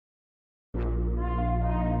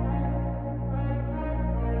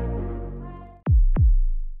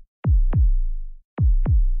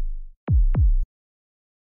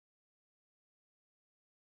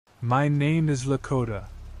My name is Lakota,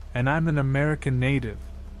 and I'm an American native.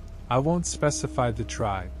 I won't specify the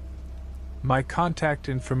tribe. My contact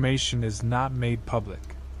information is not made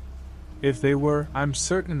public. If they were, I'm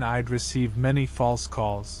certain I'd receive many false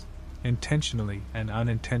calls, intentionally and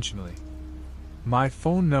unintentionally. My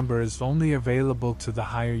phone number is only available to the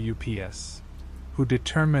higher UPS, who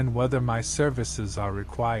determine whether my services are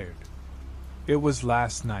required. It was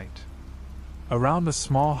last night. Around a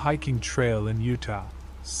small hiking trail in Utah,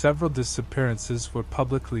 several disappearances were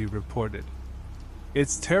publicly reported.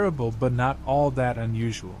 It's terrible but not all that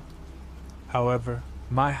unusual. However,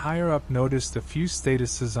 my higher-up noticed a few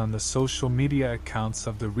statuses on the social media accounts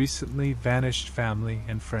of the recently vanished family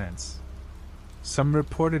and friends. Some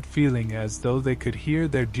reported feeling as though they could hear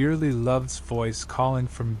their dearly loved's voice calling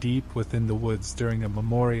from deep within the woods during a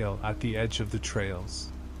memorial at the edge of the trails.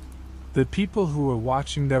 The people who were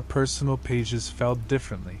watching their personal pages felt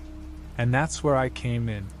differently, and that's where I came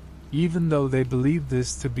in, even though they believed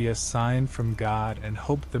this to be a sign from God and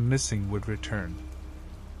hoped the missing would return.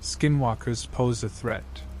 Skinwalkers pose a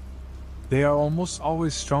threat. They are almost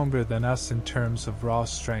always stronger than us in terms of raw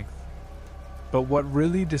strength. But what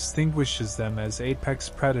really distinguishes them as apex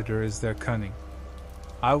predator is their cunning.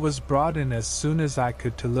 I was brought in as soon as I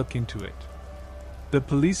could to look into it. The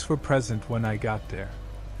police were present when I got there,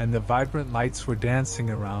 and the vibrant lights were dancing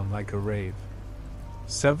around like a rave.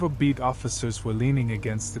 Several beat officers were leaning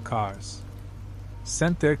against the cars,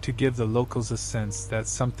 sent there to give the locals a sense that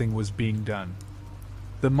something was being done.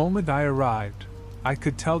 The moment I arrived, I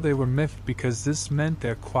could tell they were miffed because this meant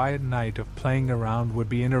their quiet night of playing around would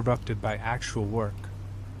be interrupted by actual work.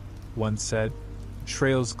 One said,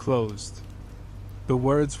 "Trails closed." The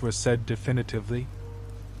words were said definitively.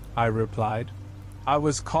 I replied, "I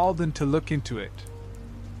was called in to look into it.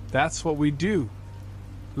 That's what we do.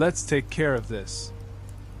 Let's take care of this.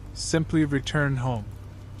 Simply return home."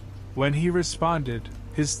 When he responded,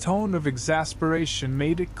 his tone of exasperation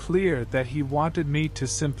made it clear that he wanted me to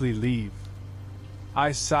simply leave.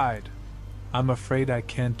 I sighed. "I'm afraid I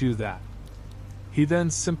can't do that." He then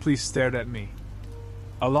simply stared at me.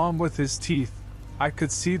 Along with his teeth, I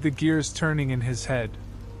could see the gears turning in his head.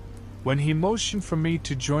 When he motioned for me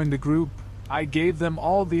to join the group, I gave them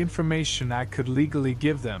all the information I could legally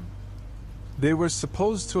give them. They were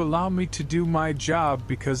supposed to allow me to do my job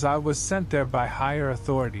because I was sent there by higher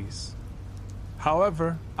authorities.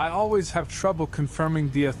 However, I always have trouble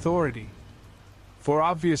confirming the authority. For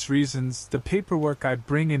obvious reasons, the paperwork I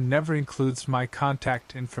bring in never includes my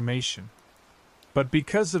contact information. But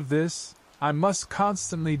because of this, I must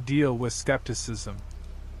constantly deal with skepticism.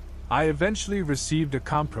 I eventually received a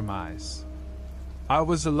compromise. I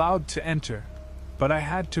was allowed to enter, but I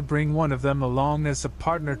had to bring one of them along as a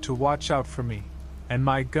partner to watch out for me, and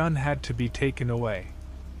my gun had to be taken away.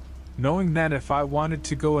 Knowing that if I wanted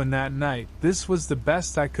to go in that night, this was the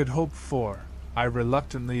best I could hope for, I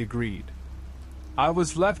reluctantly agreed. I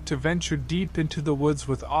was left to venture deep into the woods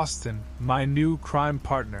with Austin, my new crime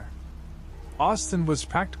partner. Austin was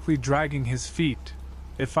practically dragging his feet.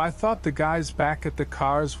 If I thought the guys back at the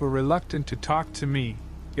cars were reluctant to talk to me,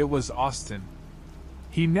 it was Austin.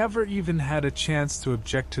 He never even had a chance to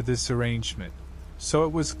object to this arrangement, so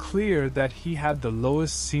it was clear that he had the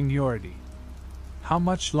lowest seniority. "How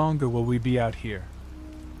much longer will we be out here?"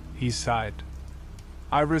 he sighed.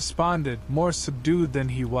 I responded, more subdued than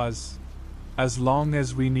he was. "As long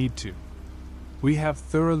as we need to. We have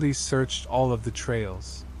thoroughly searched all of the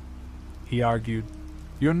trails." He argued,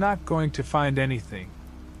 "You're not going to find anything."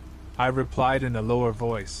 I replied in a lower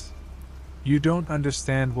voice, "You don't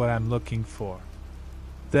understand what I'm looking for."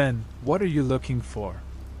 "Then, what are you looking for?"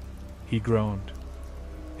 He groaned.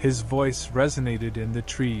 His voice resonated in the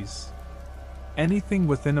trees. Anything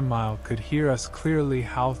within a mile could hear us clearly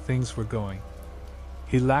how things were going.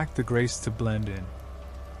 He lacked the grace to blend in.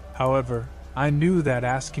 However, I knew that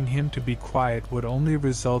asking him to be quiet would only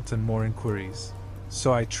result in more inquiries,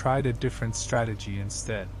 so I tried a different strategy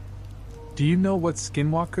instead. "Do you know what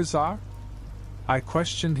skinwalkers are?" I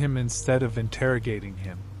questioned him instead of interrogating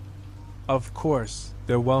him. Of course,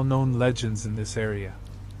 they're well-known legends in this area.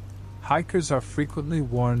 Hikers are frequently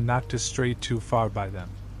warned not to stray too far by them.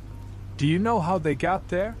 "Do you know how they got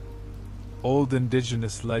there?" "Old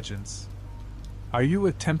indigenous legends." "Are you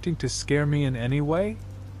attempting to scare me in any way?"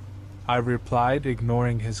 I replied,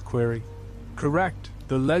 ignoring his query. "Correct.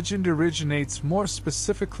 The legend originates more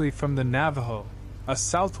specifically from the Navajo, a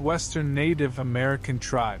southwestern Native American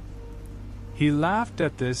tribe." He laughed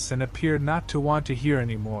at this and appeared not to want to hear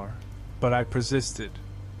any more, but I persisted.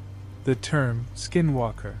 "The term,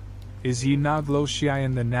 skinwalker, is Yinagloshii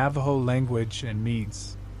in the Navajo language and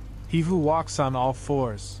means he who walks on all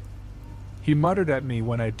fours." He muttered at me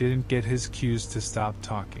when I didn't get his cues to stop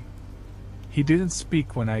talking. He didn't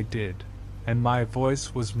speak when I did, and my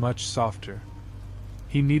voice was much softer.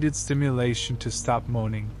 He needed stimulation to stop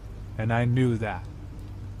moaning, and I knew that.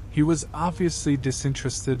 He was obviously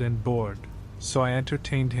disinterested and bored, so I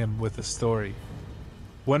entertained him with a story.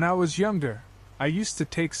 When I was younger, I used to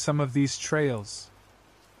take some of these trails.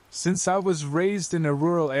 Since I was raised in a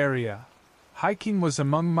rural area, hiking was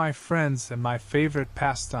among my friends and my favorite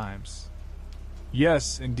pastimes.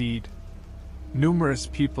 Yes, indeed. Numerous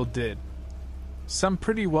people did. Some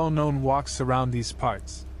pretty well-known walks around these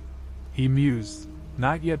parts. He mused,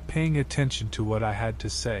 not yet paying attention to what I had to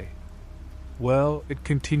say. Well, it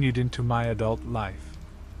continued into my adult life.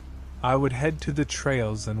 I would head to the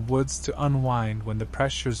trails and woods to unwind when the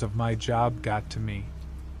pressures of my job got to me.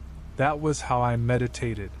 That was how I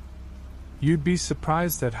meditated. You'd be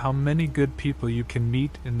surprised at how many good people you can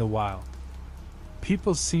meet in the wild.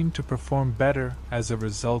 People seem to perform better as a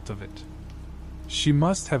result of it. She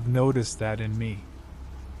must have noticed that in me.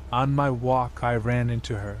 On my walk, I ran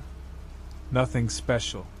into her. Nothing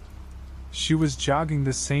special. She was jogging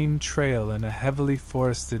the same trail in a heavily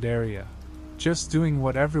forested area, just doing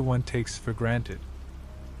what everyone takes for granted.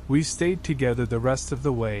 We stayed together the rest of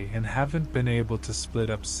the way and haven't been able to split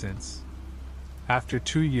up since. After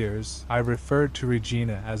 2 years, I referred to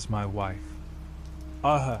Regina as my wife.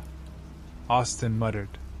 Austin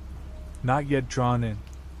muttered. Not yet drawn in.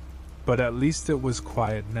 But at least it was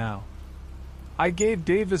quiet now. I gave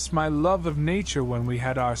Davis my love of nature when we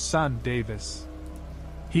had our son, Davis.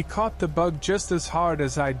 He caught the bug just as hard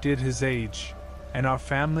as I did his age, and our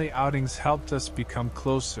family outings helped us become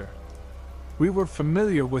closer. We were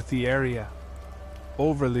familiar with the area.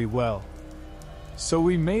 Overly well. So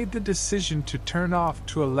we made the decision to turn off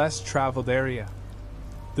to a less traveled area.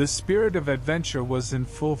 The spirit of adventure was in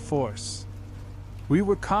full force. We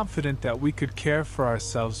were confident that we could care for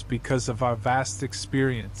ourselves because of our vast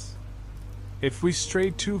experience. If we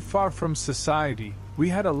strayed too far from society, we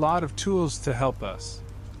had a lot of tools to help us.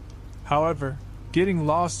 However, getting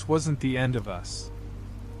lost wasn't the end of us.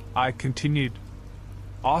 I continued.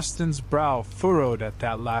 Austin's brow furrowed at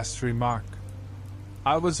that last remark.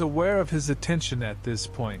 I was aware of his attention at this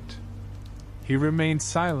point. He remained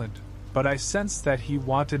silent, but I sensed that he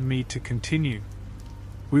wanted me to continue.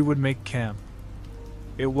 We would make camp.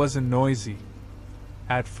 It wasn't noisy.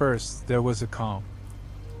 At first, there was a calm.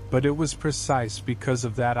 But it was precise because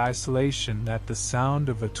of that isolation that the sound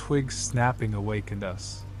of a twig snapping awakened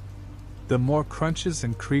us. The more crunches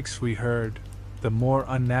and creaks we heard, the more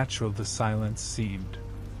unnatural the silence seemed.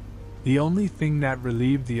 The only thing that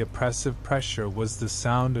relieved the oppressive pressure was the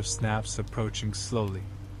sound of snaps approaching slowly.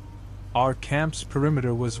 Our camp's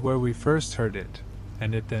perimeter was where we first heard it,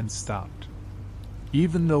 and it then stopped.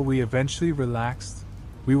 Even though we eventually relaxed,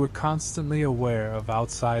 we were constantly aware of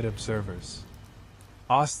outside observers.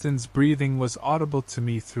 Austin's breathing was audible to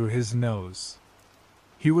me through his nose.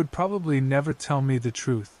 He would probably never tell me the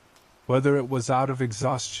truth, whether it was out of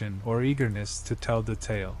exhaustion or eagerness to tell the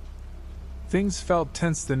tale. Things felt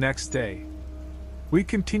tense the next day. We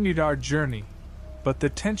continued our journey, but the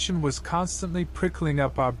tension was constantly prickling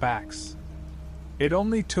up our backs. It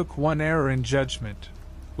only took one error in judgment,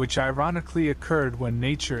 which ironically occurred when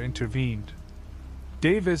nature intervened.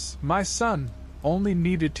 Davis, my son, only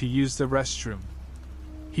needed to use the restroom.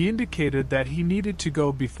 He indicated that he needed to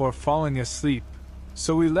go before falling asleep,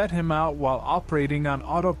 so we let him out while operating on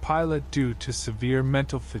autopilot due to severe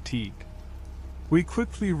mental fatigue. We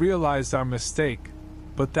quickly realized our mistake,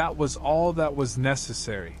 but that was all that was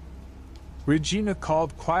necessary. Regina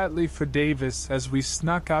called quietly for Davis as we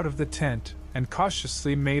snuck out of the tent and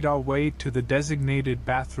cautiously made our way to the designated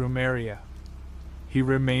bathroom area. He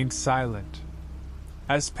remained silent.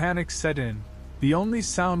 As panic set in, the only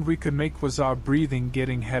sound we could make was our breathing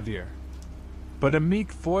getting heavier. But a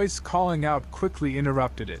meek voice calling out quickly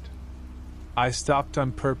interrupted it. I stopped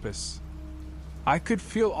on purpose. I could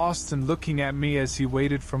feel Austin looking at me as he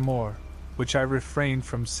waited for more, which I refrained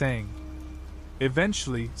from saying.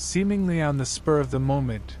 Eventually, seemingly on the spur of the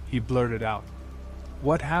moment, he blurted out,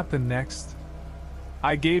 "What happened next?"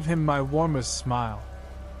 I gave him my warmest smile,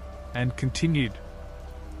 and continued,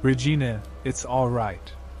 "Regina, it's all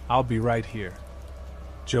right. I'll be right here."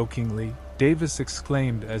 Jokingly, Davis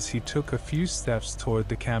exclaimed as he took a few steps toward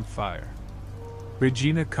the campfire.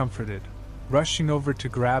 Regina comforted, rushing over to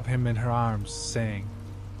grab him in her arms, saying,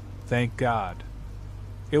 "Thank God."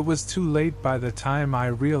 It was too late by the time I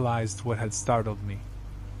realized what had startled me.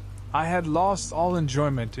 I had lost all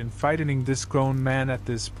enjoyment in frightening this grown man at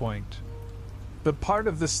this point. The part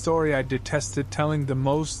of the story I detested telling the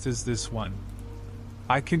most is this one.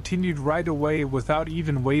 I continued right away without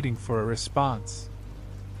even waiting for a response.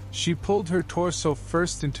 She pulled her torso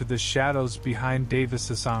first into the shadows behind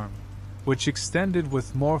Davis's arm, which extended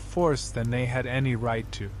with more force than they had any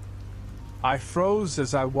right to. I froze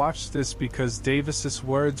as I watched this because Davis's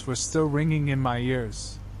words were still ringing in my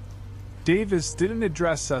ears. Davis didn't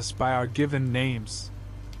address us by our given names.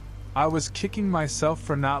 I was kicking myself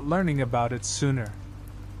for not learning about it sooner.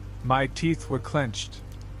 My teeth were clenched.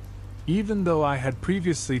 Even though I had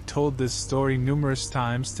previously told this story numerous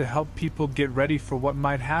times to help people get ready for what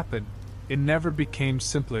might happen, it never became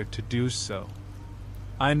simpler to do so.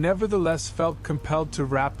 I nevertheless felt compelled to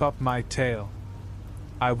wrap up my tale.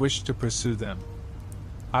 I wished to pursue them.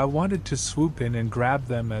 I wanted to swoop in and grab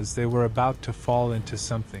them as they were about to fall into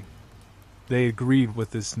something. They agreed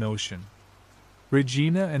with this notion.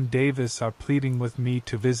 Regina and Davis are pleading with me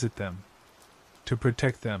to visit them, to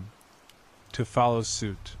protect them, to follow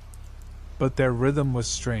suit. But their rhythm was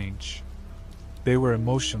strange. They were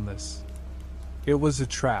emotionless. It was a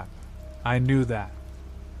trap. I knew that.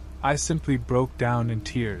 I simply broke down in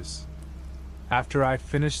tears. After I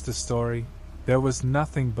finished the story, there was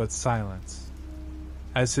nothing but silence.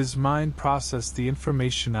 As his mind processed the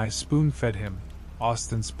information I spoon-fed him,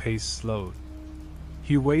 Austin's pace slowed.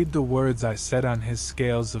 He weighed the words I said on his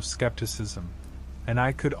scales of skepticism, and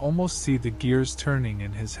I could almost see the gears turning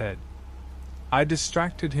in his head. I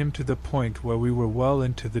distracted him to the point where we were well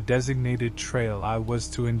into the designated trail I was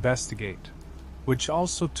to investigate, which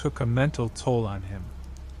also took a mental toll on him.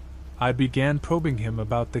 I began probing him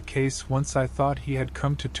about the case once I thought he had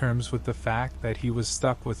come to terms with the fact that he was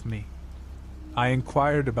stuck with me. I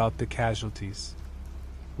inquired about the casualties,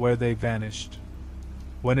 where they vanished,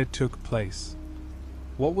 when it took place,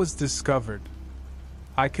 what was discovered.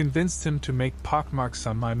 I convinced him to make pockmarks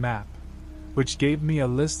on my map, which gave me a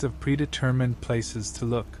list of predetermined places to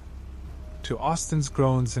look. To Austin's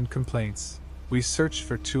groans and complaints, we searched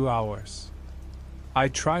for 2 hours. I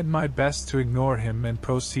tried my best to ignore him and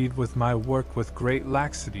proceed with my work with great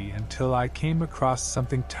laxity until I came across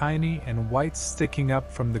something tiny and white sticking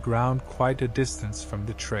up from the ground quite a distance from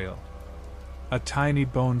the trail. A tiny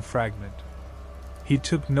bone fragment. He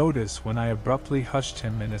took notice when I abruptly hushed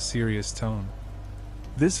him in a serious tone.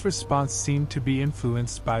 This response seemed to be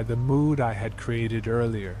influenced by the mood I had created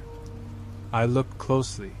earlier. I looked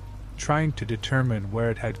closely, trying to determine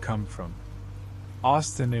where it had come from.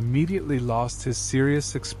 Austin immediately lost his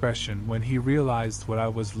serious expression when he realized what I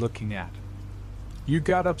was looking at. "You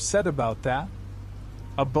got upset about that?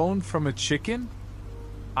 A bone from a chicken?"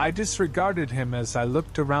 I disregarded him as I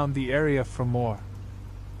looked around the area for more.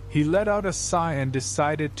 He let out a sigh and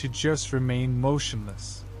decided to just remain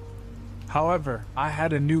motionless. However, I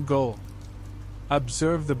had a new goal.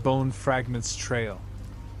 Observe the bone fragments trail.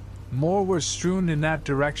 More were strewn in that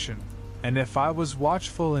direction, and if I was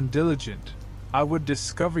watchful and diligent, I would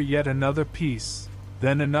discover yet another piece,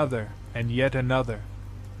 then another, and yet another.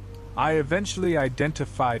 I eventually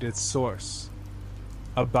identified its source.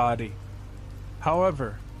 A body.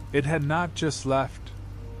 However, it had not just left.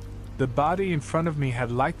 The body in front of me had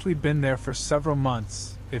likely been there for several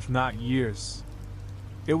months, if not years.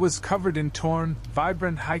 It was covered in torn,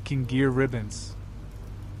 vibrant hiking gear ribbons,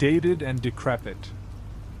 dated and decrepit.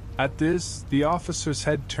 At this, the officer's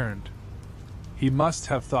head turned. He must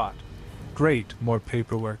have thought, "Great, more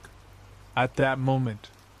paperwork." At that moment.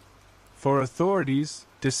 For authorities,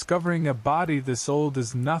 discovering a body this old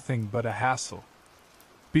is nothing but a hassle.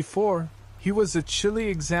 Before, he was a chilly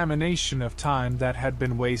examination of time that had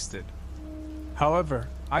been wasted. However,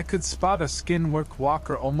 I could spot a skinwork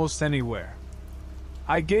walker almost anywhere.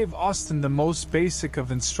 I gave Austin the most basic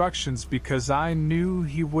of instructions because I knew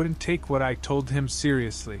he wouldn't take what I told him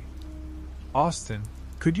seriously. "Austin,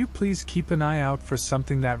 could you please keep an eye out for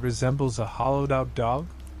something that resembles a hollowed-out dog?"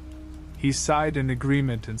 He sighed in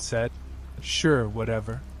agreement and said, "Sure,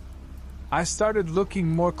 whatever." I started looking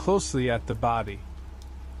more closely at the body.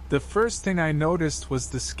 The first thing I noticed was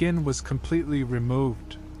the skin was completely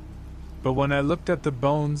removed. But when I looked at the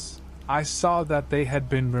bones, I saw that they had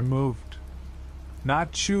been removed.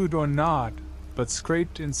 Not chewed or gnawed, but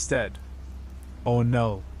scraped instead. "Oh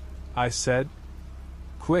no," I said.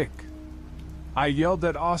 "Quick." I yelled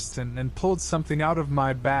at Austin and pulled something out of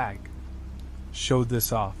my bag. "Show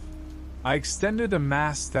this off." I extended a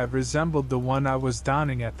mask that resembled the one I was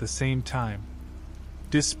donning at the same time.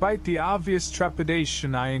 Despite the obvious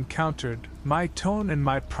trepidation I encountered, my tone and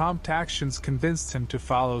my prompt actions convinced him to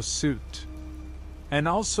follow suit. And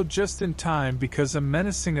also just in time because a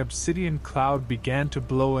menacing obsidian cloud began to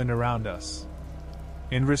blow in around us.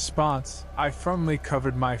 In response, I firmly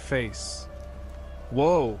covered my face.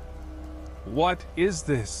 "Whoa! What is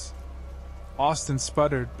this?" Austin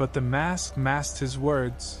sputtered, but the mask masked his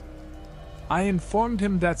words. I informed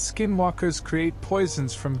him that skinwalkers create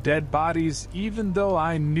poisons from dead bodies, even though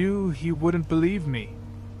I knew he wouldn't believe me.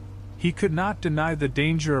 He could not deny the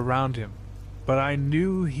danger around him, but I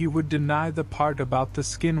knew he would deny the part about the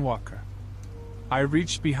skinwalker. I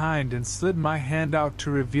reached behind and slid my hand out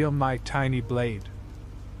to reveal my tiny blade.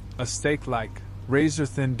 A stake-like,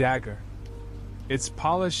 razor-thin dagger. Its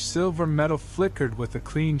polished silver metal flickered with a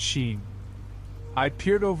clean sheen. I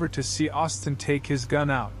peered over to see Austin take his gun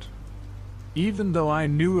out. Even though I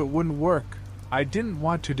knew it wouldn't work, I didn't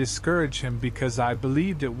want to discourage him because I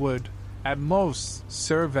believed it would, at most,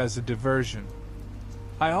 serve as a diversion.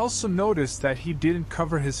 I also noticed that he didn't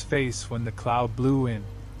cover his face when the cloud blew in.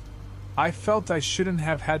 I felt I shouldn't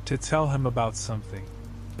have had to tell him about something,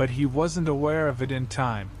 but he wasn't aware of it in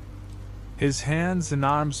time. His hands and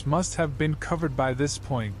arms must have been covered by this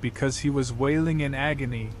point because he was wailing in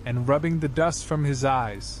agony and rubbing the dust from his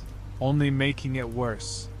eyes, only making it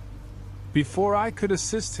worse. Before I could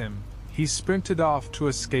assist him, he sprinted off to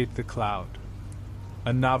escape the cloud.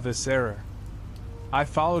 A novice error. I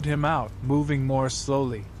followed him out, moving more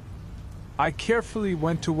slowly. I carefully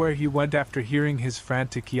went to where he went after hearing his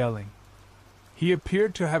frantic yelling. He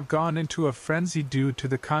appeared to have gone into a frenzy due to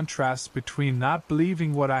the contrast between not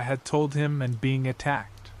believing what I had told him and being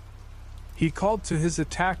attacked. He called to his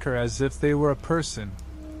attacker as if they were a person,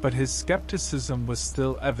 but his skepticism was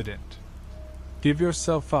still evident. Give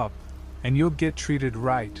yourself up, and you'll get treated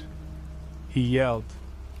right, he yelled.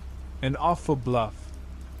 An awful bluff.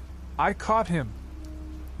 I caught him.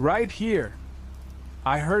 Right here,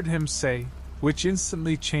 I heard him say, which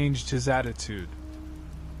instantly changed his attitude.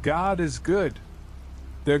 God is good.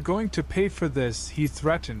 They're going to pay for this, he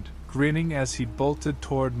threatened, grinning as he bolted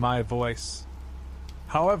toward my voice.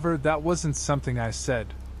 However, that wasn't something I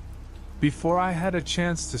said. Before I had a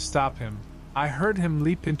chance to stop him, I heard him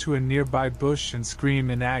leap into a nearby bush and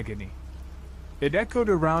scream in agony. It echoed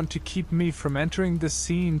around to keep me from entering the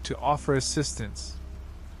scene to offer assistance.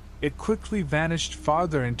 It quickly vanished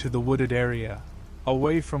farther into the wooded area,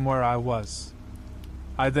 away from where I was.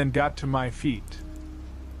 I then got to my feet.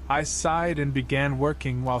 I sighed and began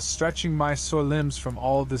working while stretching my sore limbs from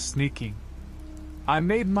all the sneaking. I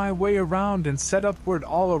made my way around and set upward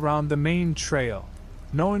all around the main trail,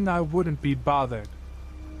 knowing I wouldn't be bothered.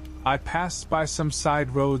 I passed by some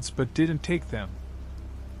side roads but didn't take them.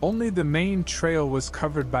 Only the main trail was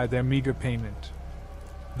covered by their meager payment.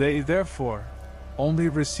 They, therefore, only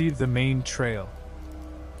received the main trail.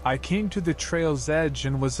 I came to the trail's edge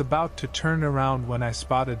and was about to turn around when I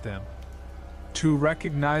spotted them. Two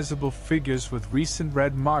recognizable figures with recent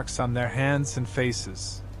red marks on their hands and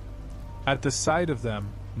faces. At the sight of them,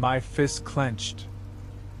 my fist clenched.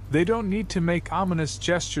 They don't need to make ominous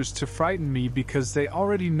gestures to frighten me because they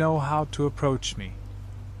already know how to approach me.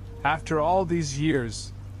 After all these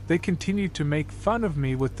years, they continue to make fun of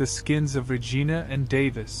me with the skins of Regina and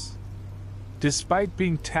Davis. Despite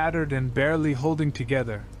being tattered and barely holding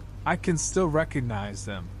together, I can still recognize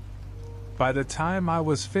them. By the time I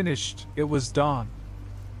was finished, it was dawn.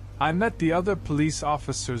 I met the other police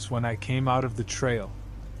officers when I came out of the trail.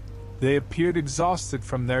 They appeared exhausted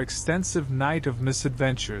from their extensive night of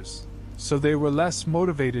misadventures, so they were less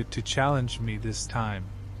motivated to challenge me this time.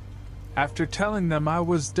 After telling them I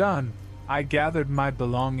was done, I gathered my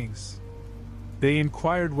belongings. They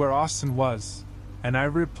inquired where Austin was, and I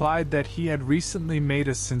replied that he had recently made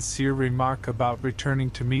a sincere remark about returning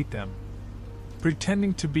to meet them,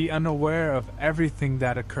 pretending to be unaware of everything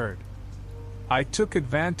that occurred. I took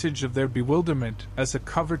advantage of their bewilderment as a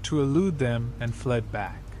cover to elude them and fled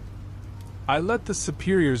back. I let the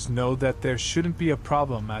superiors know that there shouldn't be a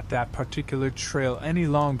problem at that particular trail any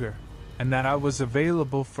longer, and that I was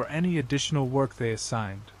available for any additional work they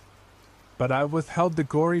assigned. But I withheld the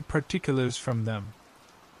gory particulars from them.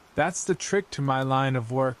 That's the trick to my line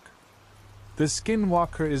of work. The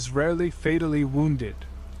skinwalker is rarely fatally wounded.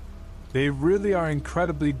 They really are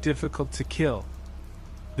incredibly difficult to kill.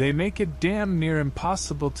 They make it damn near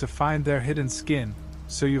impossible to find their hidden skin,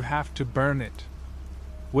 so you have to burn it.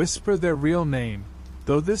 Whisper their real name,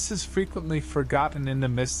 though this is frequently forgotten in the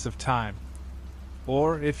mists of time.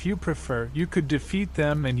 Or, if you prefer, you could defeat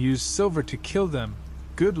them and use silver to kill them.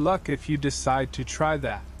 Good luck if you decide to try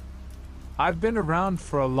that. I've been around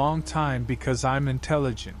for a long time because I'm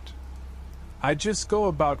intelligent. I just go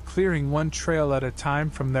about clearing one trail at a time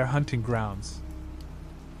from their hunting grounds.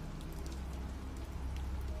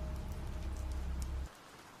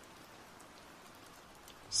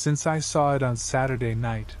 Since I saw it on Saturday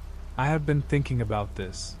night, I have been thinking about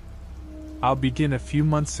this. I'll begin a few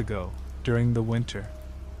months ago, during the winter.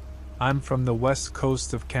 I'm from the west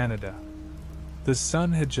coast of Canada. The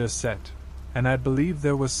sun had just set, and I believe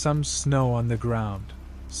there was some snow on the ground,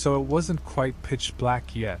 so it wasn't quite pitch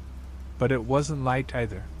black yet, but it wasn't light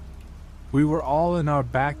either. We were all in our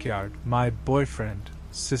backyard, my boyfriend,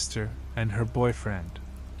 sister, and her boyfriend.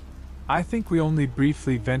 I think we only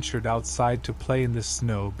briefly ventured outside to play in the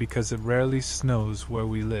snow because it rarely snows where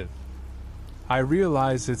we live. I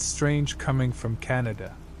realize it's strange coming from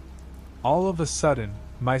Canada. All of a sudden,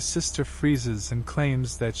 my sister freezes and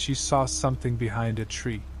claims that she saw something behind a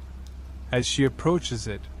tree. As she approaches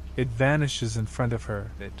it, it vanishes in front of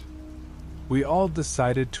her. We all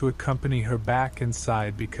decided to accompany her back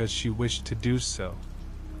inside because she wished to do so.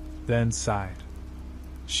 Then sighed.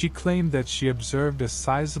 She claimed that she observed a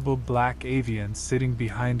sizable black avian sitting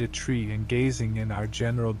behind a tree and gazing in our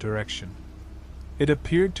general direction. It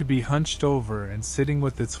appeared to be hunched over and sitting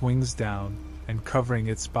with its wings down and covering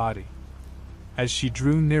its body. As she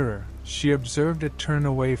drew nearer, she observed it turn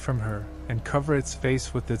away from her and cover its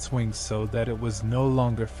face with its wings so that it was no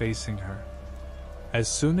longer facing her. As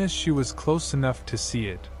soon as she was close enough to see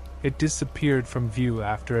it, it disappeared from view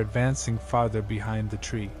after advancing farther behind the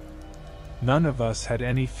tree. None of us had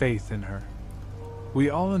any faith in her. We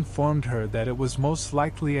all informed her that it was most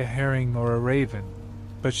likely a herring or a raven,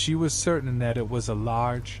 but she was certain that it was a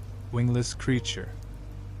large, wingless creature.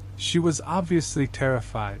 She was obviously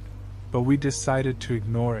terrified, but we decided to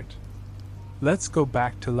ignore it. Let's go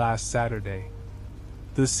back to last Saturday.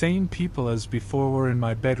 The same people as before were in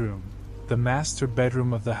my bedroom, the master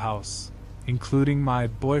bedroom of the house, including my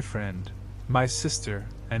boyfriend, my sister,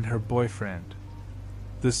 and her boyfriend.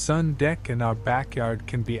 The sun deck in our backyard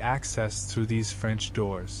can be accessed through these French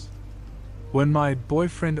doors. When my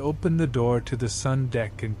boyfriend opened the door to the sun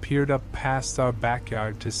deck and peered up past our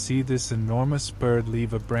backyard to see this enormous bird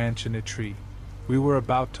leave a branch in a tree, we were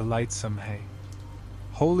about to light some hay.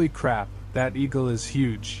 "Holy crap, that eagle is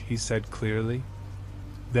huge," he said clearly.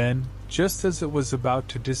 Then, just as it was about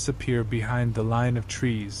to disappear behind the line of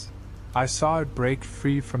trees, I saw it break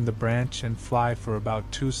free from the branch and fly for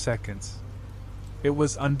about 2 seconds. It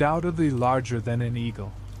was undoubtedly larger than an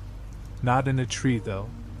eagle. Not in a tree, though.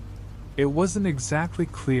 It wasn't exactly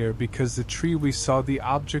clear because the tree we saw the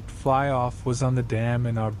object fly off was on the dam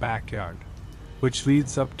in our backyard, which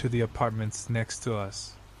leads up to the apartments next to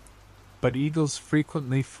us. But eagles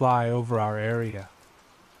frequently fly over our area.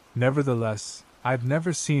 Nevertheless, I've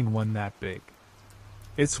never seen one that big.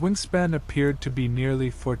 Its wingspan appeared to be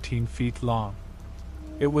nearly 14 feet long.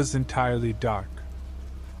 It was entirely dark.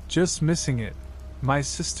 Just missing it, my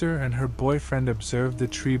sister and her boyfriend observed the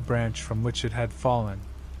tree branch from which it had fallen,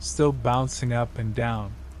 still bouncing up and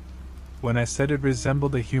down. When I said it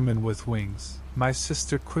resembled a human with wings, my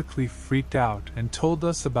sister quickly freaked out and told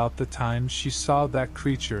us about the time she saw that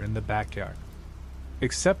creature in the backyard.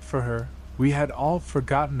 Except for her, we had all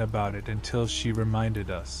forgotten about it until she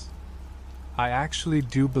reminded us. I actually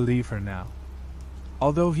do believe her now.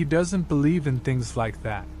 Although he doesn't believe in things like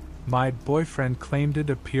that, my boyfriend claimed it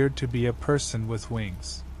appeared to be a person with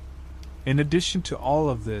wings. In addition to all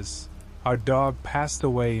of this, our dog passed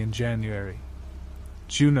away in January.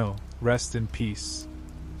 Juno, rest in peace.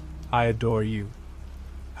 I adore you.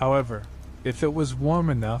 However, if it was warm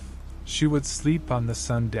enough, she would sleep on the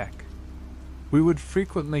sun deck. We would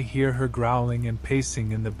frequently hear her growling and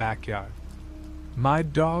pacing in the backyard. My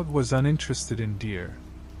dog was uninterested in deer,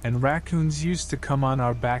 and raccoons used to come on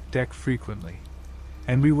our back deck frequently,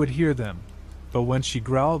 and we would hear them, but when she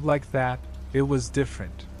growled like that, it was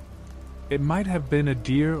different. It might have been a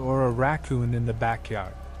deer or a raccoon in the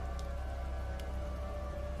backyard.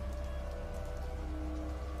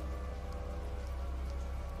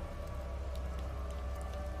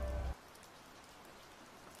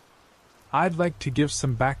 I'd like to give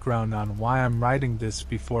some background on why I'm writing this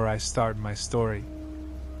before I start my story.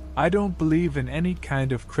 I don't believe in any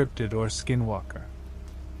kind of cryptid or skinwalker.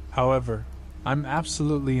 However, I'm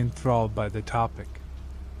absolutely enthralled by the topic.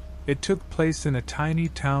 It took place in a tiny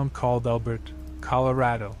town called Elbert,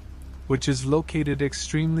 Colorado, which is located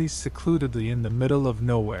extremely secludedly in the middle of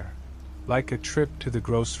nowhere, like a trip to the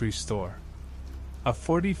grocery store. A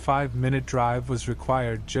 45-minute drive was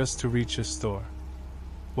required just to reach a store.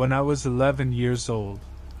 When I was 11 years old,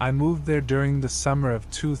 I moved there during the summer of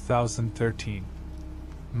 2013.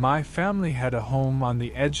 My family had a home on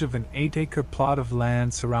the edge of an 8-acre plot of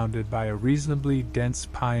land surrounded by a reasonably dense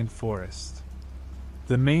pine forest.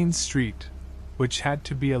 The main street, which had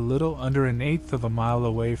to be a little under an eighth of a mile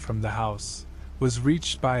away from the house, was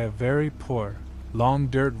reached by a very poor, long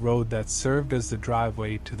dirt road that served as the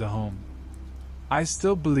driveway to the home. I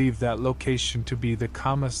still believe that location to be the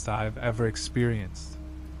calmest I've ever experienced.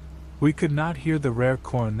 We could not hear the rare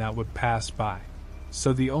corn that would pass by.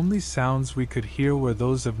 so the only sounds we could hear were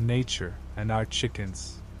those of nature and our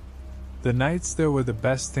chickens. The nights there were the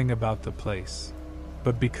best thing about the place,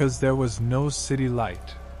 but because there was no city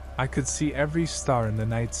light, I could see every star in the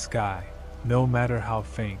night sky, no matter how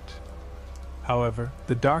faint. However,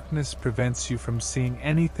 the darkness prevents you from seeing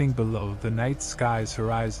anything below the night sky's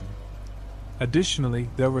horizon. Additionally,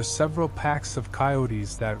 there were several packs of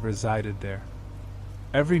coyotes that resided there.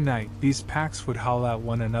 Every night, these packs would howl at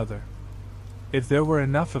one another. If there were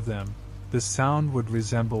enough of them, the sound would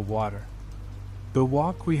resemble water. The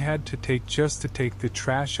walk we had to take just to take the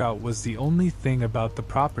trash out was the only thing about the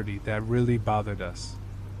property that really bothered us.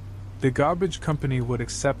 The garbage company would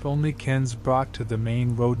accept only cans brought to the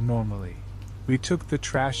main road normally. We took the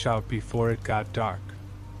trash out before it got dark.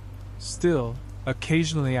 Still,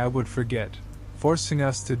 occasionally I would forget, forcing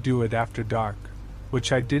us to do it after dark,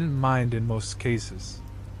 which I didn't mind in most cases.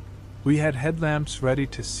 We had headlamps ready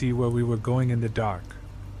to see where we were going in the dark,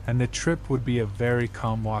 and the trip would be a very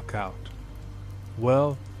calm walk out.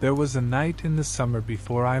 Well, there was a night in the summer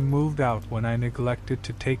before I moved out when I neglected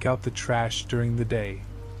to take out the trash during the day,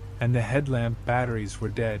 and the headlamp batteries were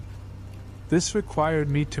dead. This required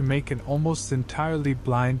me to make an almost entirely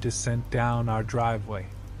blind descent down our driveway.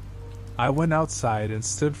 I went outside and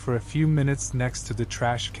stood for a few minutes next to the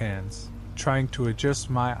trash cans, trying to adjust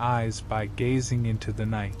my eyes by gazing into the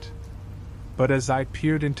night. But as I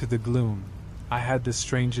peered into the gloom, I had the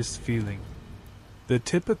strangest feeling. The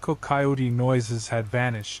typical coyote noises had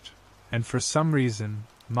vanished, and for some reason,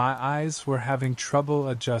 my eyes were having trouble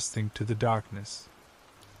adjusting to the darkness.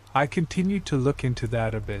 I continued to look into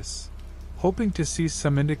that abyss, hoping to see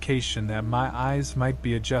some indication that my eyes might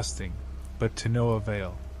be adjusting, but to no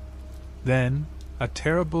avail. Then, a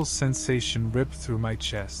terrible sensation ripped through my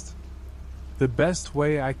chest. The best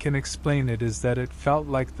way I can explain it is that it felt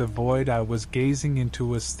like the void I was gazing into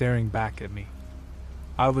was staring back at me.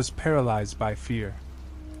 I was paralyzed by fear.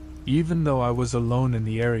 Even though I was alone in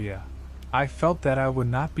the area, I felt that I would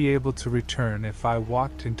not be able to return if I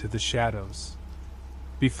walked into the shadows.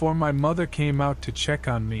 Before my mother came out to check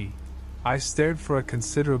on me, I stared for a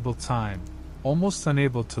considerable time, almost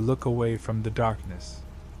unable to look away from the darkness.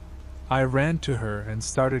 I ran to her and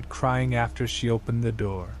started crying after she opened the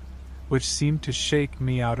door, which seemed to shake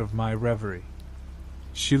me out of my reverie.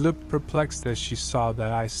 She looked perplexed as she saw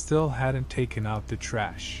that I still hadn't taken out the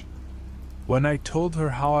trash. When I told her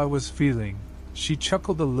how I was feeling, she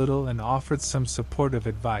chuckled a little and offered some supportive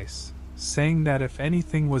advice, saying that if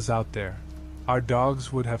anything was out there, our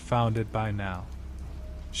dogs would have found it by now.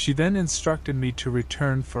 She then instructed me to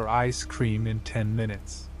return for ice cream in 10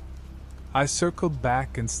 minutes. I circled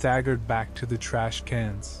back and staggered back to the trash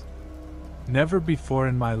cans. Never before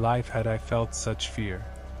in my life had I felt such fear.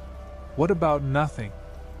 What about nothing?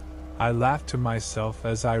 I laughed to myself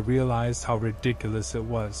as I realized how ridiculous it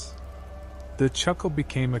was. The chuckle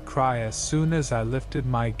became a cry as soon as I lifted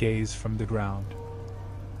my gaze from the ground.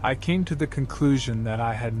 I came to the conclusion that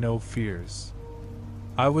I had no fears.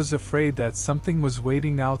 I was afraid that something was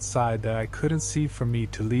waiting outside that I couldn't see for me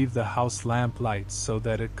to leave the house lamp lights so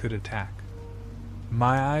that it could attack.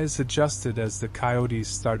 My eyes adjusted as the coyotes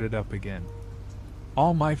started up again.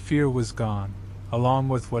 All my fear was gone, along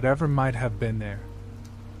with whatever might have been there.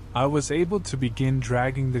 I was able to begin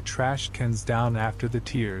dragging the trash cans down after the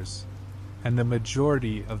tears, and the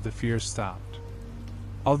majority of the fear stopped.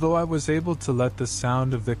 Although I was able to let the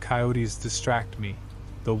sound of the coyotes distract me,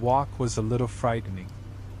 the walk was a little frightening.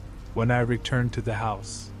 When I returned to the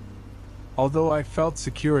house, although I felt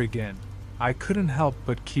secure again, I couldn't help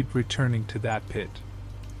but keep returning to that pit.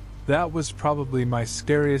 That was probably my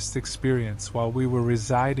scariest experience while we were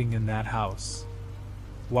residing in that house.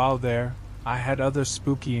 While there, I had other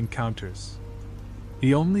spooky encounters.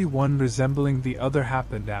 The only one resembling the other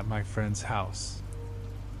happened at my friend's house.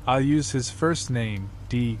 I'll use his first name,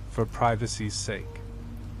 D, for privacy's sake.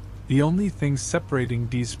 The only thing separating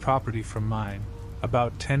D's property from mine,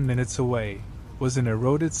 about 10 minutes away, was an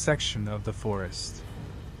eroded section of the forest.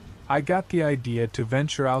 I got the idea to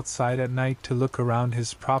venture outside at night to look around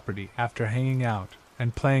his property after hanging out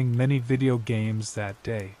and playing many video games that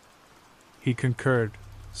day. He concurred,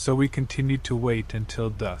 so we continued to wait until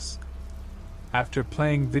dusk. After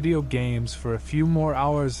playing video games for a few more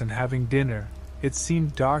hours and having dinner, it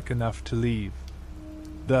seemed dark enough to leave.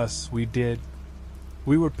 Thus we did.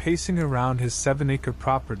 We were pacing around his 7-acre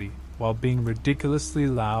property while being ridiculously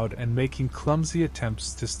loud and making clumsy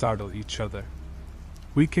attempts to startle each other.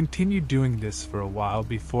 We continued doing this for a while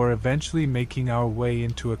before eventually making our way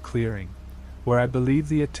into a clearing, where I believe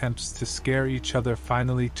the attempts to scare each other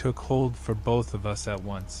finally took hold for both of us at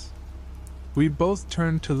once. We both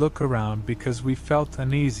turned to look around because we felt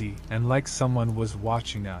uneasy and like someone was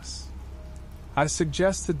watching us. I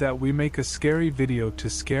suggested that we make a scary video to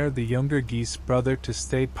scare the younger Geese brother to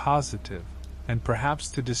stay positive, and perhaps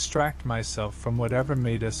to distract myself from whatever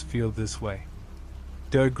made us feel this way.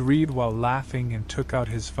 Doug agreed while laughing and took out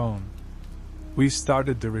his phone. We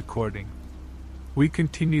started the recording. We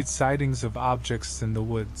continued sightings of objects in the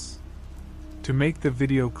woods. To make the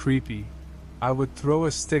video creepy, I would throw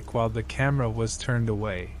a stick while the camera was turned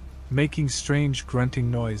away, making strange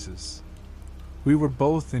grunting noises. We were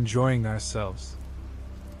both enjoying ourselves.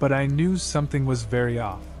 But I knew something was very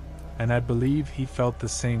off, and I believe he felt the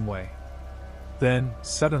same way. Then,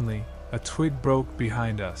 suddenly, a twig broke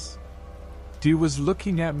behind us. Dee was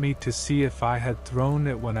looking at me to see if I had thrown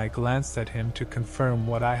it when I glanced at him to confirm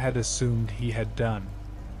what I had assumed he had done.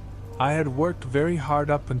 I had worked very hard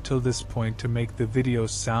up until this point to make the video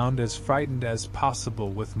sound as frightened as possible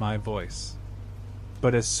with my voice.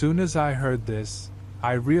 But as soon as I heard this,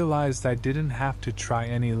 I realized I didn't have to try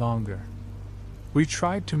any longer. We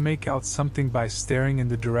tried to make out something by staring in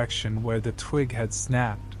the direction where the twig had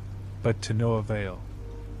snapped, but to no avail.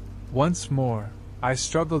 Once more, I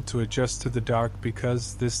struggled to adjust to the dark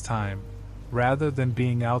because this time, rather than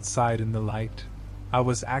being outside in the light, I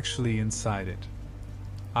was actually inside it.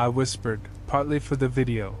 I whispered, partly for the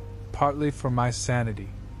video, partly for my sanity.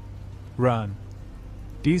 "Run."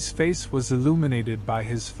 Dee's face was illuminated by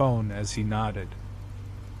his phone as he nodded.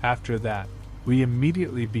 After that, we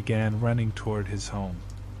immediately began running toward his home.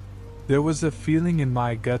 There was a feeling in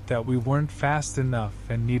my gut that we weren't fast enough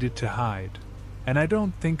and needed to hide, and I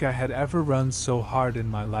don't think I had ever run so hard in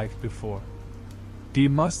my life before. Dee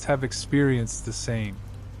must have experienced the same.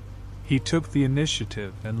 He took the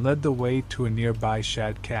initiative and led the way to a nearby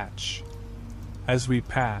shad catch. As we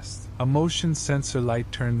passed, a motion sensor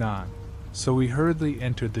light turned on, so we hurriedly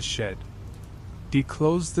entered the shed. Dee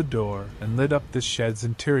closed the door and lit up the shed's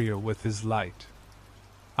interior with his light.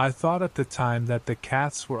 I thought at the time that the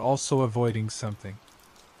cats were also avoiding something.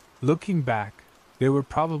 Looking back, they were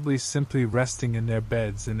probably simply resting in their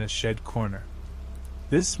beds in a shed corner.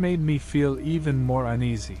 This made me feel even more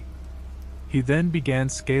uneasy. He then began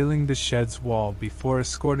scaling the shed's wall before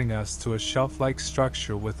escorting us to a shelf-like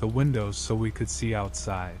structure with a window so we could see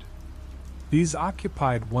outside. These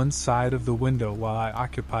occupied one side of the window while I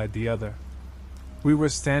occupied the other. We were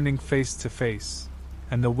standing face to face,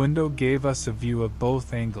 and the window gave us a view of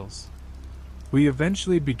both angles. We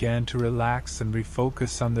eventually began to relax and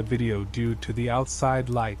refocus on the video due to the outside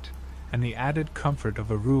light and the added comfort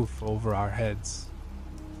of a roof over our heads.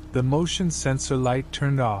 The motion sensor light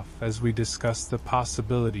turned off as we discussed the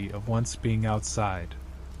possibility of once being outside,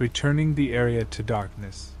 returning the area to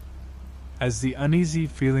darkness. As the uneasy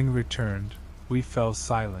feeling returned, we fell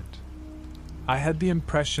silent. I had the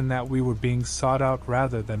impression that we were being sought out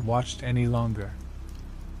rather than watched any longer.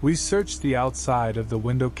 We searched the outside of the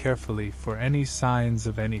window carefully for any signs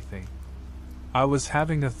of anything. I was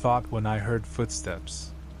having a thought when I heard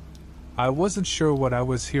footsteps. I wasn't sure what I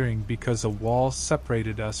was hearing because a wall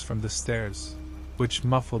separated us from the stairs, which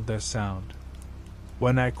muffled their sound.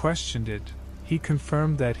 When I questioned it, he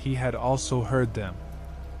confirmed that he had also heard them,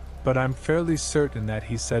 but I'm fairly certain that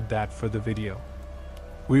he said that for the video.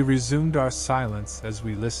 We resumed our silence as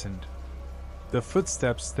we listened. The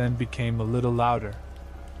footsteps then became a little louder.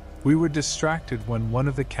 We were distracted when one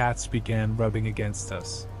of the cats began rubbing against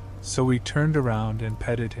us, so we turned around and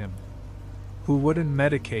petted him. Who wouldn't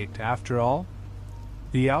medicate after all?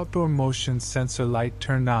 The outdoor motion sensor light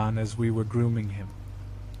turned on as we were grooming him.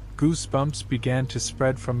 Goosebumps began to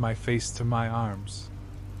spread from my face to my arms.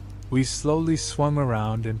 We slowly swung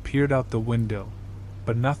around and peered out the window,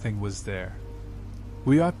 but nothing was there.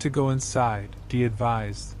 We ought to go inside, Dee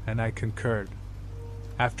advised, and I concurred.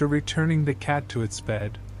 After returning the cat to its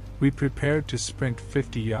bed, we prepared to sprint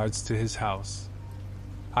 50 yards to his house.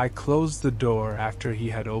 I closed the door after he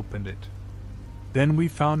had opened it. Then we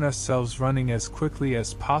found ourselves running as quickly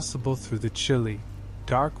as possible through the chilly,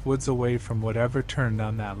 dark woods away from whatever turned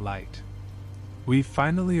on that light. We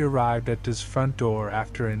finally arrived at his front door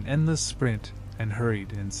after an endless sprint and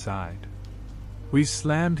hurried inside. We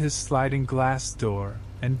slammed his sliding glass door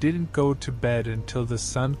and didn't go to bed until the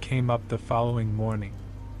sun came up the following morning.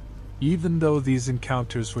 Even though these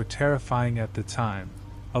encounters were terrifying at the time,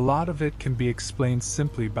 a lot of it can be explained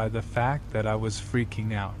simply by the fact that I was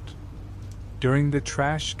freaking out. During the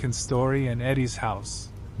trash can story in Eddie's house,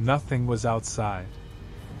 nothing was outside.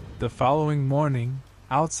 The following morning,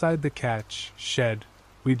 outside the catch shed,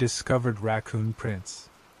 we discovered raccoon prints.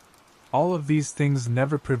 All of these things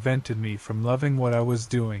never prevented me from loving what I was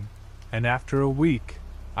doing, and after a week,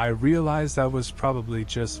 I realized I was probably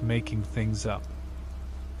just making things up.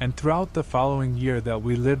 And throughout the following year that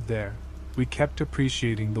we lived there, we kept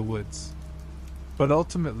appreciating the woods. But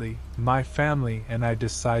ultimately, my family and I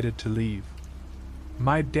decided to leave.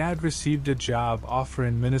 My dad received a job offer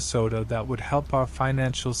in Minnesota that would help our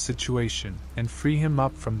financial situation and free him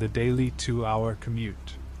up from the daily 2-hour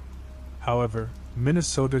commute. However,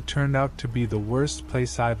 Minnesota turned out to be the worst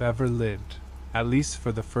place I've ever lived, at least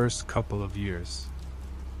for the first couple of years.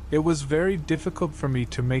 It was very difficult for me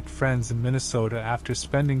to make friends in Minnesota after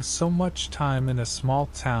spending so much time in a small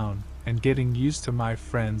town and getting used to my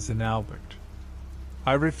friends in Albert.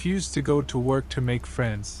 I refused to go to work to make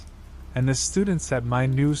friends, and the students at my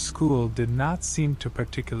new school did not seem to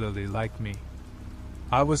particularly like me.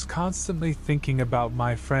 I was constantly thinking about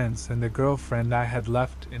my friends and the girlfriend I had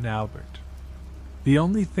left in Albert. The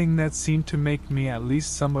only thing that seemed to make me at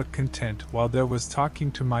least somewhat content while there was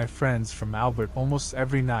talking to my friends from Albert almost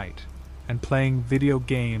every night, and playing video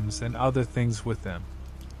games and other things with them.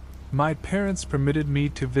 My parents permitted me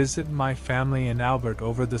to visit my family in Albert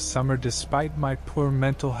over the summer despite my poor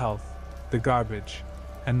mental health, the garbage,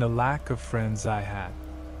 and the lack of friends I had.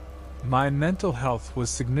 My mental health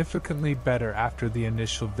was significantly better after the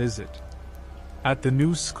initial visit. At the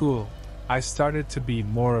new school, I started to be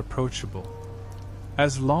more approachable.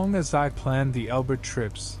 As long as I planned the Albert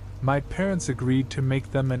trips, my parents agreed to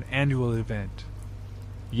make them an annual event.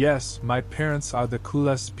 Yes, my parents are the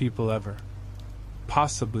coolest people ever.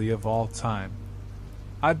 Possibly of all time.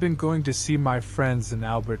 I've been going to see my friends in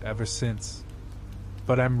Albert ever since.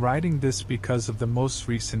 But I'm writing this because of the most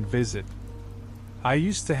recent visit. I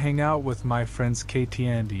used to hang out with my friends Katie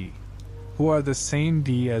and E, who are the same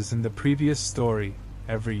D as in the previous story,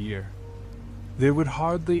 every year. They would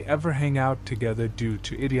hardly ever hang out together due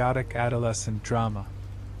to idiotic adolescent drama.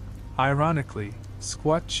 Ironically,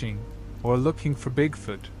 squatching, or looking for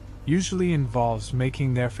Bigfoot, usually involves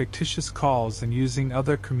making their fictitious calls and using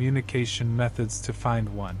other communication methods to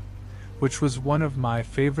find one, which was one of my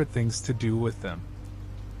favorite things to do with them.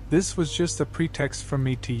 This was just a pretext for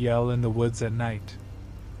me to yell in the woods at night.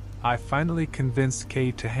 I finally convinced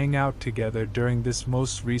Kay to hang out together during this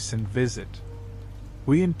most recent visit.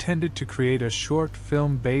 We intended to create a short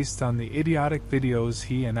film based on the idiotic videos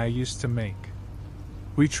he and I used to make.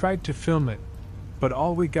 We tried to film it, but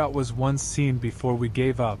all we got was one scene before we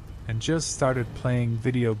gave up and just started playing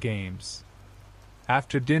video games.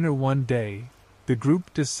 After dinner one day, the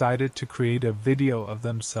group decided to create a video of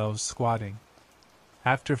themselves squatting.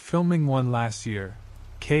 After filming one last year,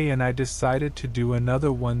 Kay and I decided to do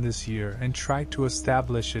another one this year and try to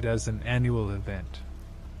establish it as an annual event.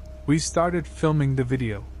 We started filming the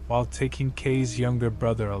video while taking Kay's younger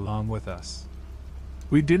brother along with us.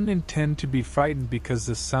 We didn't intend to be frightened because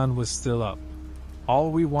the sun was still up.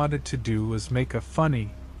 All we wanted to do was make a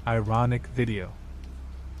funny, ironic video.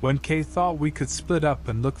 When Kay thought we could split up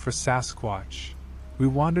and look for Sasquatch, we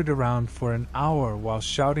wandered around for an hour while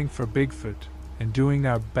shouting for Bigfoot and doing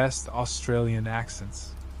our best Australian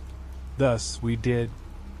accents. Thus we did.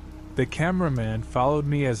 The cameraman followed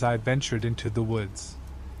me as I ventured into the woods,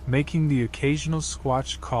 making the occasional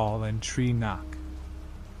squatch call and tree knock.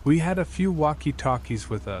 We had a few walkie-talkies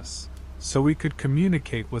with us, so we could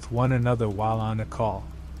communicate with one another while on a call.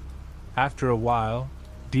 After a while,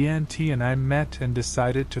 DNT and I met and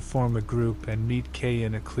decided to form a group and meet Kay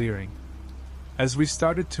in a clearing. As we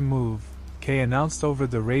started to move, Kay announced over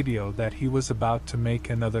the radio that he was about to make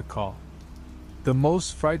another call. The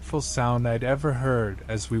most frightful sound I'd ever heard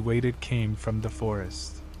as we waited came from the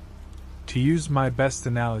forest. To use my best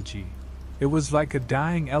analogy, it was like a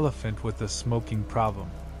dying elephant with a smoking problem.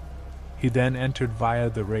 He then entered via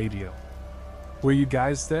the radio. "Were you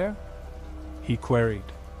guys there?" he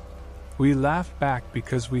queried. We laughed back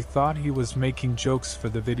because we thought he was making jokes for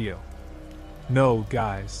the video. "No,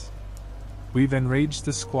 guys. We've enraged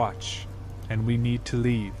the Squatch, and we need to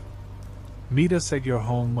leave. Meet us at your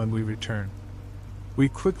home when we return." We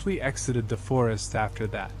quickly exited the forest after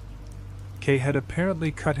that. Kay had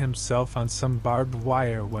apparently cut himself on some barbed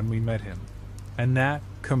wire when we met him, and that,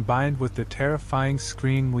 combined with the terrifying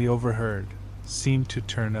scream we overheard, seemed to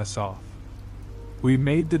turn us off. We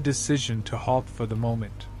made the decision to halt for the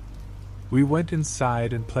moment. We went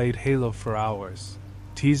inside and played Halo for hours,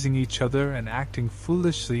 teasing each other and acting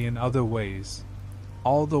foolishly in other ways,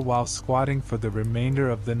 all the while squatting for the remainder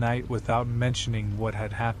of the night without mentioning what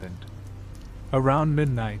had happened. Around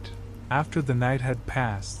midnight, after the night had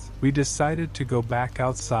passed, we decided to go back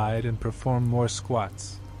outside and perform more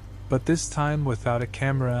squats, but this time without a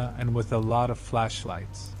camera and with a lot of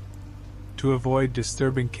flashlights. To avoid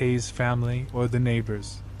disturbing Kay's family or the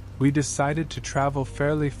neighbors, we decided to travel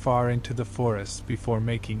fairly far into the forest before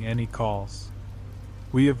making any calls.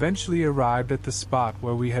 We eventually arrived at the spot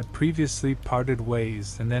where we had previously parted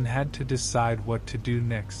ways and then had to decide what to do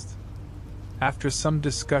next. After some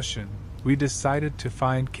discussion, we decided to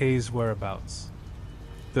find Kay's whereabouts.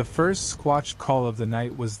 The first squatch call of the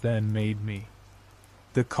night was then made me.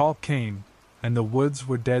 The call came, and the woods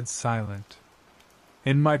were dead silent.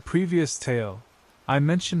 In my previous tale, I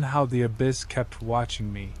mentioned how the abyss kept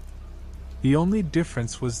watching me. The only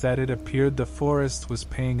difference was that it appeared the forest was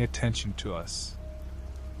paying attention to us.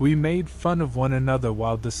 We made fun of one another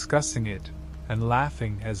while discussing it, and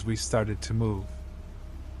laughing as we started to move.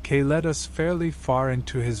 Kay led us fairly far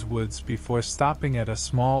into his woods before stopping at a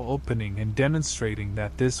small opening and demonstrating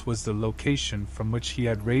that this was the location from which he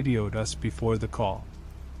had radioed us before the call.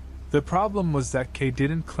 The problem was that Kay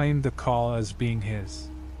didn't claim the call as being his.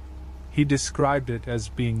 He described it as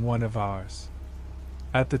being one of ours.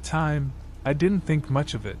 At the time, I didn't think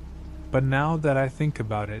much of it, but now that I think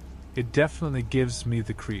about it, it definitely gives me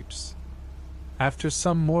the creeps. After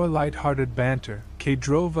some more light-hearted banter, Kay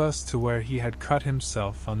drove us to where he had cut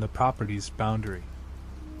himself on the property's boundary.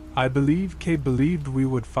 I believe Kay believed we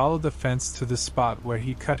would follow the fence to the spot where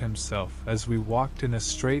he cut himself as we walked in a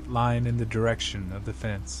straight line in the direction of the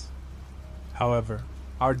fence. However,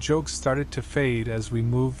 our jokes started to fade as we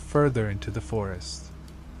moved further into the forest.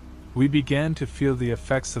 We began to feel the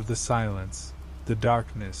effects of the silence, the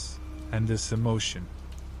darkness, and this emotion.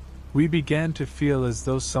 We began to feel as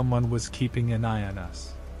though someone was keeping an eye on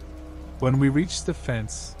us. When we reached the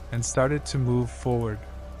fence and started to move forward,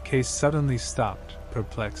 Kay suddenly stopped,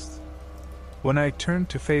 perplexed. When I turned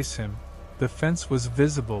to face him, the fence was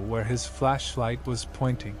visible where his flashlight was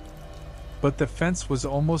pointing. But the fence was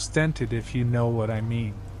almost dented, if you know what I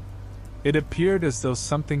mean. It appeared as though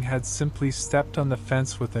something had simply stepped on the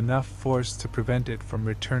fence with enough force to prevent it from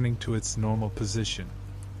returning to its normal position.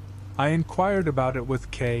 I inquired about it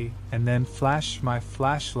with Kay and then flashed my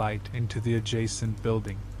flashlight into the adjacent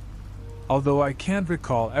building. Although I can't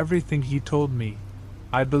recall everything he told me,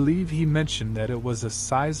 I believe he mentioned that it was a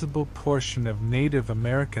sizable portion of Native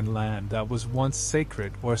American land that was once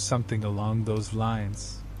sacred or something along those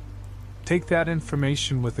lines. Take that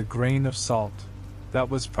information with a grain of salt. That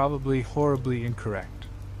was probably horribly incorrect.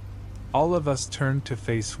 All of us turned to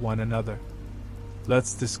face one another.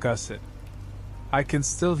 Let's discuss it. I can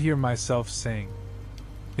still hear myself saying,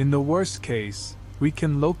 in the worst case, we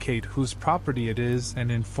can locate whose property it is and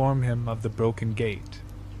inform him of the broken gate.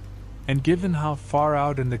 And given how far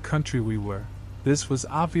out in the country we were, this was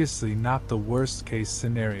obviously not the worst case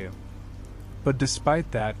scenario. But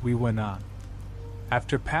despite that, we went on.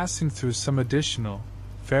 After passing through some additional,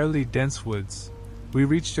 fairly dense woods, we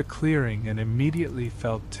reached a clearing and immediately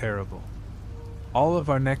felt terrible. All of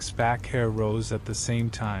our necks' back hair rose at the same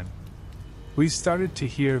time. We started to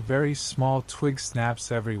hear very small twig snaps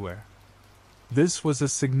everywhere. This was a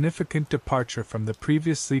significant departure from the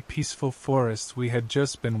previously peaceful forest we had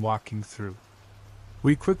just been walking through.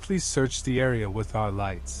 We quickly searched the area with our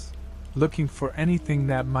lights, looking for anything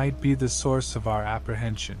that might be the source of our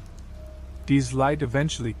apprehension. Dee's light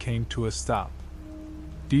eventually came to a stop.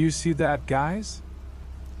 Do you see that, guys?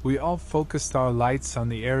 We all focused our lights on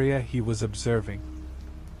the area he was observing.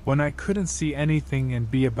 When I couldn't see anything and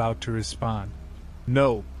be about to respond,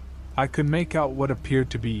 no, I could make out what appeared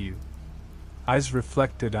to be you. Eyes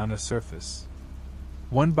reflected on a surface.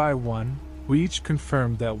 One by one, we each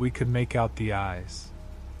confirmed that we could make out the eyes.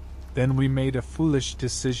 Then we made a foolish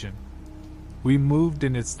decision. We moved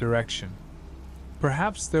in its direction.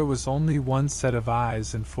 Perhaps there was only one set of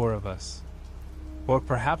eyes and four of us. Or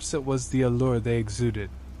perhaps it was the allure they exuded.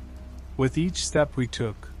 With each step we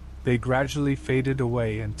took, they gradually faded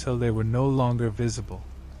away until they were no longer visible.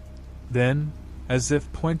 Then, as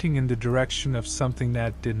if pointing in the direction of something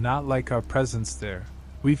that did not like our presence there,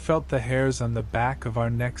 we felt the hairs on the back of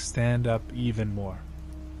our necks stand up even more.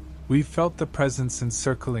 We felt the presence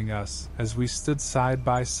encircling us as we stood side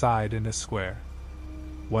by side in a square.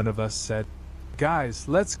 One of us said, "Guys,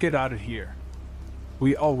 let's get out of here."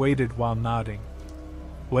 We all waited while nodding.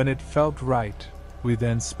 When it felt right, we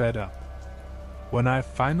then sped up. When I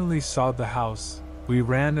finally saw the house, we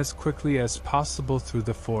ran as quickly as possible through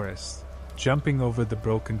the forest, jumping over the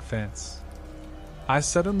broken fence. I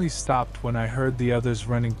suddenly stopped when I heard the others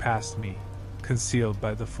running past me, concealed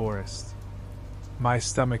by the forest. My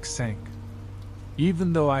stomach sank.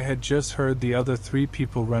 Even though I had just heard the other 3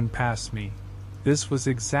 people run past me, this was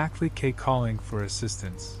exactly Kay calling for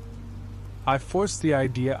assistance. I forced the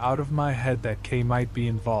idea out of my head that Kay might be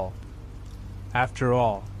involved. After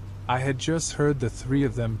all, I had just heard the 3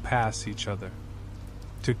 of them pass each other.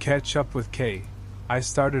 To catch up with Kay, I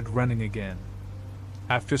started running again.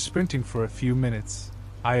 After sprinting for a few minutes,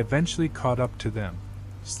 I eventually caught up to them,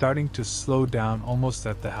 starting to slow down almost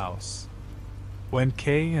at the house. When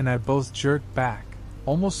Kay and I both jerked back,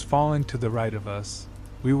 almost falling to the right of us,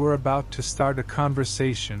 we were about to start a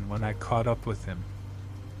conversation when I caught up with him.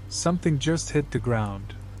 Something just hit the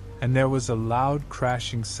ground, and there was a loud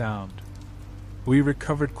crashing sound. We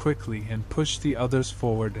recovered quickly and pushed the others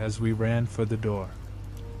forward as we ran for the door.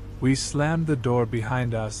 We slammed the door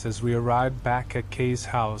behind us as we arrived back at Kay's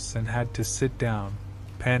house and had to sit down,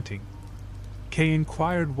 panting. Kay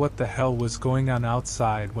inquired what the hell was going on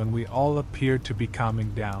outside when we all appeared to be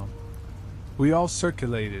calming down. We all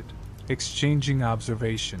circulated, exchanging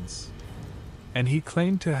observations. And he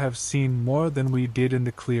claimed to have seen more than we did in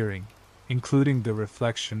the clearing, including the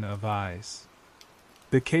reflection of eyes.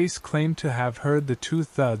 The case claimed to have heard the two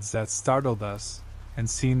thuds that startled us, and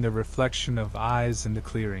seen the reflection of eyes in the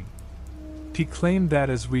clearing. He claimed that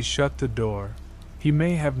as we shut the door, he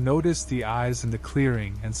may have noticed the eyes in the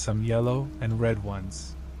clearing and some yellow and red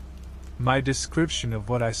ones. My description of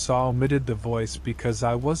what I saw omitted the voice because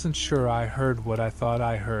I wasn't sure I heard what I thought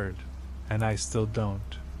I heard, and I still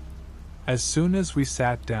don't. As soon as we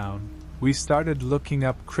sat down, we started looking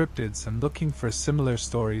up cryptids and looking for similar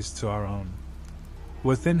stories to our own.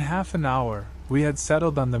 Within half an hour, we had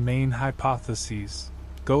settled on the main hypotheses: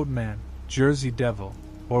 Goatman, Jersey Devil,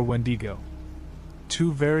 or Wendigo.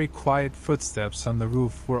 Two very quiet footsteps on the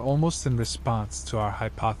roof were almost in response to our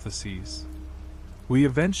hypotheses. We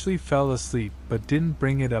eventually fell asleep but didn't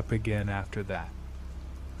bring it up again after that.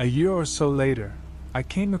 A year or so later, I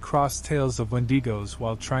came across tales of Wendigos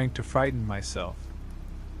while trying to frighten myself.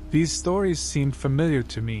 These stories seemed familiar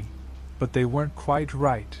to me, but they weren't quite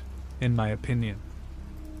right, in my opinion.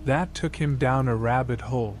 That took him down a rabbit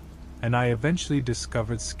hole, and I eventually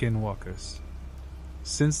discovered skinwalkers.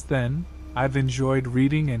 Since then, I've enjoyed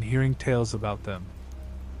reading and hearing tales about them.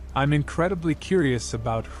 I'm incredibly curious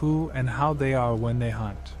about who and how they are when they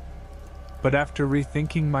hunt. But after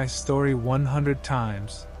rethinking my story 100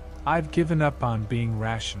 times, I've given up on being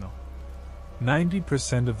rational.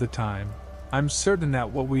 90% of the time, I'm certain that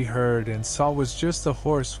what we heard and saw was just a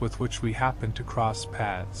horse with which we happened to cross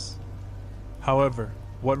paths. However,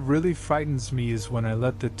 what really frightens me is when I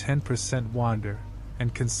let the 10% wander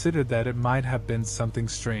and consider that it might have been something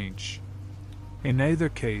strange. In either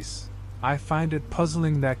case, I find it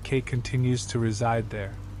puzzling that Kay continues to reside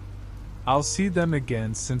there. I'll see them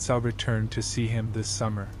again since I'll return to see him this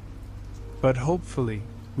summer. But hopefully,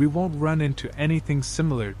 we won't run into anything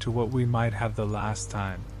similar to what we might have the last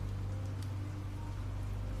time.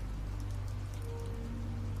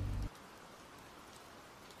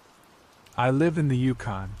 I live in the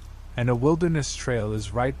Yukon, and a wilderness trail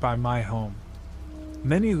is right by my home.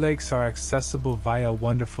 Many lakes are accessible via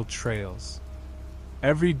wonderful trails.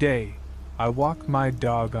 Every day, I walk my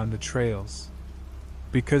dog on the trails.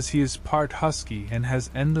 Because he is part husky and has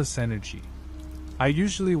endless energy, I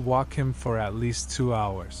usually walk him for at least 2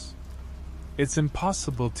 hours. It's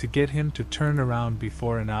impossible to get him to turn around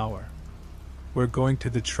before an hour. We're going to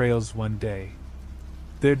the trails one day.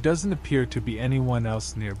 There doesn't appear to be anyone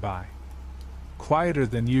else nearby. Quieter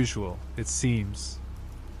than usual, it seems.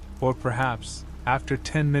 Or perhaps, after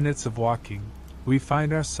 10 minutes of walking, we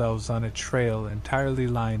find ourselves on a trail entirely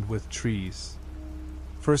lined with trees.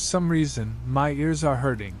 For some reason, my ears are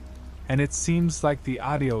hurting, and it seems like the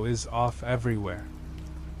audio is off everywhere.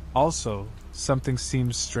 Also, something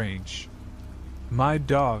seems strange. My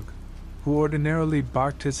dog, who ordinarily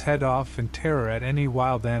barked his head off in terror at any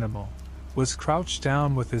wild animal, was crouched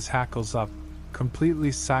down with his hackles up,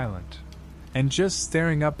 completely silent, and just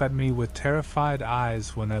staring up at me with terrified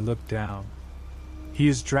eyes when I looked down. He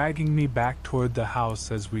is dragging me back toward the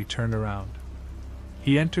house as we turn around.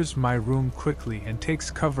 He enters my room quickly and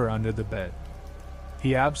takes cover under the bed.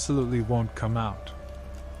 He absolutely won't come out.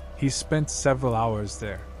 He spent several hours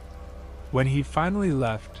there. When he finally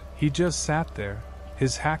left, he just sat there,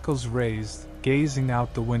 his hackles raised, gazing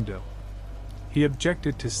out the window. He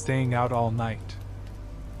objected to staying out all night.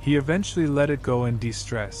 He eventually let it go in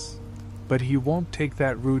distress, but he won't take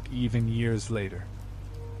that route even years later.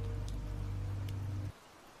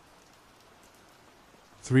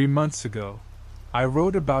 3 months ago, I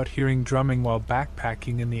wrote about hearing drumming while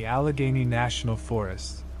backpacking in the Allegheny National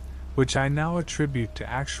Forest, which I now attribute to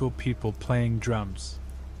actual people playing drums.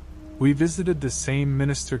 We visited the same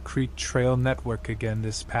Minister Creek Trail network again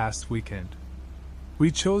this past weekend.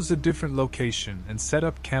 We chose a different location and set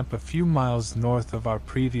up camp a few miles north of our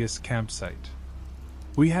previous campsite.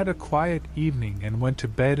 We had a quiet evening and went to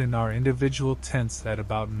bed in our individual tents at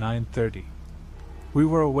about 9:30. We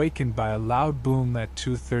were awakened by a loud boom at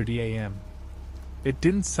 2:30 a.m. It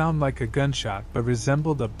didn't sound like a gunshot but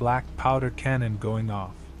resembled a black powder cannon going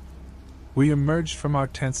off. We emerged from our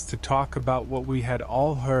tents to talk about what we had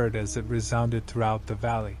all heard as it resounded throughout the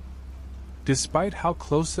valley. Despite how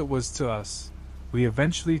close it was to us, we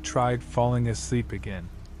eventually tried falling asleep again.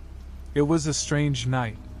 It was a strange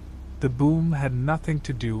night. The boom had nothing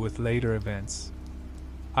to do with later events.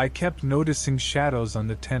 I kept noticing shadows on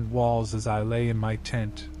the tent walls as I lay in my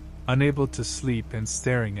tent, unable to sleep and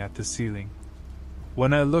staring at the ceiling.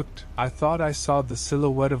 When I looked, I thought I saw the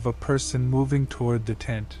silhouette of a person moving toward the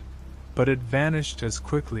tent, but it vanished as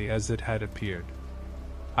quickly as it had appeared.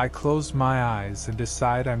 I closed my eyes and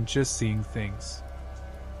decided I'm just seeing things.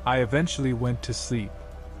 I eventually went to sleep.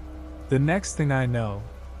 The next thing I know,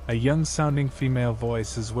 a young-sounding female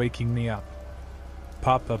voice is waking me up.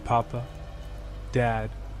 "Papa, Papa? Dad?"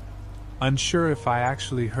 Unsure if I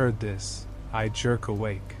actually heard this, I jerk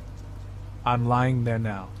awake. I'm lying there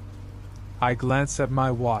now. I glance at my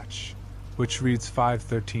watch, which reads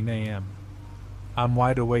 5:13 a.m. I'm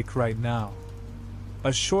wide awake right now.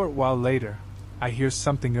 A short while later, I hear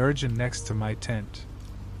something urgent next to my tent.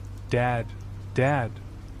 "Dad, Dad."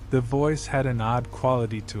 The voice had an odd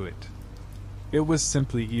quality to it. It was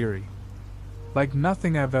simply eerie. Like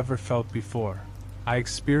nothing I've ever felt before, I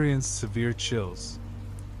experienced severe chills.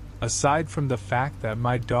 Aside from the fact that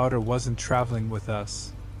my daughter wasn't traveling with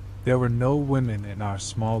us, there were no women in our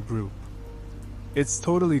small group. It's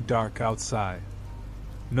totally dark outside.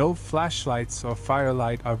 No flashlights or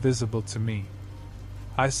firelight are visible to me.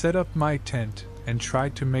 I set up my tent and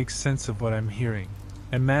tried to make sense of what I'm hearing,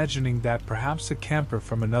 imagining that perhaps a camper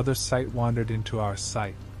from another site wandered into our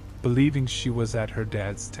site, believing she was at her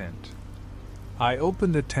dad's tent. I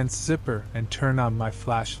open the tent's zipper and turn on my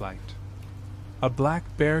flashlight. A black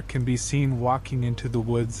bear can be seen walking into the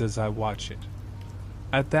woods as I watch it.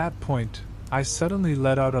 At that point, I suddenly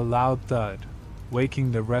let out a loud thud,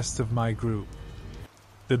 waking the rest of my group.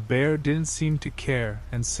 The bear didn't seem to care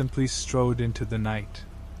and simply strode into the night.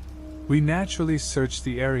 We naturally searched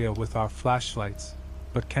the area with our flashlights,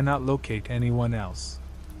 but cannot locate anyone else.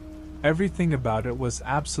 Everything about it was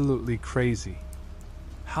absolutely crazy.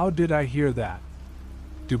 How did I hear that?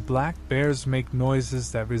 Do black bears make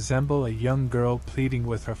noises that resemble a young girl pleading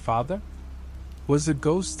with her father? Was a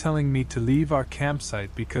ghost telling me to leave our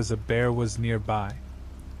campsite because a bear was nearby?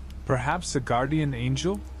 Perhaps a guardian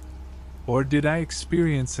angel? Or did I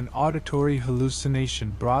experience an auditory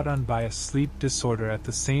hallucination brought on by a sleep disorder at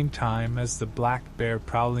the same time as the black bear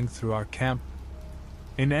prowling through our camp?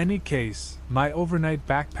 In any case, my overnight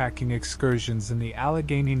backpacking excursions in the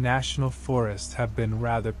Allegheny National Forest have been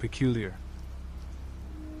rather peculiar.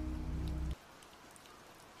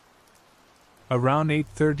 Around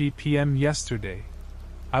 8:30 p.m. yesterday,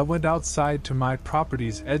 I went outside to my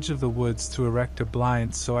property's edge of the woods to erect a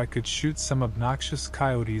blind so I could shoot some obnoxious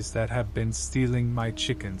coyotes that have been stealing my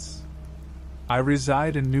chickens. I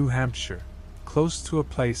reside in New Hampshire, close to a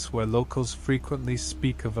place where locals frequently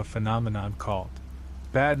speak of a phenomenon called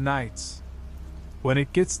bad nights. When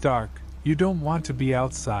it gets dark, you don't want to be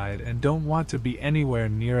outside and don't want to be anywhere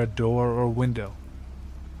near a door or window.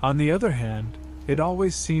 On the other hand, it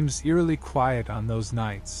always seems eerily quiet on those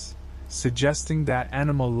nights, suggesting that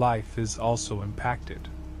animal life is also impacted.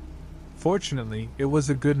 Fortunately, it was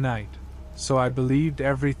a good night, so I believed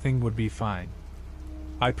everything would be fine.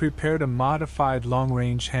 I prepared a modified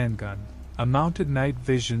long-range handgun, a mounted night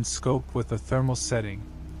vision scope with a thermal setting,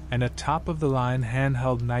 and a top-of-the-line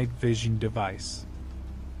handheld night vision device.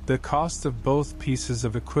 The cost of both pieces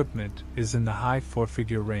of equipment is in the high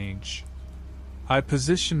four-figure range. I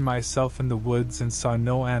positioned myself in the woods and saw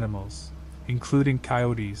no animals, including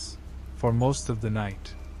coyotes, for most of the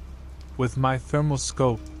night. With my thermal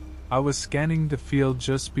scope, I was scanning the field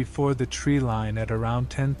just before the tree line at around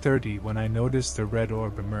 10:30 when I noticed a red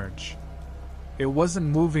orb emerge. It wasn't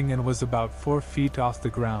moving and was about 4 feet off the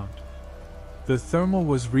ground. The thermal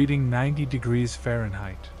was reading 90 degrees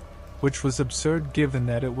Fahrenheit, which was absurd given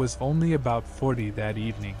that it was only about 40 that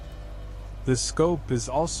evening. The scope is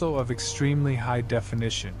also of extremely high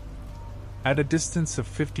definition. At a distance of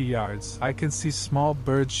 50 yards, I can see small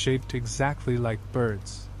birds shaped exactly like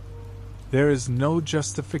birds. There is no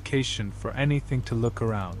justification for anything to look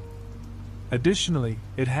around. Additionally,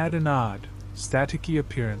 it had an odd, staticky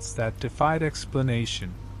appearance that defied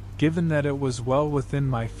explanation, given that it was well within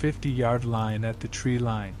my 50-yard line at the tree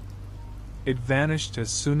line. It vanished as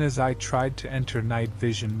soon as I tried to enter night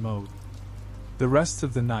vision mode. The rest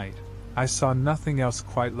of the night, I saw nothing else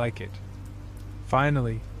quite like it.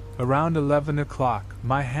 Finally, around 11 o'clock,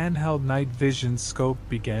 my handheld night vision scope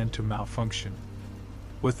began to malfunction.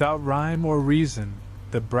 Without rhyme or reason,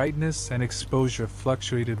 the brightness and exposure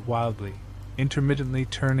fluctuated wildly, intermittently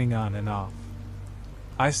turning on and off.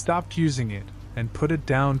 I stopped using it and put it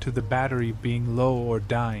down to the battery being low or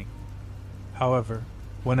dying. However,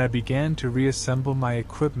 when I began to reassemble my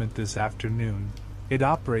equipment this afternoon, it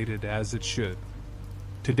operated as it should.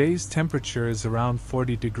 Today's temperature is around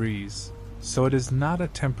 40 degrees, so it is not a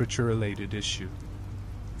temperature-related issue.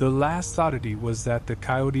 The last oddity was that the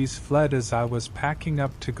coyotes fled as I was packing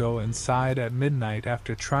up to go inside at midnight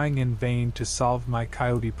after trying in vain to solve my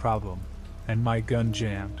coyote problem, and my gun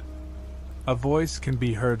jammed. A voice can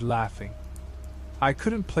be heard laughing. I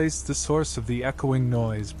couldn't place the source of the echoing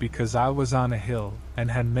noise because I was on a hill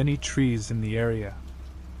and had many trees in the area.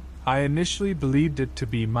 I initially believed it to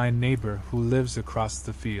be my neighbor who lives across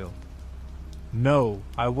the field. No,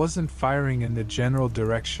 I wasn't firing in the general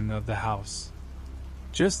direction of the house.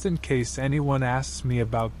 Just in case anyone asks me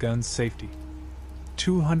about gun safety.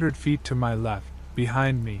 200 feet to my left,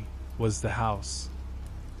 behind me, was the house.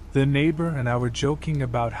 The neighbor and I were joking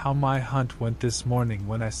about how my hunt went this morning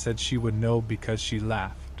when I said she would know because she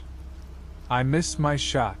laughed. I missed my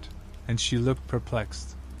shot, and she looked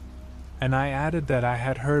perplexed. And I added that I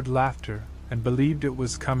had heard laughter and believed it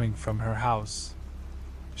was coming from her house.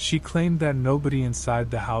 She claimed that nobody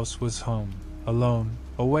inside the house was home, alone,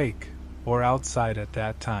 awake, or outside at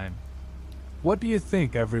that time. What do you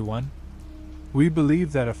think, everyone? We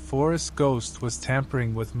believe that a forest ghost was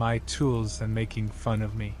tampering with my tools and making fun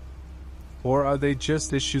of me. Or are they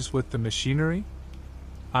just issues with the machinery?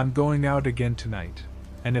 I'm going out again tonight,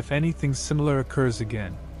 and if anything similar occurs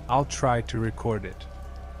again, I'll try to record it.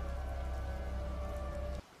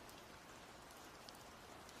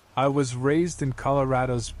 I was raised in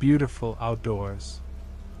Colorado's beautiful outdoors.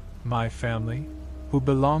 My family, who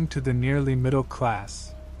belonged to the nearly middle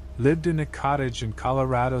class, lived in a cottage in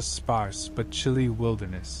Colorado's sparse but chilly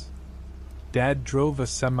wilderness. Dad drove a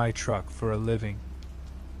semi-truck for a living.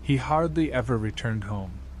 He hardly ever returned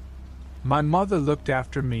home. My mother looked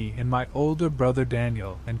after me and my older brother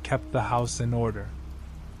Daniel and kept the house in order.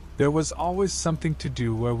 There was always something to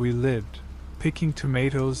do where we lived, picking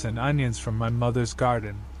tomatoes and onions from my mother's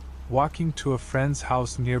garden, walking to a friend's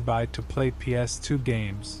house nearby to play PS2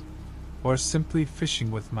 games, or simply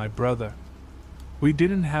fishing with my brother. We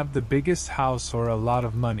didn't have the biggest house or a lot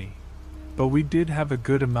of money, but we did have a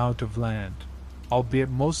good amount of land, albeit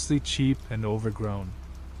mostly cheap and overgrown.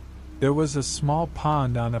 There was a small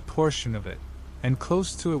pond on a portion of it, and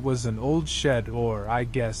close to it was an old shed or, I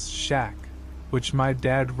guess, shack, which my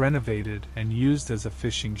dad renovated and used as a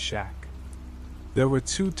fishing shack. There were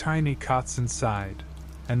 2 tiny cots inside,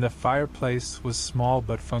 and the fireplace was small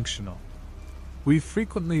but functional. We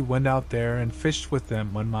frequently went out there and fished with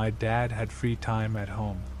them when my dad had free time at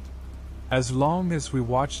home. As long as we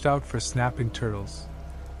watched out for snapping turtles,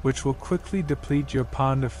 which will quickly deplete your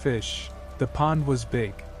pond of fish, the pond was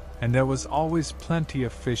big, and there was always plenty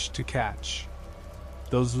of fish to catch.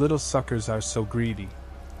 Those little suckers are so greedy.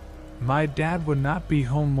 My dad would not be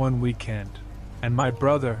home one weekend, and my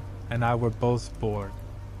brother and I were both bored.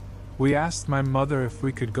 We asked my mother if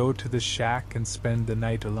we could go to the shack and spend the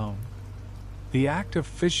night alone. The act of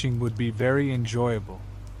fishing would be very enjoyable.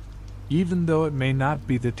 Even though it may not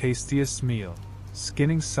be the tastiest meal,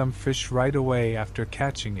 skinning some fish right away after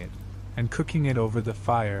catching it and cooking it over the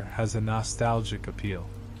fire has a nostalgic appeal.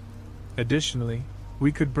 Additionally,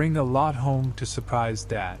 we could bring a lot home to surprise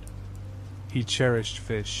Dad. He cherished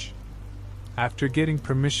fish. After getting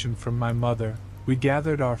permission from my mother, we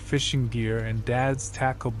gathered our fishing gear and Dad's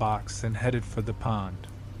tackle box and headed for the pond.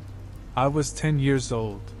 I was 10 years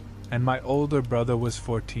old, and my older brother was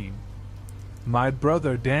 14. My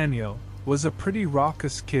brother Daniel was a pretty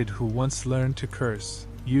raucous kid who once learned to curse,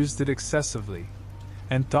 used it excessively,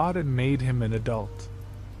 and thought it made him an adult.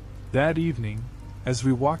 That evening, as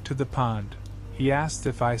we walked to the pond, he asked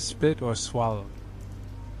if I spit or swallowed.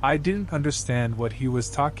 I didn't understand what he was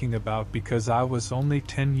talking about because I was only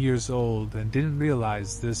 10 years old and didn't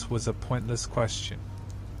realize this was a pointless question.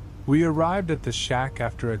 We arrived at the shack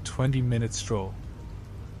after a 20-minute stroll.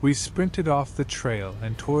 We sprinted off the trail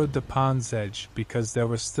and toward the pond's edge because there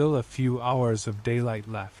were still a few hours of daylight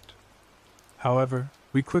left. However,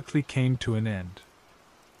 we quickly came to an end.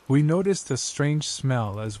 We noticed a strange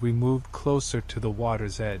smell as we moved closer to the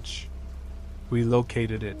water's edge. We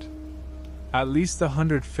located it. At least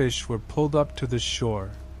 100 fish were pulled up to the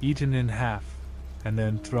shore, eaten in half, and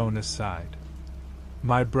then thrown aside.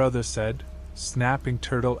 My brother said, snapping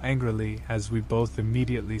turtle angrily as we both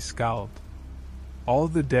immediately scowled. All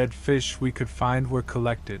the dead fish we could find were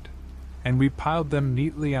collected, and we piled them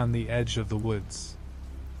neatly on the edge of the woods,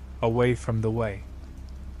 away from the way.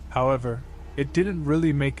 However, it didn't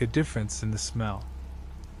really make a difference in the smell.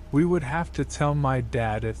 We would have to tell my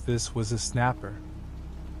dad if this was a snapper.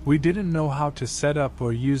 We didn't know how to set up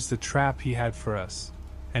or use the trap he had for us,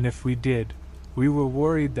 and if we did, we were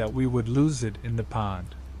worried that we would lose it in the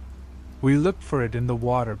pond. We looked for it in the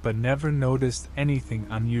water but never noticed anything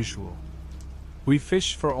unusual. We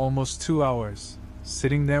fished for almost 2 hours,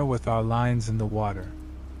 sitting there with our lines in the water,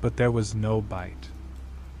 but there was no bite.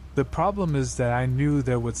 The problem is that I knew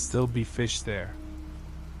there would still be fish there.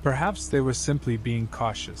 Perhaps they were simply being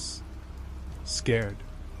cautious. Scared.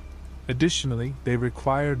 Additionally, they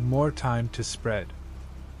required more time to spread.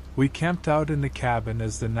 We camped out in the cabin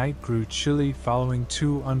as the night grew chilly following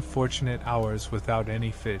 2 unfortunate hours without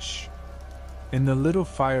any fish. In the little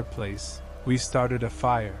fireplace, we started a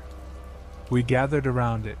fire. We gathered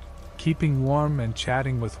around it, keeping warm and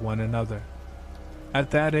chatting with one another.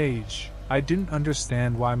 At that age, I didn't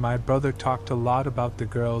understand why my brother talked a lot about the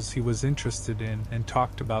girls he was interested in and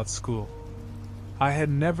talked about school. I had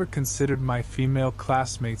never considered my female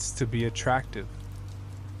classmates to be attractive.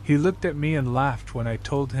 He looked at me and laughed when I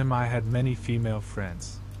told him I had many female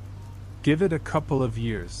friends. Give it a couple of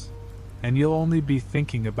years, and you'll only be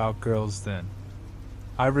thinking about girls then.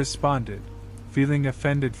 I responded, feeling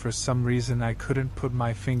offended for some reason I couldn't put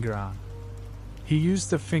my finger on. He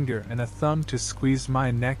used a finger and a thumb to squeeze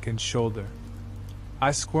my neck and shoulder.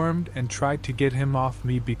 I squirmed and tried to get him off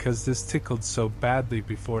me because this tickled so badly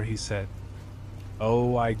before he said,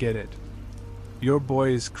 "Oh, I get it. Your boy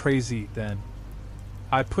is crazy, then."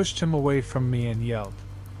 I pushed him away from me and yelled,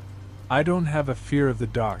 "I don't have a fear of the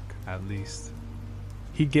dark, at least."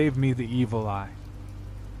 He gave me the evil eye.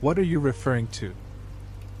 "What are you referring to?"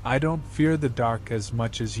 "I don't fear the dark as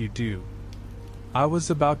much as you do." I was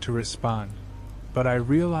about to respond, but I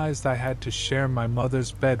realized I had to share my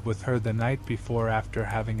mother's bed with her the night before after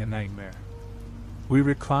having a nightmare. We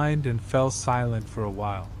reclined and fell silent for a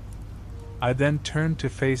while. I then turned to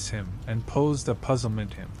face him and posed a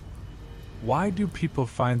puzzlement him. Why do people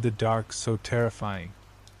find the dark so terrifying?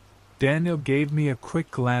 Daniel gave me a quick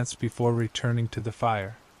glance before returning to the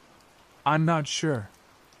fire. "I'm not sure.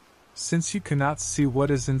 Since you cannot see what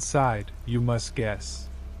is inside, you must guess.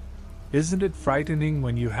 Isn't it frightening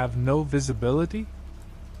when you have no visibility?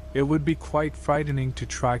 It would be quite frightening to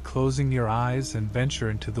try closing your eyes and venture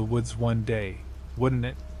into the woods one day, wouldn't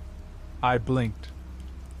it?" I blinked.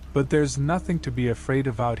 "But there's nothing to be afraid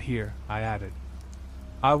of out here," I added.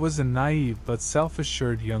 I was a naive but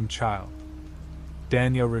self-assured young child.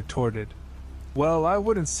 Daniel retorted, "Well, I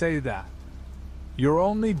wouldn't say that. You're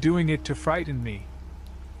only doing it to frighten me."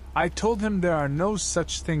 I told him there are no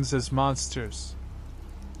such things as monsters.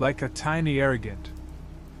 Like a tiny arrogant.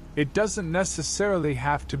 It doesn't necessarily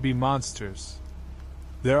have to be monsters.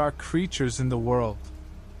 There are creatures in the world.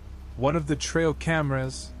 One of the trail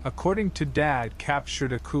cameras, according to Dad,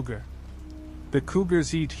 captured a cougar. The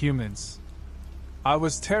cougars eat humans. I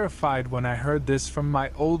was terrified when I heard this from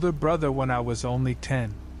my older brother when I was only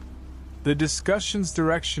 10. The discussion's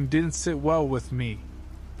direction didn't sit well with me,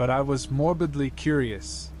 but I was morbidly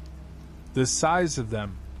curious. "The size of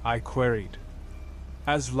them?" I queried.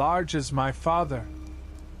 "As large as my father."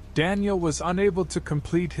 Daniel was unable to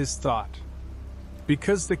complete his thought,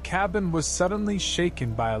 because the cabin was suddenly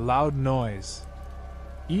shaken by a loud noise.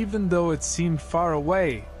 Even though it seemed far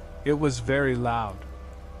away, it was very loud.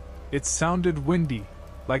 It sounded windy,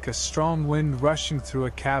 like a strong wind rushing through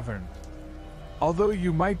a cavern. Although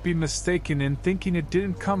you might be mistaken in thinking it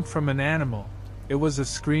didn't come from an animal, it was a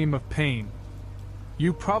scream of pain.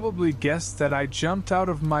 You probably guessed that I jumped out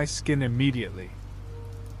of my skin immediately.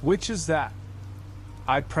 "Which is that?"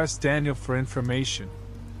 I pressed Daniel for information.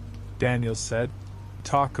 Daniel said,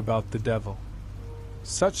 "Talk about the devil.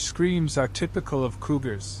 Such screams are typical of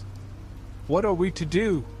cougars." "What are we to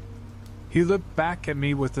do?" He looked back at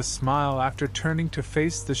me with a smile after turning to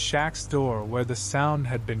face the shack's door where the sound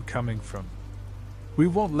had been coming from. "We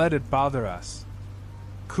won't let it bother us.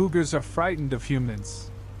 Cougars are frightened of humans."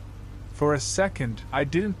 For a second, I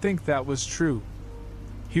didn't think that was true.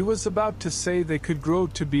 He was about to say they could grow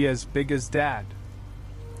to be as big as Dad.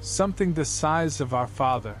 Something the size of our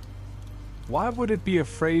father. Why would it be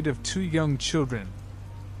afraid of 2 young children?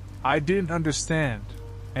 I didn't understand,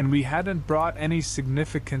 and we hadn't brought any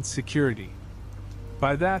significant security.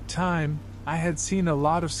 By that time, I had seen a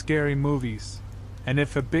lot of scary movies, and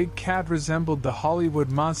if a big cat resembled the Hollywood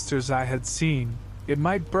monsters I had seen, it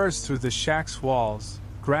might burst through the shack's walls,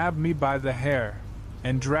 grab me by the hair,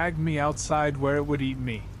 and drag me outside where it would eat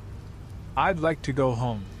me. I'd like to go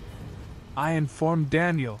home, I informed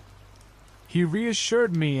Daniel. He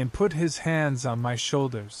reassured me and put his hands on my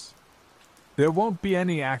shoulders. There won't be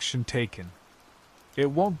any action taken.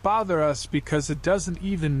 It won't bother us because it doesn't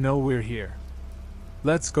even know we're here.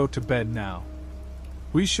 Let's go to bed now.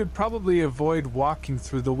 We should probably avoid walking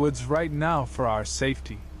through the woods right now for our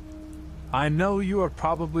safety. I know you are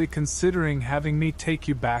probably considering having me take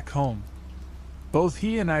you back home. Both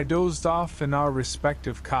he and I dozed off in our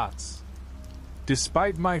respective cots.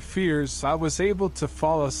 Despite my fears, I was able to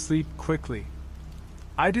fall asleep quickly.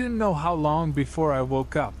 I didn't know how long before I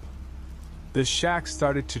woke up. The shack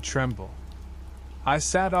started to tremble. I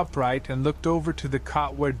sat upright and looked over to the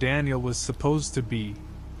cot where Daniel was supposed to be,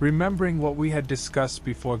 remembering what we had discussed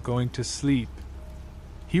before going to sleep.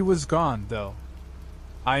 He was gone, though.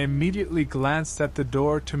 I immediately glanced at the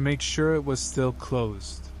door to make sure it was still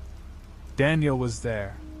closed. Daniel was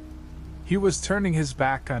there. He was turning his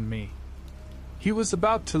back on me. He was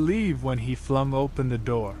about to leave when he flung open the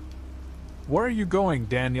door. "Where are you going,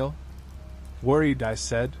 Daniel?" "Worried," I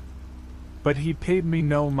said. But he paid me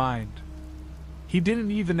no mind. He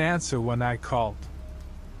didn't even answer when I called.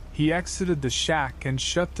 He exited the shack and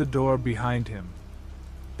shut the door behind him.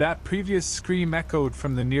 That previous scream echoed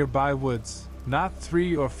from the nearby woods, not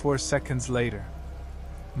 3 or 4 seconds later.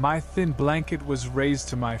 My thin blanket was raised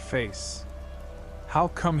to my face. How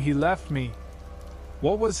come he left me?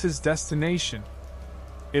 What was his destination?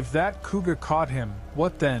 If that cougar caught him,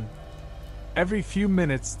 what then? Every few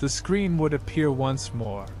minutes the scream would appear once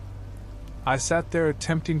more. I sat there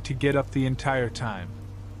attempting to get up the entire time.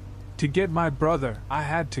 To get my brother, I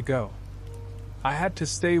had to go. I had to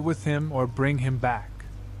stay with him or bring him back.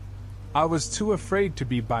 I was too afraid to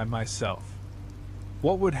be by myself.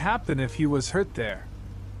 What would happen if he was hurt there?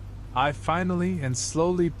 I finally and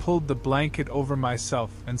slowly pulled the blanket over myself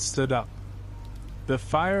and stood up. The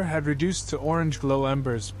fire had reduced to orange glow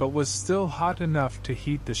embers but was still hot enough to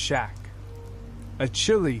heat the shack. A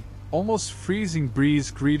chilly, almost freezing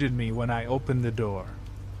breeze greeted me when I opened the door.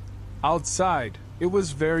 Outside, it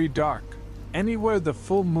was very dark. Anywhere the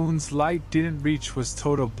full moon's light didn't reach was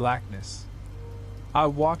total blackness. I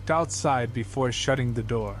walked outside before shutting the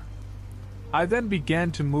door. I then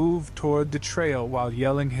began to move toward the trail while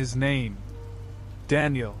yelling his name.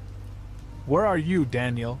 "Daniel. Where are you,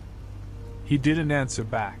 Daniel?" He didn't answer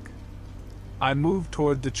back. I moved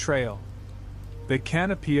toward the trail. The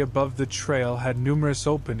canopy above the trail had numerous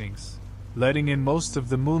openings, letting in most of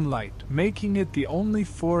the moonlight, making it the only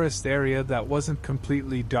forest area that wasn't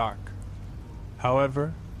completely dark.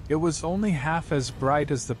 However, it was only half as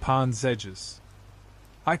bright as the pond's edges.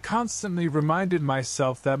 I constantly reminded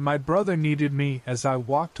myself that my brother needed me as I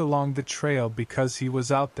walked along the trail because he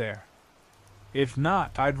was out there. If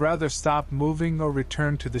not, I'd rather stop moving or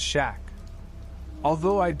return to the shack.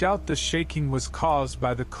 Although I doubt the shaking was caused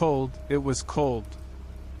by the cold, it was cold.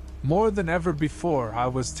 More than ever before, I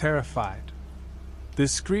was terrified. The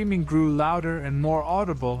screaming grew louder and more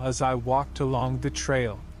audible as I walked along the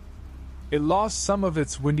trail. It lost some of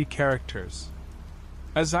its windy characters.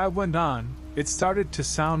 As I went on, it started to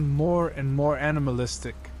sound more and more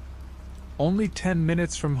animalistic. Only 10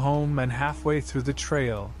 minutes from home and halfway through the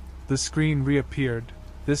trail, the scream reappeared,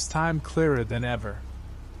 this time clearer than ever.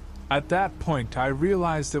 At that point, I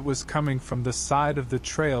realized it was coming from the side of the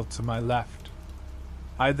trail to my left.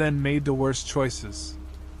 I then made the worst choices.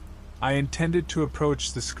 I intended to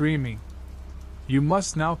approach the screaming. You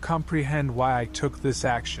must now comprehend why I took this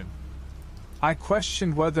action. I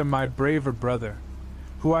questioned whether my braver brother,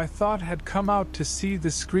 who I thought had come out to see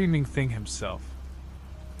the screaming thing himself.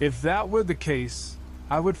 If that were the case,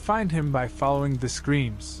 I would find him by following the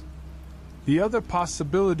screams. The other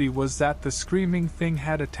possibility was that the screaming thing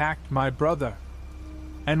had attacked my brother.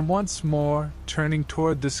 And once more, turning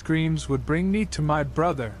toward the screams would bring me to my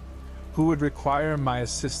brother, who would require my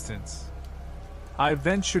assistance. I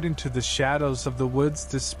ventured into the shadows of the woods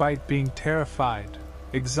despite being terrified,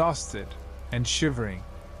 exhausted, and shivering.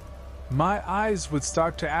 My eyes would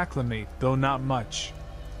start to acclimate, though not much.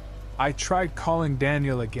 I tried calling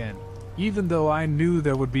Daniel again, even though I knew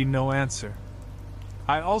there would be no answer.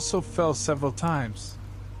 I also fell several times.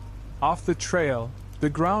 Off the trail, the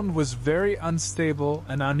ground was very unstable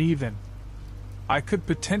and uneven. I could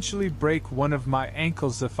potentially break one of my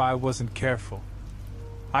ankles if I wasn't careful.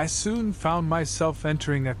 I soon found myself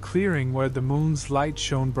entering a clearing where the moon's light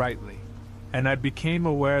shone brightly, and I became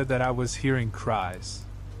aware that I was hearing cries.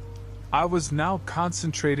 I was now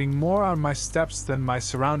concentrating more on my steps than my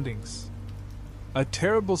surroundings. A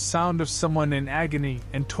terrible sound of someone in agony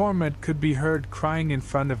and torment could be heard crying in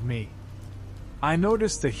front of me. I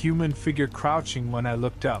noticed a human figure crouching when I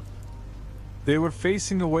looked up. They were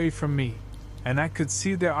facing away from me, and I could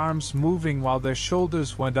see their arms moving while their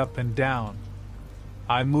shoulders went up and down.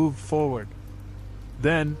 I moved forward.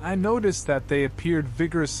 Then I noticed that they appeared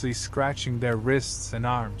vigorously scratching their wrists and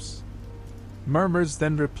arms. Murmurs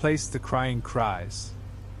then replaced the crying cries.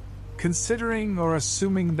 Considering or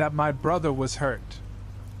assuming that my brother was hurt.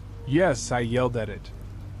 Yes, I yelled at it.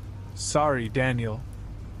 Sorry, Daniel.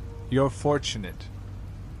 You're fortunate.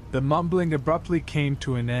 The mumbling abruptly came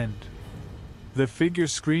to an end. The figure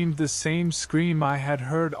screamed the same scream I had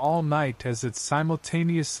heard all night as it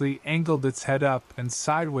simultaneously angled its head up and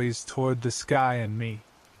sideways toward the sky and me.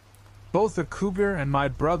 Both the cougar and my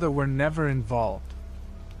brother were never involved.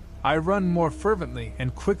 I run more fervently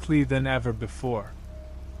and quickly than ever before.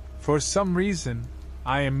 For some reason,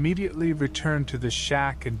 I immediately return to the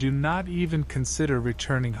shack and do not even consider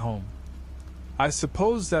returning home. I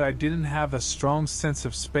suppose that I didn't have a strong sense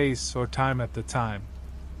of space or time at the time.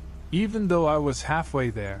 Even though I was halfway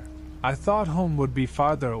there, I thought home would be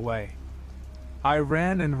farther away. I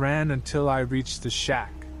ran and ran until I reached the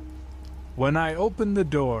shack. When I opened the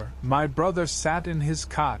door, my brother sat in his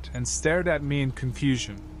cot and stared at me in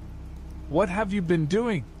confusion. What have you been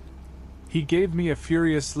doing? He gave me a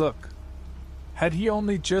furious look. Had he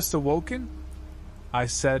only just awoken? I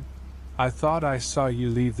said, I thought I saw you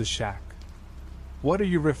leave the shack. What are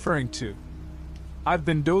you referring to? I've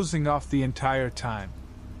been dozing off the entire time.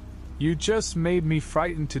 You just made me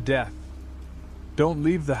frightened to death. Don't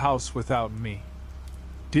leave the house without me.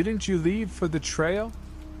 Didn't you leave for the trail?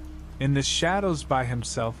 In the shadows by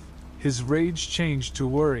himself, his rage changed to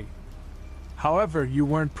worry. However, you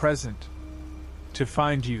weren't present. To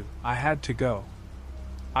find you, I had to go.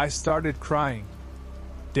 I started crying.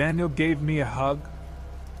 Daniel gave me a hug.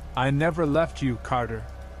 I never left you, Carter.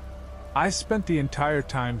 I spent the entire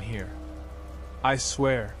time here. I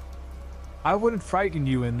swear. I wouldn't frighten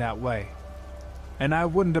you in that way. And I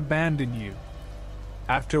wouldn't abandon you.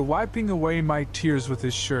 After wiping away my tears with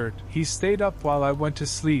his shirt, he stayed up while I went to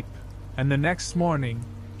sleep, and the next morning,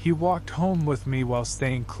 he walked home with me while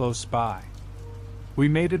staying close by. We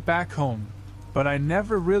made it back home, but I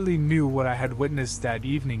never really knew what I had witnessed that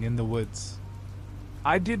evening in the woods.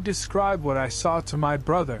 I did describe what I saw to my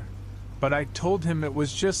brother, but I told him it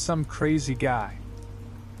was just some crazy guy.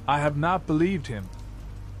 I have not believed him.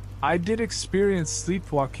 I did experience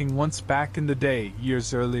sleepwalking once back in the day,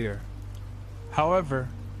 years earlier. However,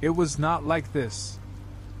 it was not like this.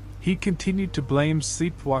 He continued to blame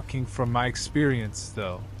sleepwalking for my experience,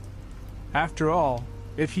 though. After all,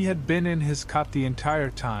 if he had been in his cot the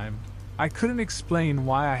entire time, I couldn't explain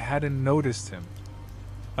why I hadn't noticed him.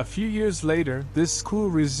 A few years later, this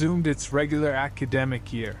school resumed its regular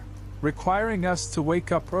academic year, requiring us to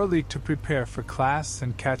wake up early to prepare for class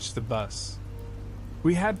and catch the bus.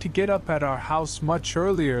 We had to get up at our house much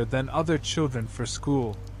earlier than other children for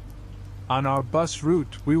school. On our bus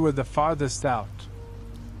route, we were the farthest out.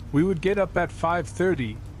 We would get up at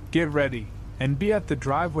 5:30, get ready, and be at the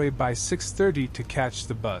driveway by 6:30 to catch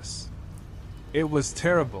the bus. It was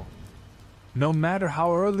terrible. No matter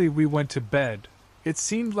how early we went to bed, it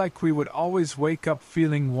seemed like we would always wake up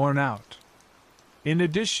feeling worn out. In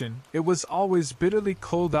addition, it was always bitterly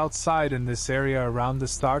cold outside in this area around the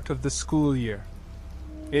start of the school year.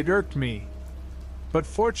 It irked me. But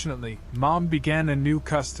fortunately, Mom began a new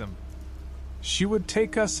custom. She would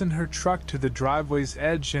take us in her truck to the driveway's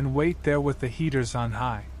edge and wait there with the heaters on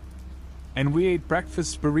high. And we ate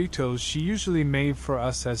breakfast burritos she usually made for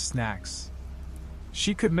us as snacks.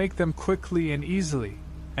 She could make them quickly and easily,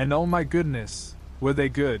 and oh my goodness, were they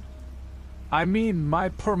good. I mean, my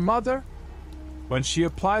poor mother? When she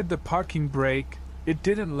applied the parking brake, it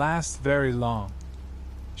didn't last very long.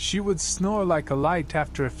 She would snore like a light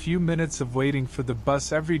after a few minutes of waiting for the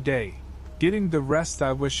bus every day, getting the rest.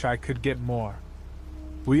 I wish I could get more.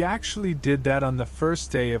 We actually did that on the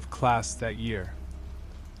first day of class that year.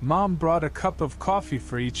 Mom brought a cup of coffee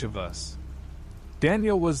for each of us.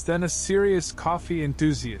 Daniel was then a serious coffee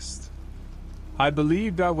enthusiast. I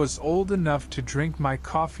believed I was old enough to drink my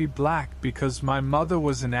coffee black because my mother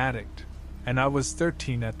was an addict, and I was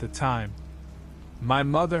 13 at the time. My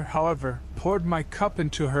mother, however, poured my cup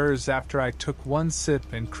into hers after I took one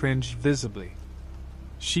sip and cringed visibly.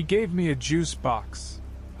 She gave me a juice box.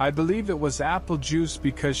 I believe it was apple juice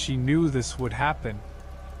because she knew this would happen.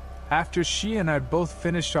 After she and I both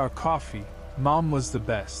finished our coffee, Mom was the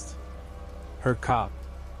best. Her cop.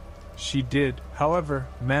 She did, however,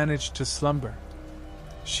 manage to slumber.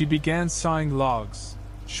 She began sawing logs.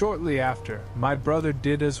 Shortly after, my brother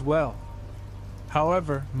did as well.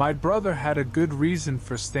 However, my brother had a good reason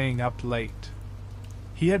for staying up late.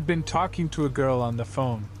 He had been talking to a girl on the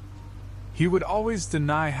phone. He would always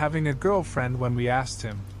deny having a girlfriend when we asked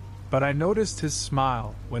him, but I noticed his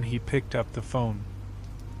smile when he picked up the phone.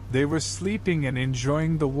 They were sleeping and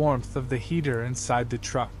enjoying the warmth of the heater inside the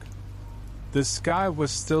truck. The sky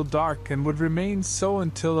was still dark and would remain so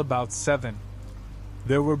until about 7,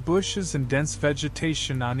 There were bushes and dense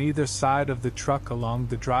vegetation on either side of the truck along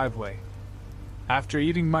the driveway. After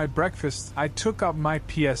eating my breakfast, I took out my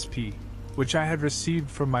PSP, which I had received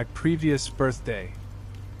for my previous birthday.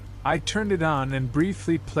 I turned it on and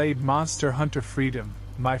briefly played Monster Hunter Freedom,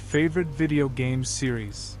 my favorite video game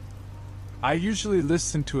series. I usually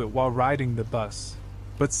listen to it while riding the bus,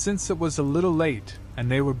 but since it was a little late and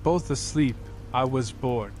they were both asleep, I was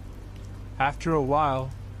bored. After a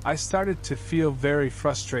while, I started to feel very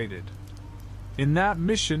frustrated. In that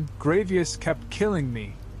mission, Gravius kept killing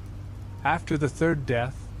me. After the third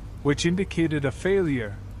death, which indicated a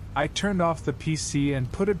failure, I turned off the PC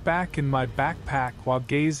and put it back in my backpack while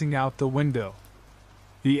gazing out the window.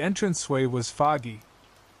 The entranceway was foggy.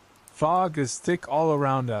 Fog is thick all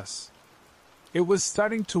around us. It was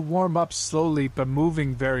starting to warm up slowly but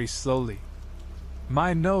moving very slowly.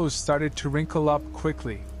 My nose started to wrinkle up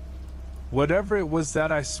quickly. Whatever it was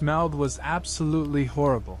that I smelled was absolutely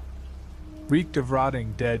horrible. Reeked of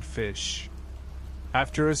rotting dead fish.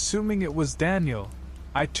 After assuming it was Daniel,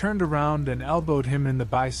 I turned around and elbowed him in the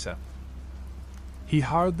bicep. He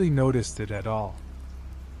hardly noticed it at all.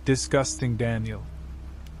 Disgusting, Daniel.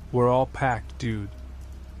 We're all packed, dude.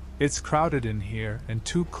 It's crowded in here and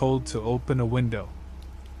too cold to open a window.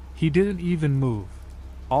 He didn't even move.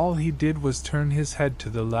 All he did was turn his head to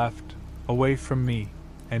the left, away from me,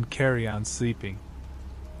 and carry on sleeping.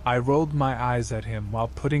 I rolled my eyes at him while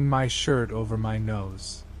putting my shirt over my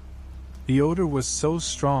nose. The odor was so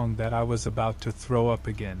strong that I was about to throw up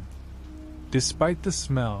again. Despite the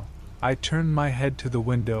smell, I turned my head to the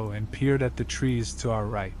window and peered at the trees to our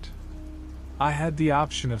right. I had the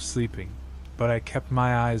option of sleeping, but I kept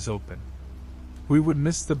my eyes open. We would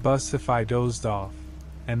miss the bus if I dozed off,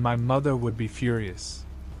 and my mother would be furious.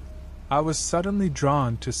 I was suddenly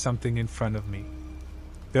drawn to something in front of me.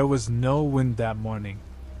 There was no wind that morning.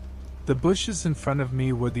 The bushes in front of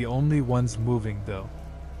me were the only ones moving, though.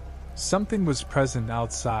 Something was present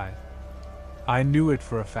outside. I knew it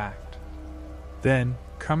for a fact. Then,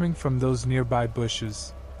 coming from those nearby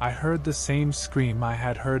bushes, I heard the same scream I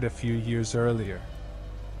had heard a few years earlier.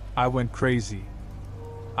 I went crazy.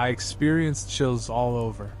 I experienced chills all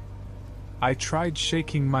over. I tried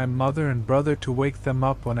shaking my mother and brother to wake them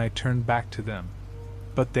up when I turned back to them,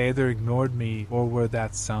 but they either ignored me or were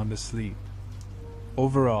that sound asleep.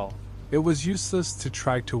 Overall, it was useless to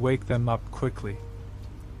try to wake them up quickly.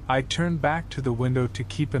 I turned back to the window to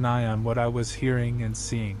keep an eye on what I was hearing and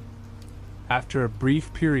seeing. After a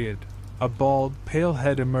brief period, a bald, pale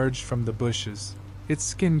head emerged from the bushes, its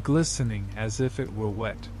skin glistening as if it were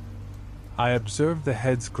wet. I observed the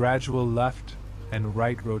head's gradual left and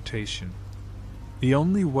right rotation. The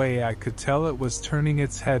only way I could tell it was turning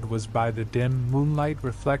its head was by the dim moonlight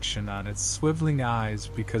reflection on its swiveling eyes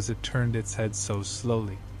because it turned its head so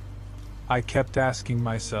slowly. I kept asking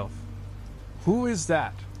myself, "Who is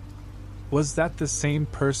that? Was that the same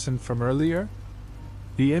person from earlier?"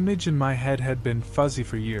 The image in my head had been fuzzy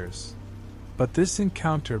for years, but this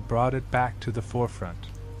encounter brought it back to the forefront.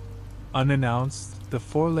 Unannounced, the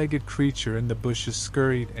four-legged creature in the bushes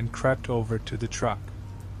scurried and crept over to the truck.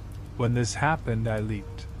 When this happened, I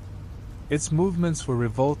leaped. Its movements were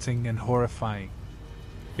revolting and horrifying.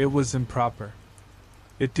 It was improper.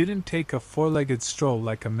 It didn't take a four-legged stroll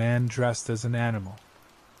like a man dressed as an animal.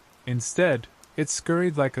 Instead, it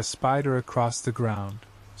scurried like a spider across the ground,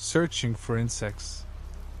 searching for insects.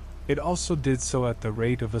 It also did so at the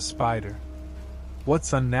rate of a spider.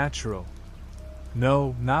 What's unnatural?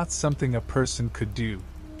 No, not something a person could do.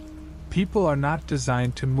 People are not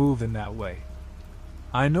designed to move in that way.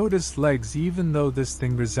 I noticed legs even though this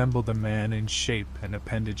thing resembled a man in shape and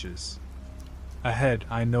appendages. Ahead,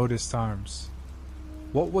 I noticed arms.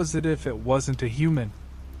 What was it if it wasn't a human?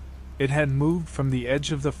 It had moved from the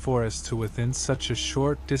edge of the forest to within such a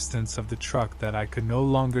short distance of the truck that I could no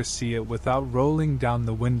longer see it without rolling down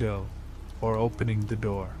the window or opening the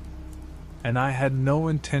door. And I had no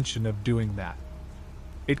intention of doing that.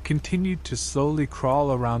 It continued to slowly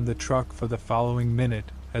crawl around the truck for the following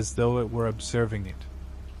minute as though it were observing it.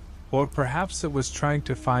 Or perhaps it was trying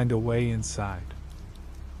to find a way inside.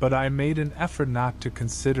 But I made an effort not to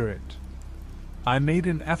consider it. I made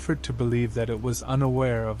an effort to believe that it was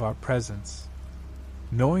unaware of our presence.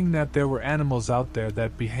 Knowing that there were animals out there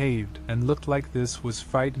that behaved and looked like this was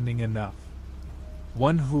frightening enough.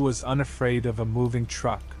 One who was unafraid of a moving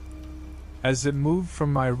truck. As it moved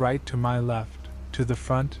from my right to my left, to the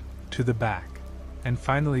front, to the back, and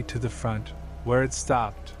finally to the front, where it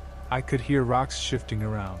stopped, I could hear rocks shifting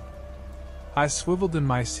around. I swiveled in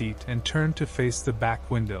my seat and turned to face the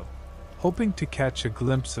back window, hoping to catch a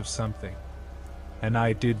glimpse of something. And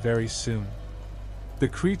I did very soon. The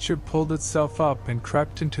creature pulled itself up and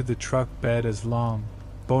crept into the truck bed as long,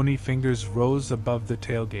 bony fingers rose above the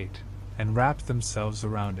tailgate and wrapped themselves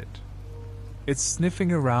around it. It's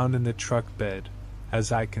sniffing around in the truck bed,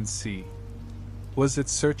 as I can see. Was it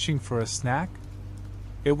searching for a snack?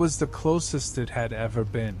 It was the closest it had ever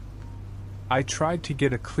been. I tried to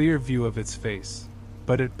get a clear view of its face,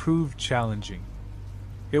 but it proved challenging.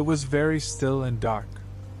 It was very still and dark.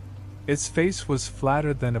 Its face was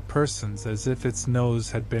flatter than a person's, as if its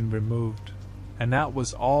nose had been removed, and that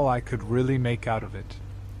was all I could really make out of it.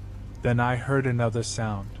 Then I heard another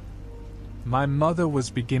sound. My mother was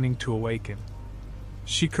beginning to awaken.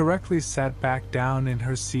 She correctly sat back down in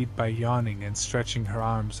her seat by yawning and stretching her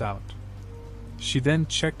arms out. She then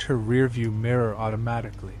checked her rearview mirror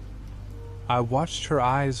automatically. I watched her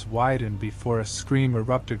eyes widen before a scream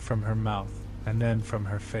erupted from her mouth and then from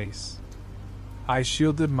her face. I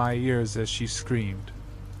shielded my ears as she screamed.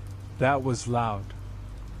 That was loud.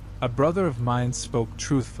 A brother of mine spoke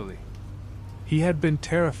truthfully. He had been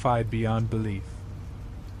terrified beyond belief.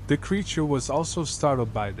 The creature was also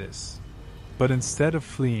startled by this, but instead of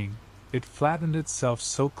fleeing, it flattened itself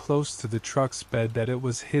so close to the truck's bed that it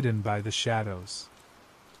was hidden by the shadows.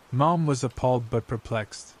 Mom was appalled but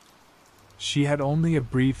perplexed. She had only a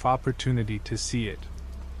brief opportunity to see it.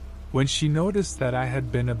 When she noticed that I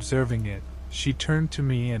had been observing it, she turned to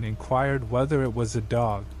me and inquired whether it was a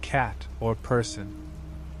dog, cat, or person.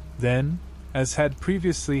 Then, as had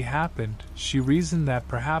previously happened, she reasoned that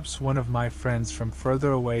perhaps one of my friends from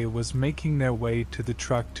further away was making their way to the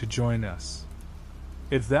truck to join us.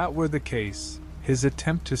 If that were the case, his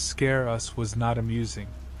attempt to scare us was not amusing.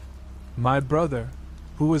 My brother,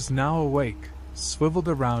 who was now awake, swiveled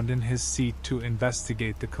around in his seat to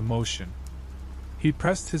investigate the commotion. He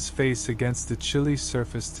pressed his face against the chilly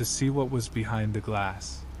surface to see what was behind the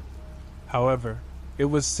glass. However, it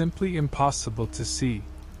was simply impossible to see.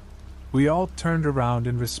 We all turned around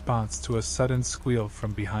in response to a sudden squeal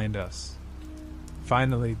from behind us.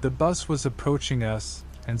 Finally, the bus was approaching us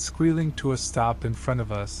and squealing to a stop in front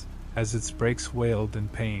of us as its brakes wailed in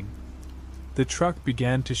pain. The truck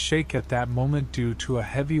began to shake at that moment due to a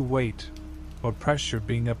heavy weight or pressure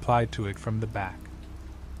being applied to it from the back.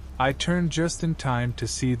 I turned just in time to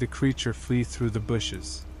see the creature flee through the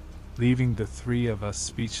bushes, leaving the three of us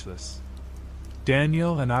speechless.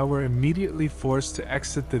 Daniel and I were immediately forced to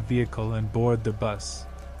exit the vehicle and board the bus,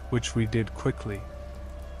 which we did quickly.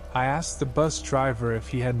 I asked the bus driver if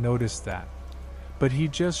he had noticed that, but he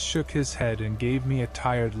just shook his head and gave me a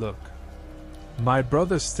tired look. My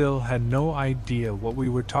brother still had no idea what we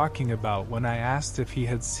were talking about when I asked if he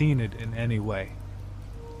had seen it in any way.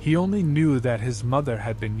 He only knew that his mother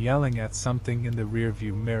had been yelling at something in the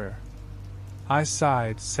rearview mirror. I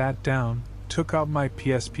sighed, sat down, took out my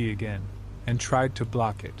PSP again, and tried to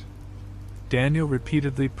block it. Daniel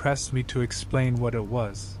repeatedly pressed me to explain what it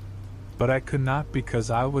was, but I could not because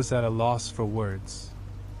I was at a loss for words.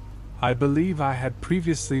 I believe I had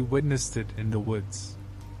previously witnessed it in the woods.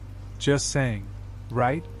 Just saying,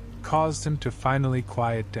 right, caused him to finally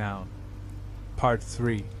quiet down. Part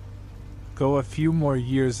 3. Go a few more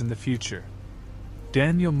years in the future.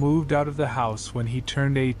 Daniel moved out of the house when he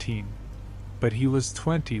turned 18, but he was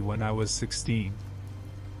 20 when I was 16.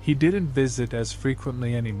 He didn't visit as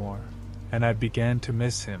frequently anymore, and I began to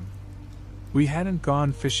miss him. We hadn't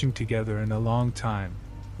gone fishing together in a long time,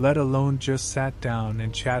 let alone just sat down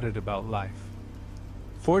and chatted about life.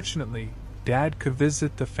 Fortunately, Dad could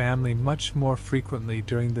visit the family much more frequently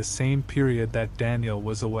during the same period that Daniel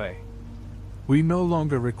was away. We no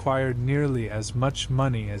longer required nearly as much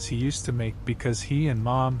money as he used to make because he and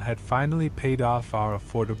Mom had finally paid off our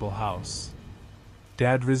affordable house.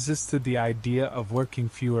 Dad resisted the idea of working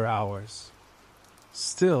fewer hours.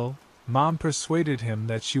 Still, Mom persuaded him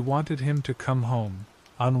that she wanted him to come home,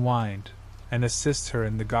 unwind, and assist her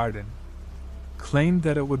in the garden. Claimed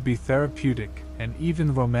that it would be therapeutic and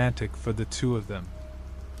even romantic for the two of them.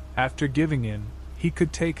 After giving in, he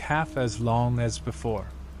could take half as long as before.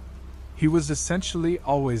 He was essentially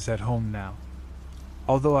always at home now.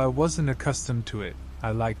 Although I wasn't accustomed to it,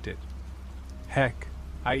 I liked it. Heck,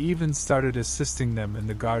 I even started assisting them in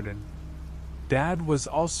the garden. Dad was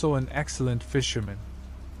also an excellent fisherman.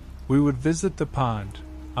 We would visit the pond,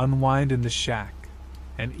 unwind in the shack,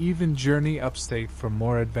 and even journey upstate for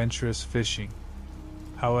more adventurous fishing.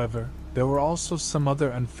 However, there were also some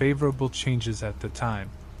other unfavorable changes at the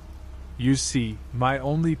time. You see, my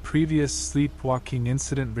only previous sleepwalking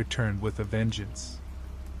incident returned with a vengeance.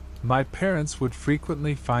 My parents would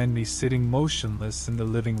frequently find me sitting motionless in the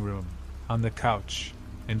living room, on the couch,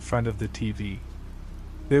 in front of the TV.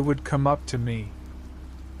 They would come up to me.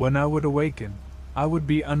 When I would awaken, I would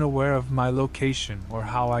be unaware of my location or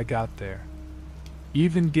how I got there.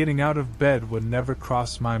 Even getting out of bed would never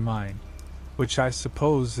cross my mind, which I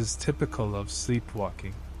suppose is typical of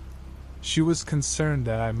sleepwalking. She was concerned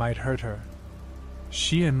that I might hurt her.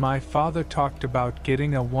 She and my father talked about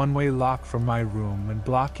getting a one-way lock for my room and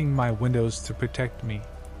blocking my windows to protect me,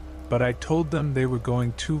 but I told them they were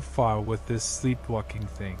going too far with this sleepwalking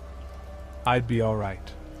thing. I'd be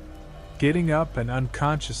alright. Getting up and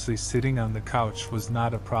unconsciously sitting on the couch was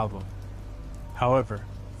not a problem. However,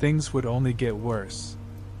 things would only get worse.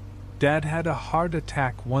 Dad had a heart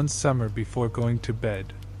attack one summer before going to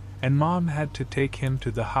bed, and Mom had to take him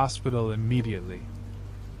to the hospital immediately.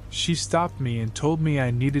 She stopped me and told me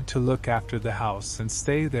I needed to look after the house and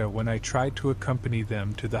stay there when I tried to accompany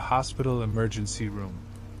them to the hospital emergency room.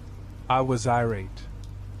 I was irate.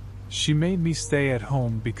 She made me stay at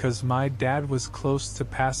home because my dad was close to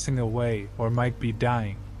passing away or might be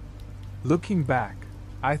dying. Looking back,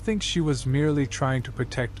 I think she was merely trying to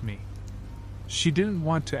protect me. She didn't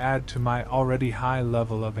want to add to my already high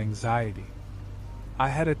level of anxiety. I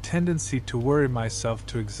had a tendency to worry myself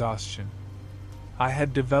to exhaustion. I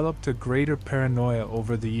had developed a greater paranoia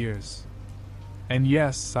over the years. And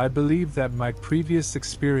yes, I believe that my previous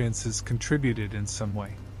experiences contributed in some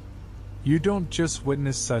way. You don't just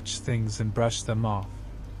witness such things and brush them off.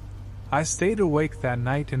 I stayed awake that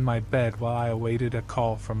night in my bed while I awaited a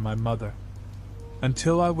call from my mother.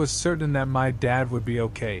 Until I was certain that my dad would be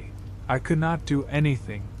okay, I could not do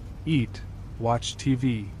anything, eat, watch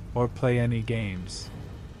TV, or play any games.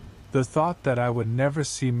 The thought that I would never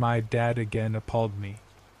see my dad again appalled me.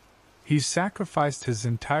 He sacrificed his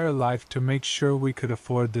entire life to make sure we could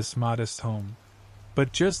afford this modest home.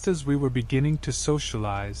 But just as we were beginning to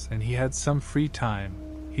socialize and he had some free time,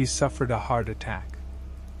 he suffered a heart attack.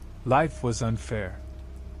 Life was unfair.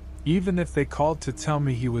 Even if they called to tell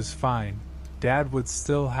me he was fine, Dad would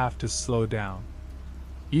still have to slow down.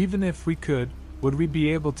 Even if we could, would we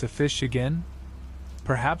be able to fish again?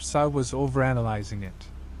 Perhaps I was overanalyzing it.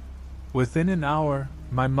 Within an hour,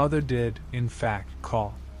 my mother did, in fact,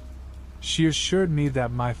 call. She assured me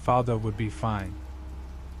that my father would be fine.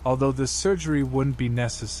 Although the surgery wouldn't be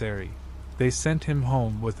necessary, they sent him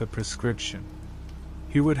home with a prescription.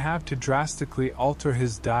 He would have to drastically alter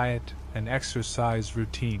his diet and exercise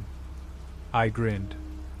routine. I grinned,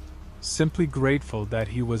 simply grateful that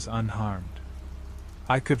he was unharmed.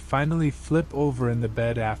 I could finally flip over in the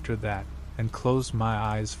bed after that and close my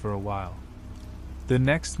eyes for a while. The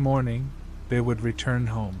next morning, they would return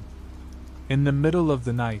home. In the middle of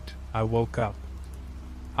the night, I woke up.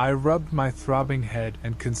 I rubbed my throbbing head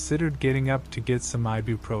and considered getting up to get some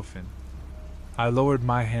ibuprofen. I lowered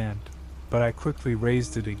my hand, but I quickly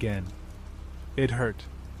raised it again. It hurt.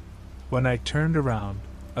 When I turned around,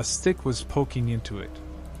 a stick was poking into it.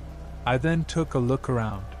 I then took a look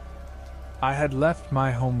around. I had left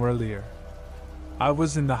my home earlier. I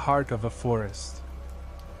was in the heart of a forest.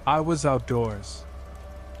 I was outdoors.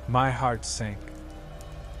 My heart sank.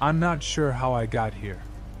 I'm not sure how I got here.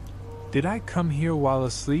 Did I come here while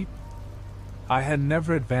asleep? I had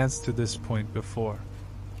never advanced to this point before.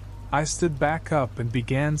 I stood back up and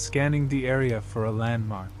began scanning the area for a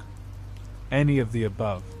landmark. Any of the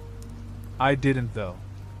above. I didn't though.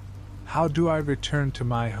 How do I return to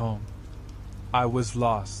my home? I was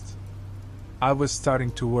lost. I was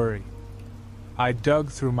starting to worry. I dug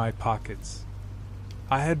through my pockets.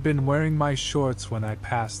 I had been wearing my shorts when I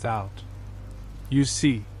passed out. You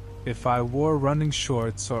see, if I wore running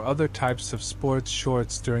shorts or other types of sports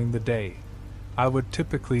shorts during the day, I would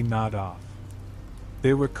typically nod off.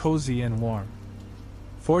 They were cozy and warm.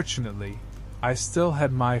 Fortunately, I still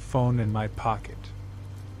had my phone in my pocket.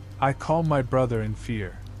 I called my brother in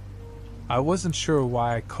fear. I wasn't sure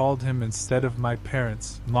why I called him instead of my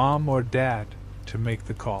parents, Mom or Dad, to make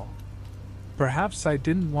the call. Perhaps I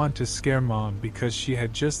didn't want to scare Mom because she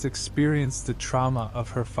had just experienced the trauma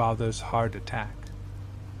of her father's heart attack.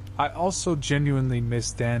 I also genuinely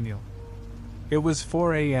missed Daniel. It was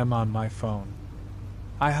 4 a.m. on my phone.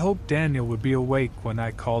 I hoped Daniel would be awake when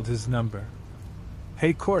I called his number.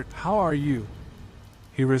 "Hey Court, how are you?"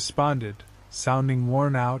 He responded, sounding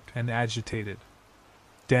worn out and agitated.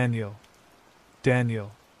 Daniel.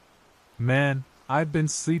 Man, I've been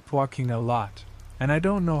sleepwalking a lot, and I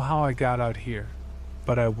don't know how I got out here,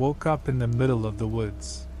 but I woke up in the middle of the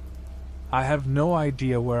woods. I have no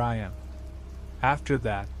idea where I am. After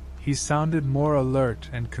that, he sounded more alert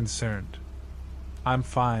and concerned. I'm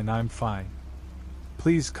fine.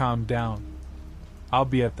 Please calm down. I'll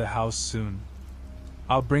be at the house soon.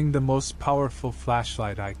 I'll bring the most powerful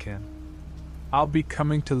flashlight I can. I'll be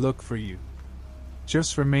coming to look for you.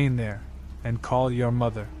 Just remain there, and call your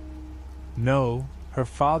mother. No, her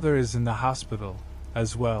father is in the hospital,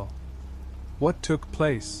 as well. What took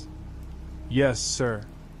place? Yes, sir.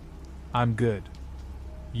 I'm good.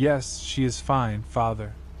 Yes, she is fine,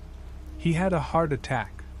 father. He had a heart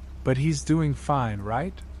attack, but he's doing fine,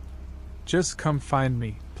 right? Just come find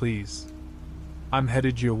me, please. I'm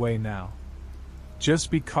headed your way now.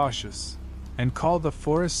 Just be cautious, and call the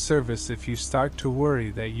Forest Service if you start to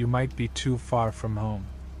worry that you might be too far from home.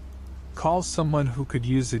 Call someone who could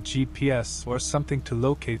use a GPS or something to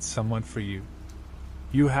locate someone for you.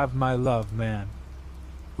 You have my love, man.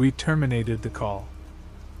 We terminated the call.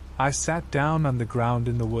 I sat down on the ground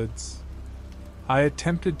in the woods. I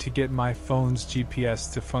attempted to get my phone's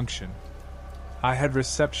GPS to function. I had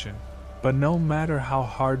reception, but no matter how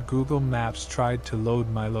hard Google Maps tried to load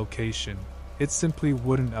my location, it simply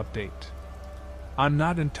wouldn't update. I'm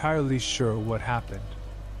not entirely sure what happened.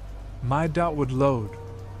 My dot would load,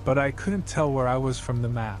 but I couldn't tell where I was from the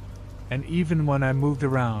map, and even when I moved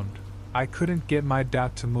around, I couldn't get my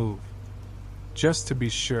dot to move. Just to be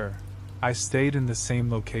sure, I stayed in the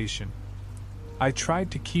same location. I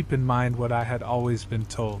tried to keep in mind what I had always been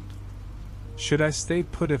told. Should I stay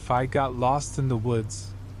put if I got lost in the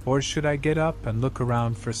woods, or should I get up and look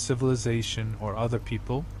around for civilization or other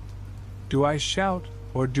people? Do I shout,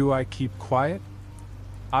 or do I keep quiet?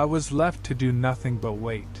 I was left to do nothing but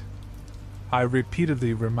wait. I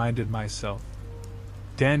repeatedly reminded myself.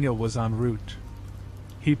 Daniel was en route.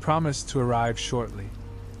 He promised to arrive shortly.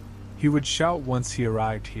 He would shout once he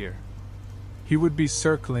arrived here. He would be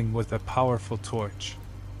circling with a powerful torch.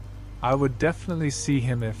 I would definitely see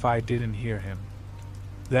him if I didn't hear him.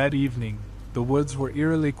 That evening, the woods were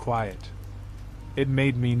eerily quiet. It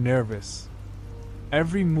made me nervous.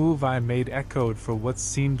 Every move I made echoed for what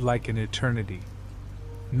seemed like an eternity.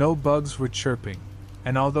 No bugs were chirping,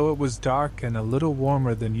 and although it was dark and a little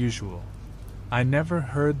warmer than usual, I never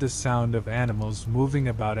heard the sound of animals moving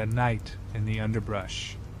about at night in the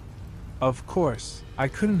underbrush. Of course, I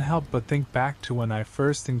couldn't help but think back to when I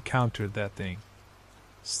first encountered that thing.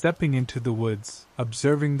 Stepping into the woods,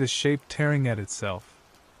 observing the shape tearing at itself,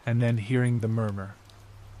 and then hearing the murmur.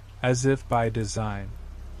 As if by design.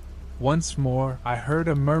 Once more, I heard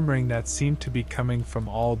a murmuring that seemed to be coming from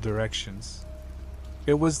all directions.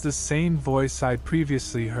 It was the same voice I'd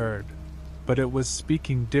previously heard, but it was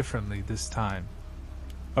speaking differently this time.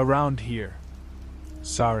 Around here.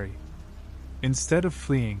 Sorry. Instead of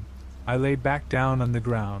fleeing, I lay back down on the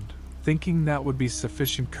ground, thinking that would be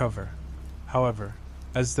sufficient cover. However,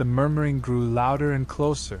 as the murmuring grew louder and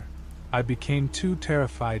closer, I became too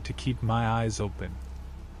terrified to keep my eyes open.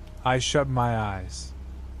 I shut my eyes.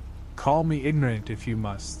 Call me ignorant if you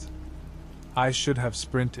must. I should have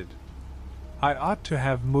sprinted. I ought to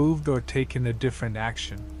have moved or taken a different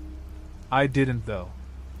action. I didn't, though.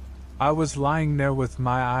 I was lying there with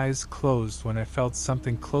my eyes closed when I felt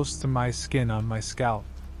something close to my skin on my scalp.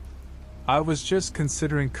 I was just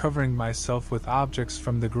considering covering myself with objects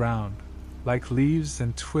from the ground, like leaves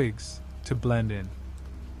and twigs, to blend in.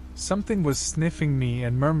 Something was sniffing me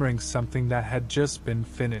and murmuring something that had just been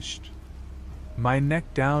finished. My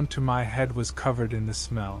neck down to my head was covered in the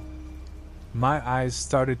smell. My eyes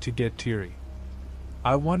started to get teary.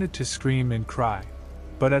 I wanted to scream and cry,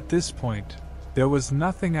 but at this point, there was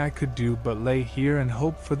nothing I could do but lay here and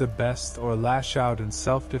hope for the best or lash out in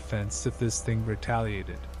self-defense if this thing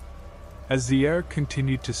retaliated. As the air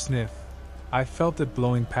continued to sniff, I felt it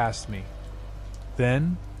blowing past me.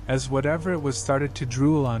 Then, as whatever it was started to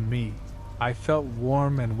drool on me, I felt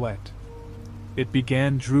warm and wet. It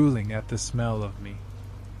began drooling at the smell of me.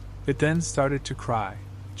 It then started to cry,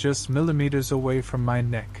 just millimeters away from my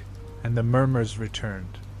neck, and the murmurs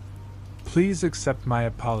returned. Please accept my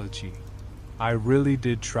apology. I really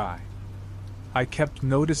did try. I kept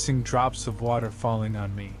noticing drops of water falling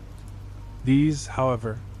on me. These,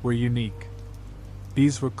 however, were unique.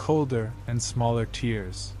 These were colder and smaller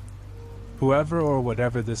tears. Whoever or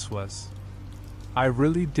whatever this was, I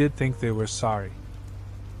really did think they were sorry.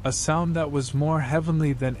 A sound that was more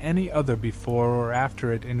heavenly than any other before or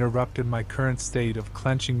after it interrupted my current state of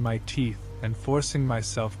clenching my teeth and forcing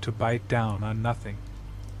myself to bite down on nothing.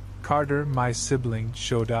 Carter, my sibling,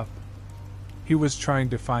 showed up. He was trying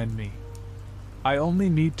to find me. I only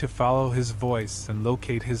need to follow his voice and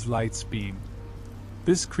locate his light's beam.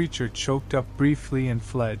 This creature choked up briefly and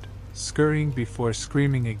fled, scurrying before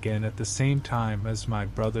screaming again at the same time as my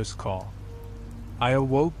brother's call. I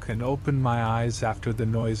awoke and opened my eyes after the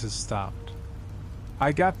noises stopped.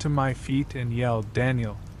 I got to my feet and yelled,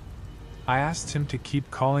 "Daniel!" I asked him to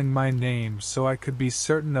keep calling my name so I could be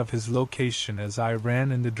certain of his location as I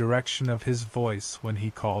ran in the direction of his voice when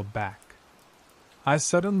he called back. I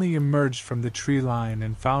suddenly emerged from the tree line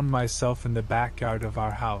and found myself in the backyard of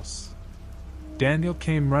our house. Daniel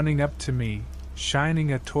came running up to me,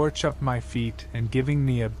 shining a torch up my feet and giving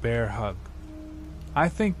me a bear hug. "I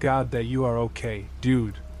thank God that you are okay,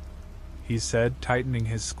 dude," he said, tightening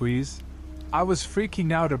his squeeze. "I was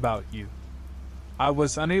freaking out about you." I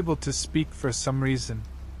was unable to speak for some reason.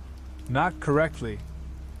 Not correctly.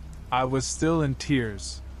 I was still in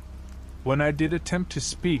tears. When I did attempt to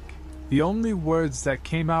speak, the only words that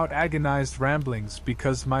came out agonized ramblings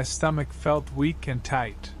because my stomach felt weak and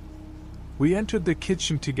tight. We entered the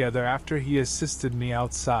kitchen together after he assisted me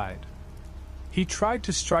outside. He tried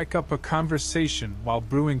to strike up a conversation while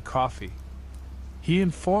brewing coffee. He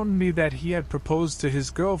informed me that he had proposed to his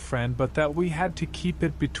girlfriend but that we had to keep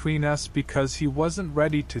it between us because he wasn't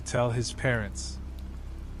ready to tell his parents.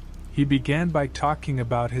 He began by talking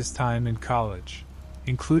about his time in college,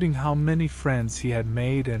 including how many friends he had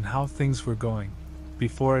made and how things were going,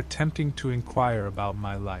 before attempting to inquire about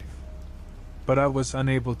my life. But I was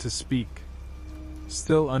unable to speak.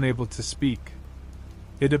 Still unable to speak.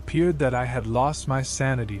 It appeared that I had lost my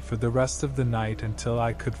sanity for the rest of the night until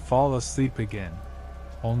I could fall asleep again,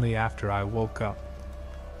 only after I woke up.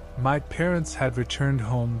 My parents had returned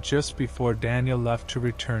home just before Daniel left to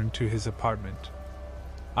return to his apartment.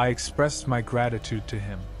 I expressed my gratitude to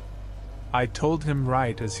him. I told him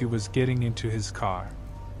right as he was getting into his car.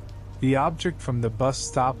 The object from the bus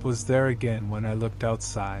stop was there again when I looked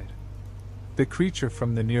outside. The creature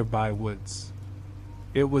from the nearby woods.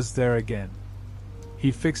 It was there again.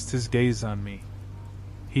 He fixed his gaze on me.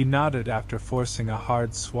 He nodded after forcing a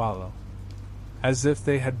hard swallow, as if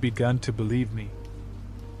they had begun to believe me.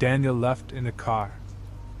 Daniel left in a car.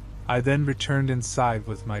 I then returned inside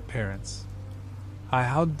with my parents. I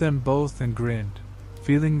hugged them both and grinned,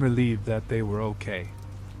 feeling relieved that they were okay.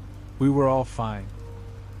 We were all fine.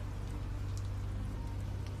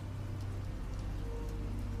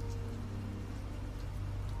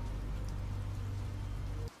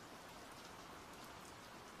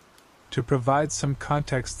 To provide some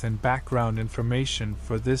context and background information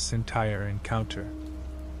for this entire encounter,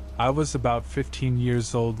 I was about 15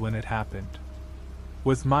 years old when it happened.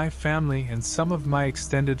 With my family and some of my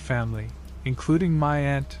extended family, including my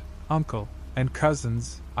aunt, uncle, and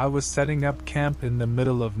cousins, I was setting up camp in the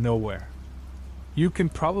middle of nowhere. You can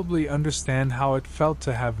probably understand how it felt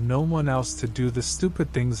to have no one else to do the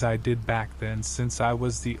stupid things I did back then, since I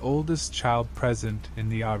was the oldest child present in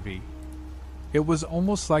the RV. It was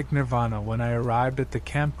almost like nirvana when I arrived at the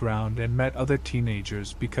campground and met other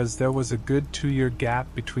teenagers, because there was a good 2-year gap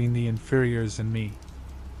between the inferiors and me.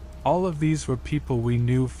 All of these were people we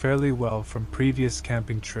knew fairly well from previous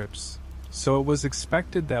camping trips, so it was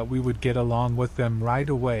expected that we would get along with them right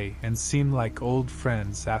away and seem like old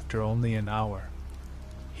friends after only an hour.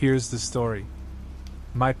 Here's the story.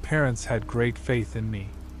 My parents had great faith in me.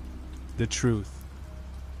 The truth.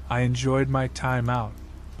 I enjoyed my time out,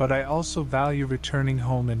 but I also value returning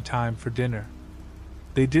home in time for dinner.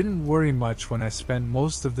 They didn't worry much when I spent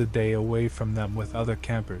most of the day away from them with other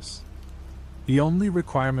campers. The only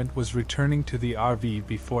requirement was returning to the RV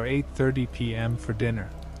before 8:30 p.m. for dinner.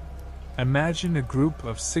 Imagine a group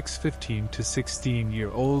of 15 to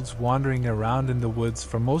 16-year-olds wandering around in the woods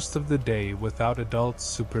for most of the day without adult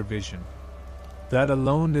supervision. That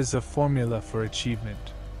alone is a formula for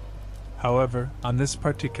achievement. However, on this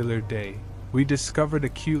particular day, we discovered a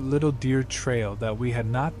cute little deer trail that we had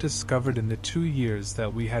not discovered in the 2 years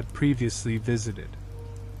that we had previously visited.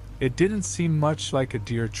 It didn't seem much like a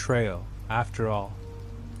deer trail, after all.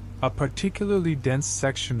 A particularly dense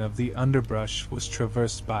section of the underbrush was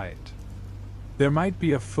traversed by it. There might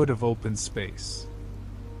be a foot of open space,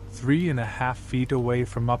 3.5 feet away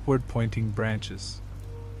from upward pointing branches.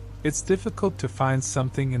 It's difficult to find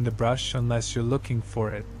something in the brush unless you're looking for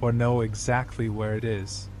it or know exactly where it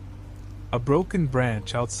is. A broken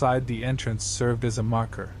branch outside the entrance served as a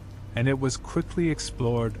marker, and it was quickly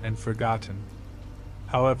explored and forgotten.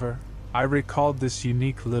 However, I recalled this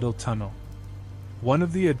unique little tunnel. One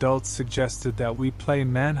of the adults suggested that we play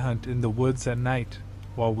manhunt in the woods at night,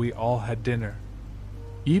 while we all had dinner.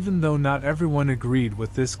 Even though not everyone agreed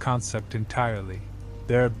with this concept entirely,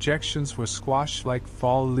 their objections were squashed like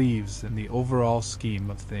fall leaves in the overall scheme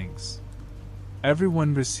of things.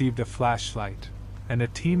 Everyone received a flashlight, and a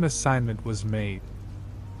team assignment was made.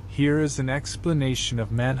 Here is an explanation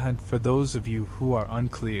of manhunt for those of you who are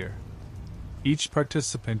unclear. Each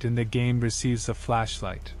participant in the game receives a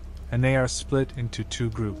flashlight, and they are split into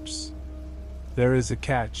 2 groups. There is a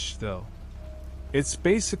catch, though. It's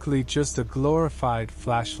basically just a glorified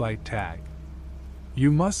flashlight tag.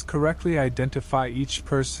 You must correctly identify each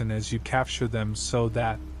person as you capture them so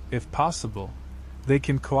that, if possible, they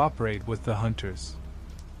can cooperate with the hunters.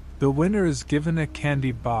 The winner is given a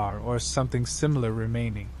candy bar or something similar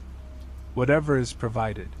remaining, whatever is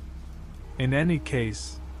provided. In any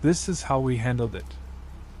case, this is how we handled it.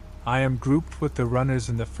 I am grouped with the runners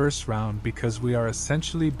in the first round because we are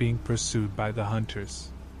essentially being pursued by the hunters.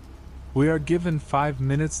 We are given 5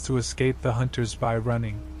 minutes to escape the hunters by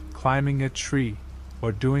running, climbing a tree,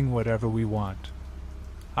 or doing whatever we want.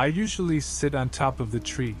 I usually sit on top of the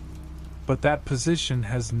tree, but that position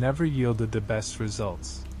has never yielded the best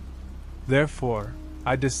results. Therefore,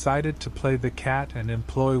 I decided to play the cat and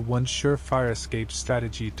employ one surefire escape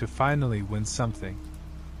strategy to finally win something.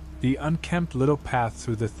 The unkempt little path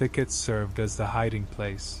through the thicket served as the hiding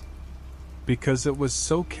place. Because it was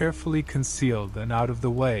so carefully concealed and out of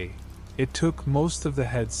the way, it took most of the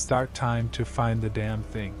head start time to find the damn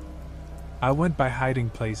thing. I went by hiding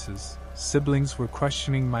places, siblings were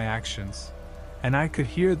questioning my actions, and I could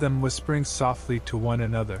hear them whispering softly to one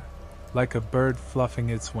another, like a bird fluffing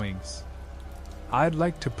its wings. I'd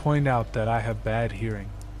like to point out that I have bad hearing.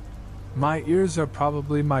 My ears are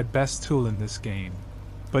probably my best tool in this game,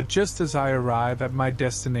 but just as I arrive at my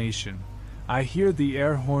destination, I hear the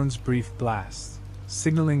air horn's brief blast,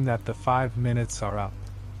 signaling that the 5 minutes are up.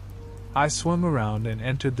 I swung around and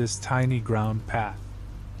entered this tiny ground path.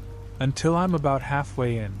 Until I'm about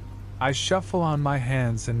halfway in, I shuffle on my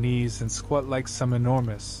hands and knees and squat like some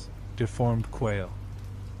enormous, deformed quail.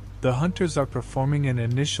 The hunters are performing an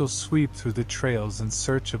initial sweep through the trails in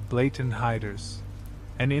search of blatant hiders,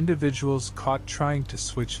 and individuals caught trying to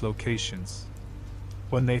switch locations.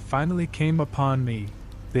 When they finally came upon me,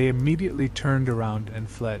 they immediately turned around and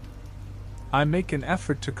fled. I make an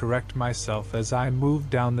effort to correct myself as I move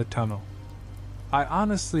down the tunnel. I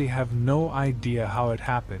honestly have no idea how it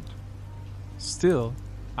happened. Still,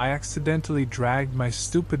 I accidentally dragged my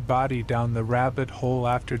stupid body down the rabbit hole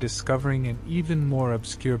after discovering an even more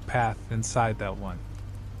obscure path inside that one.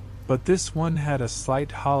 But this one had a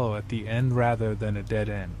slight hollow at the end rather than a dead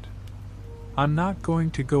end. I'm not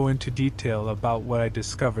going to go into detail about what I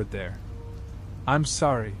discovered there. I'm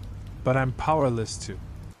sorry, but I'm powerless to.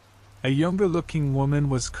 A younger-looking woman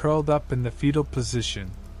was curled up in the fetal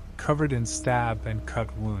position, covered in stab and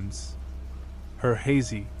cut wounds. Her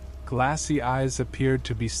hazy, glassy eyes appeared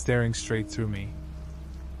to be staring straight through me.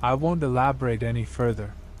 I won't elaborate any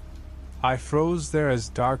further. I froze there as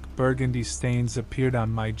dark burgundy stains appeared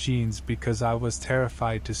on my jeans because I was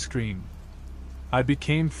terrified to scream. I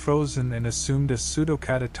became frozen and assumed a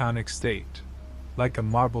pseudo-catatonic state, like a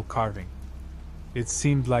marble carving. It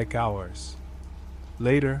seemed like hours.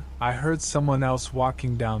 Later, I heard someone else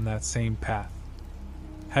walking down that same path.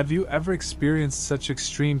 Have you ever experienced such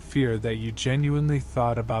extreme fear that you genuinely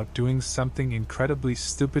thought about doing something incredibly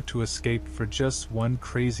stupid to escape for just one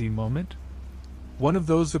crazy moment? One of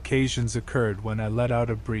those occasions occurred when I let out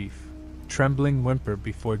a brief, trembling whimper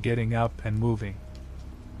before getting up and moving.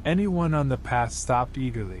 Anyone on the path stopped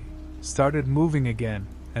eagerly, started moving again,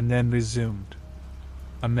 and then resumed.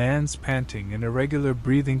 A man's panting and irregular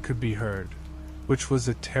breathing could be heard, which was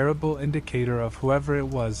a terrible indicator of whoever it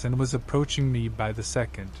was and was approaching me by the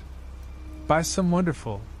second. By some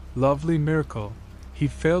wonderful, lovely miracle, he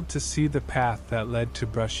failed to see the path that led to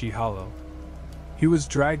Brushy Hollow. He was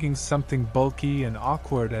dragging something bulky and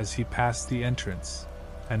awkward as he passed the entrance,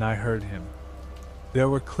 and I heard him. There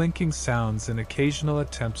were clinking sounds and occasional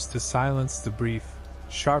attempts to silence the brief,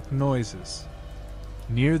 sharp noises.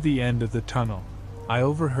 Near the end of the tunnel, I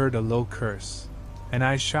overheard a low curse, and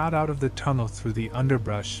I shot out of the tunnel through the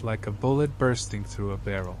underbrush like a bullet bursting through a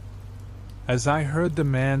barrel. As I heard the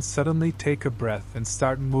man suddenly take a breath and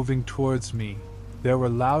start moving towards me, there were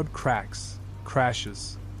loud cracks,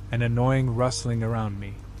 crashes, and annoying rustling around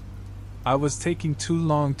me. I was taking too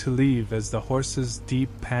long to leave as the horse's deep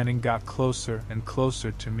panting got closer and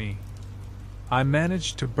closer to me. I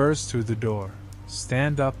managed to burst through the door,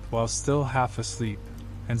 stand up while still half asleep,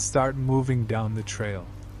 and start moving down the trail.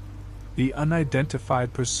 The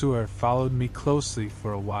unidentified pursuer followed me closely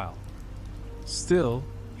for a while. Still,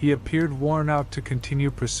 he appeared worn out to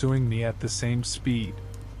continue pursuing me at the same speed.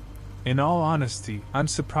 In all honesty, I'm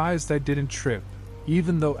surprised I didn't trip,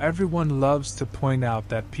 even though everyone loves to point out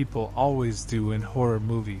that people always do in horror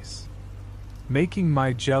movies. Making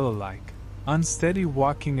my jello-like, unsteady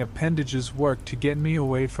walking appendages work to get me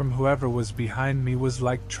away from whoever was behind me was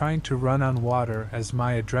like trying to run on water as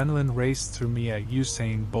my adrenaline raced through me at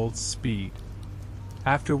Usain Bolt's speed.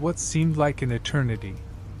 After what seemed like an eternity,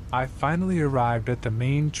 I finally arrived at the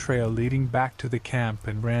main trail leading back to the camp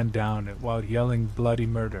and ran down it while yelling bloody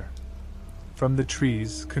murder. From the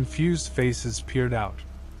trees, confused faces peered out,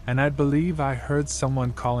 and I believe I heard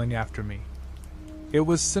someone calling after me. It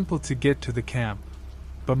was simple to get to the camp,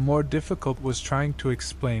 but more difficult was trying to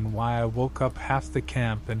explain why I woke up half the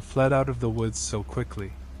camp and fled out of the woods so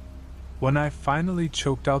quickly. When I finally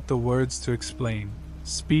choked out the words to explain,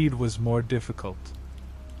 speed was more difficult.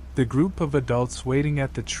 The group of adults waiting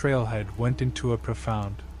at the trailhead went into a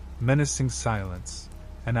profound, menacing silence,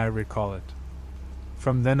 and I recall it.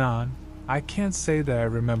 From then on, I can't say that I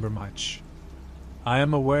remember much. I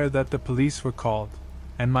am aware that the police were called,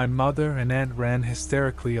 and my mother and aunt ran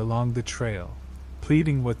hysterically along the trail,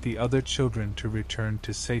 pleading with the other children to return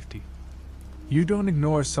to safety. You don't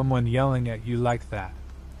ignore someone yelling at you like that.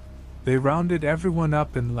 They rounded everyone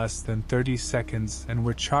up in less than 30 seconds and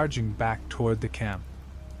were charging back toward the camp.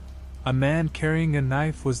 A man carrying a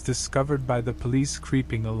knife was discovered by the police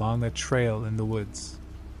creeping along a trail in the woods.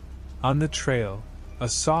 On the trail, a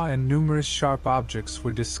saw and numerous sharp objects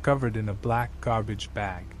were discovered in a black garbage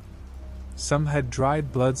bag. Some had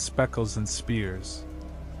dried blood speckles and spears.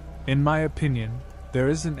 In my opinion, there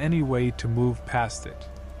isn't any way to move past it.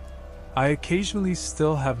 I occasionally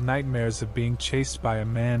still have nightmares of being chased by a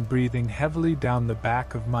man breathing heavily down the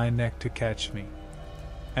back of my neck to catch me.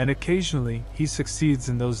 And occasionally, he succeeds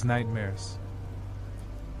in those nightmares.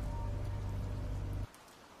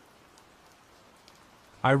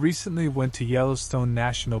 I recently went to Yellowstone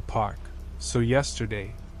National Park, so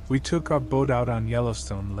yesterday, we took our boat out on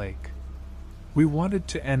Yellowstone Lake. We wanted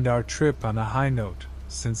to end our trip on a high note,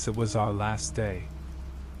 since it was our last day.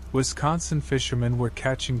 Wisconsin fishermen were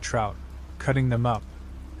catching trout, cutting them up,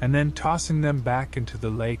 and then tossing them back into the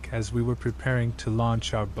lake as we were preparing to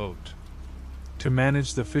launch our boat. To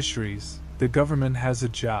manage the fisheries, the government has a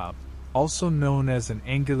job, also known as an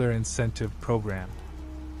angular incentive program.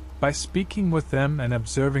 By speaking with them and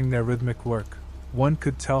observing their rhythmic work, one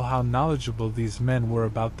could tell how knowledgeable these men were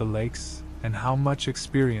about the lakes and how much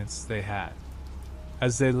experience they had,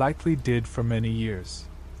 as they likely did for many years.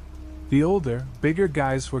 The older, bigger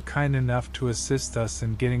guys were kind enough to assist us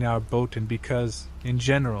in getting our boat in because, in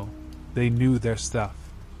general, they knew their stuff.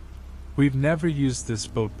 We've never used this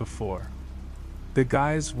boat before. The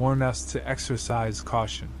guys warn us to exercise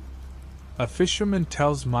caution. A fisherman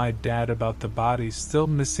tells my dad about the bodies still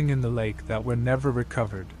missing in the lake that were never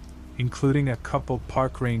recovered, including a couple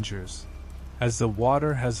park rangers, as the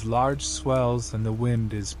water has large swells and the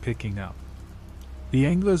wind is picking up. The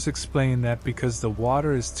anglers explain that because the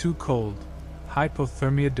water is too cold,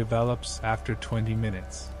 hypothermia develops after 20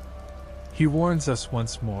 minutes. He warns us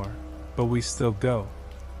once more, but we still go.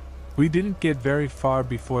 We didn't get very far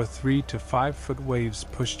before 3 to 5 foot waves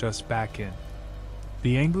pushed us back in.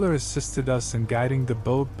 The angler assisted us in guiding the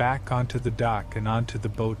boat back onto the dock and onto the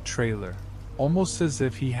boat trailer, almost as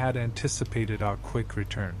if he had anticipated our quick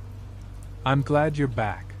return. "I'm glad you're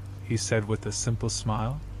back," he said with a simple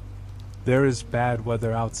smile. "There is bad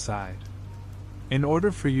weather outside." In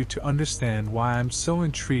order for you to understand why I'm so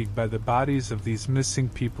intrigued by the bodies of these missing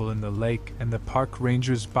people in the lake and the park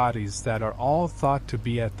rangers' bodies that are all thought to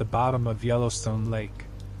be at the bottom of Yellowstone Lake,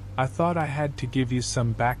 I thought I had to give you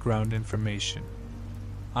some background information.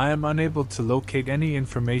 I am unable to locate any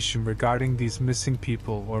information regarding these missing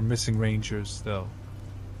people or missing rangers, though.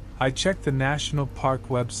 I checked the National Park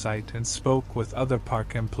website and spoke with other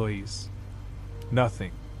park employees.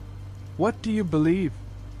 Nothing. What do you believe?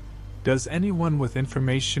 Does anyone with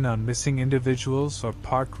information on missing individuals or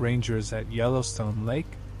park rangers at Yellowstone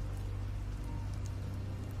Lake?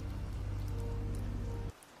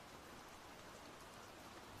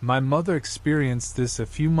 My mother experienced this a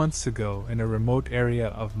few months ago in a remote area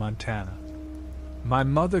of Montana. My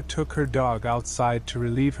mother took her dog outside to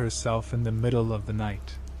relieve herself in the middle of the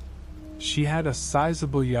night. She had a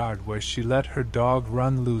sizable yard where she let her dog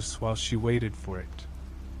run loose while she waited for it.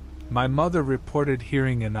 My mother reported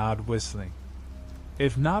hearing an odd whistling.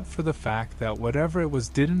 If not for the fact that whatever it was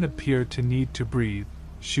didn't appear to need to breathe,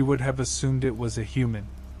 she would have assumed it was a human.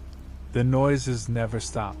 The noises never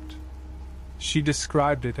stopped. She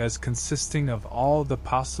described it as consisting of all the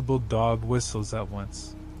possible dog whistles at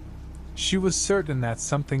once. She was certain that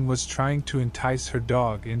something was trying to entice her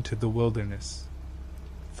dog into the wilderness.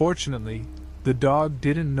 Fortunately, the dog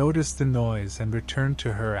didn't notice the noise and returned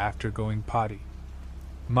to her after going potty.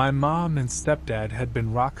 My mom and stepdad had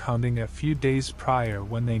been rock hounding a few days prior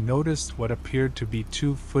when they noticed what appeared to be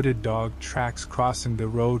 2-footed dog tracks crossing the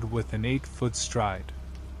road with an 8-foot stride.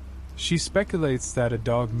 She speculates that a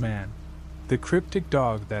dog man, the cryptic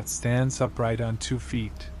dog that stands upright on 2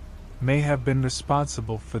 feet, may have been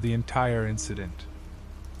responsible for the entire incident.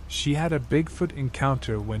 She had a Bigfoot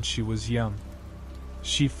encounter when she was young.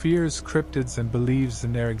 She fears cryptids and believes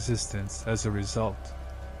in their existence as a result.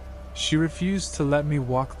 She refused to let me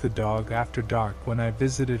walk the dog after dark when I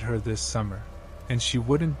visited her this summer, and she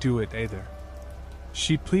wouldn't do it either.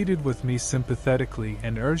 She pleaded with me sympathetically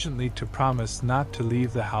and urgently to promise not to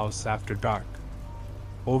leave the house after dark.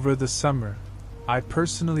 Over the summer, I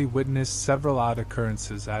personally witnessed several odd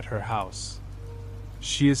occurrences at her house.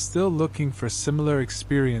 She is still looking for similar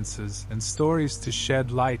experiences and stories to shed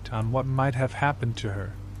light on what might have happened to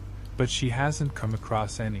her, but she hasn't come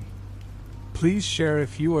across any. Please share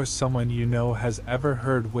if you or someone you know has ever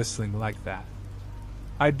heard whistling like that.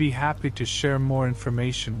 I'd be happy to share more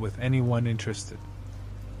information with anyone interested.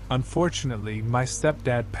 Unfortunately, my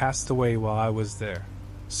stepdad passed away while I was there,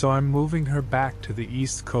 so I'm moving her back to the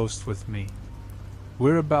East Coast with me.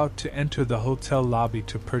 We're about to enter the hotel lobby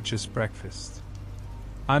to purchase breakfast.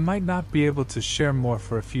 I might not be able to share more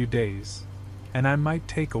for a few days, and I might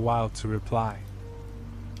take a while to reply.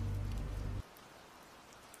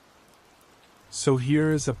 So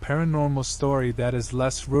here is a paranormal story that is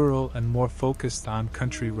less rural and more focused on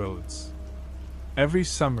country roads. Every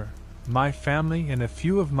summer, my family and a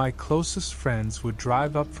few of my closest friends would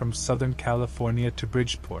drive up from Southern California to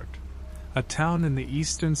Bridgeport, a town in the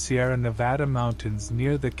eastern Sierra Nevada mountains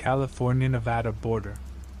near the California-Nevada border.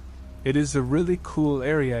 It is a really cool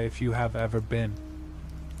area if you have ever been.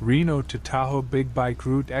 Reno to Tahoe big bike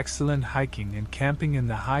route, excellent hiking and camping in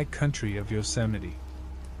the high country of Yosemite.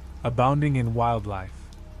 Abounding in wildlife.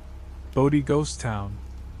 Bodie Ghost Town,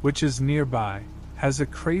 which is nearby, has a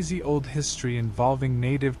crazy old history involving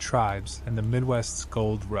native tribes and the Midwest's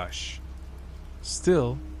gold rush.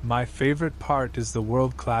 Still, my favorite part is the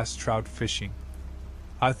world-class trout fishing.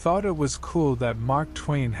 I thought it was cool that Mark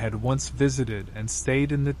Twain had once visited and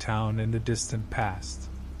stayed in the town in the distant past.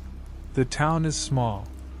 The town is small,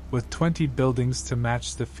 with 20 buildings to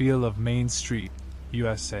match the feel of Main Street,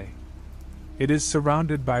 USA. It is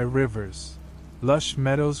surrounded by rivers, lush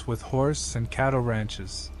meadows with horse and cattle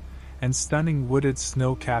ranches, and stunning wooded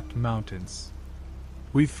snow-capped mountains.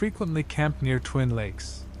 We frequently camp near Twin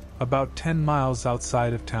Lakes, about 10 miles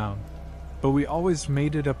outside of town, but we always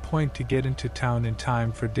made it a point to get into town in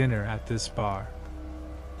time for dinner at this bar.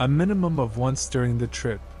 A minimum of once during the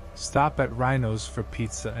trip, stop at Rhino's for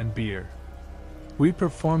pizza and beer. We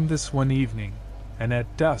performed this one evening, and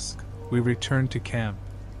at dusk, we returned to camp.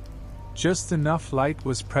 Just enough light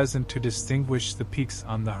was present to distinguish the peaks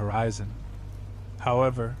on the horizon.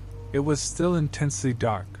 However, it was still intensely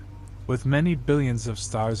dark, with many billions of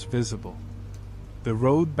stars visible. The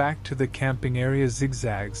road back to the camping area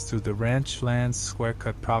zigzags through the ranch land's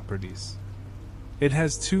square-cut properties. It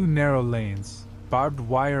has 2 narrow lanes, barbed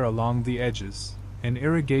wire along the edges, an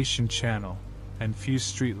irrigation channel, and few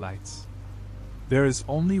streetlights. There is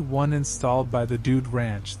only one installed by the Dude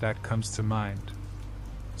Ranch that comes to mind.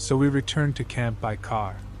 So we returned to camp by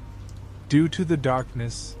car. Due to the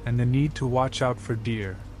darkness and the need to watch out for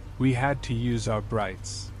deer, we had to use our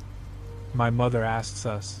brights. My mother asks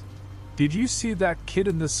us, "Did you see that kid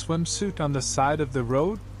in the swimsuit on the side of the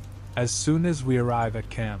road?" as soon as we arrive at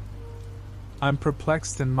camp. I'm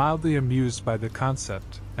perplexed and mildly amused by the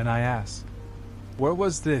concept, and I ask, "Where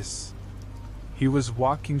was this?" He was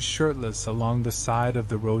walking shirtless along the side of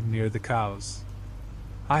the road near the cows.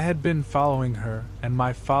 I had been following her and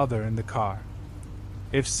my father in the car.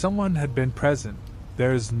 If someone had been present,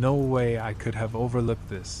 there is no way I could have overlooked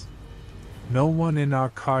this. No one in our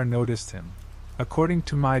car noticed him. According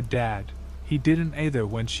to my dad, he didn't either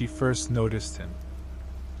when she first noticed him.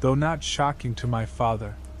 Though not shocking to my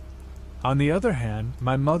father. On the other hand,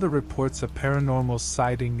 my mother reports a paranormal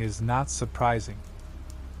sighting is not surprising.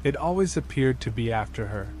 It always appeared to be after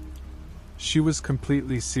her. She was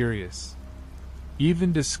completely serious.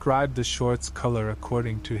 Even described the short's color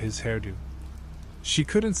according to his hairdo. She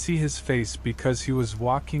couldn't see his face because he was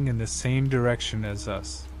walking in the same direction as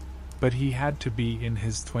us, but he had to be in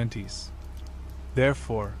his 20s.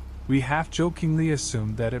 Therefore, we half-jokingly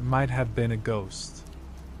assumed that it might have been a ghost.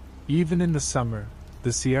 Even in the summer,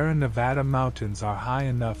 the Sierra Nevada mountains are high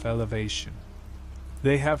enough elevation.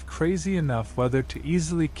 They have crazy enough weather to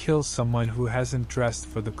easily kill someone who hasn't dressed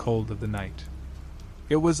for the cold of the night.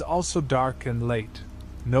 It was also dark and late.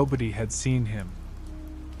 Nobody had seen him,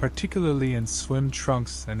 particularly in swim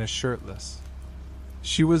trunks and a shirtless.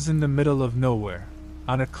 She was in the middle of nowhere.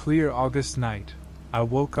 On a clear August night, I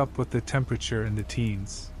woke up with the temperature in the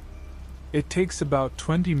teens. It takes about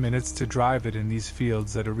 20 minutes to drive it in these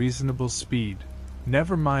fields at a reasonable speed,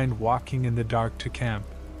 never mind walking in the dark to camp,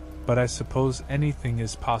 but I suppose anything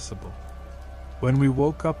is possible. When we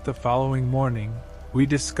woke up the following morning, we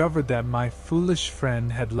discovered that my foolish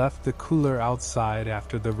friend had left the cooler outside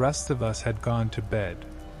after the rest of us had gone to bed,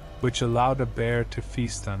 which allowed a bear to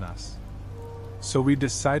feast on us. So we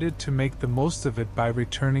decided to make the most of it by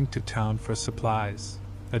returning to town for supplies,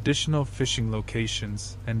 additional fishing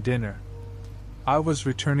locations, and dinner. I was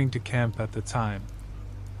returning to camp at the time.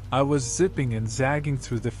 I was zipping and zagging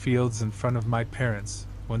through the fields in front of my parents,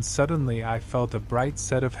 when suddenly I felt a bright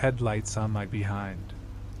set of headlights on my behind.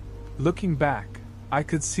 Looking back, I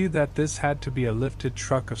could see that this had to be a lifted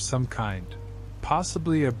truck of some kind,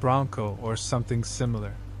 possibly a Bronco or something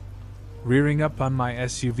similar. Rearing up on my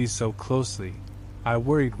SUV so closely, I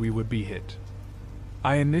worried we would be hit.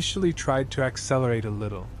 I initially tried to accelerate a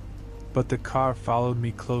little, but the car followed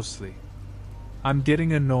me closely. I'm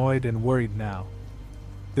getting annoyed and worried now.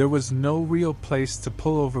 There was no real place to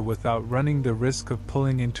pull over without running the risk of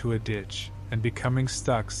pulling into a ditch and becoming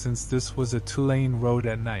stuck, since this was a 2-lane road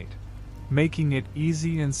at night, making it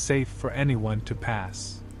easy and safe for anyone to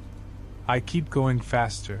pass. I keep going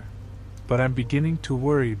faster, but I'm beginning to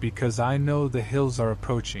worry because I know the hills are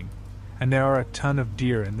approaching, and there are a ton of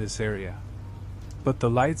deer in this area. But the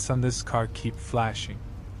lights on this car keep flashing.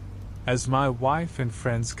 As my wife and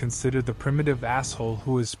friends consider the primitive asshole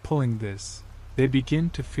who is pulling this, they begin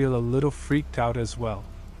to feel a little freaked out as well.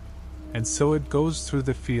 And so it goes through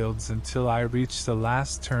the fields until I reach the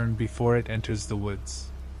last turn before it enters the woods.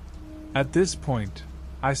 At this point,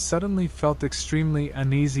 I suddenly felt extremely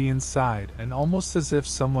uneasy inside, and almost as if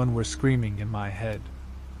someone were screaming in my head.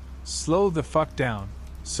 Slow the fuck down,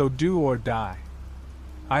 so do or die.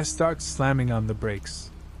 I start slamming on the brakes,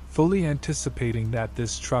 fully anticipating that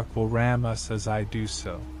this truck will ram us as I do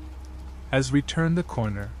so. As we turn the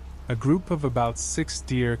corner, a group of about 6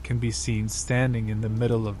 deer can be seen standing in the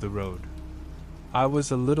middle of the road. I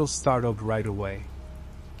was a little startled right away.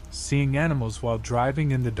 Seeing animals while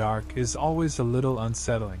driving in the dark is always a little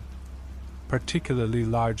unsettling, particularly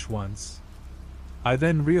large ones. I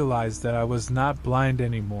then realized that I was not blind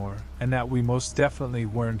anymore and that we most definitely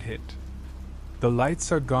weren't hit. The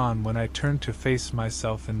lights are gone when I turn to face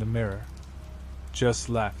myself in the mirror. Just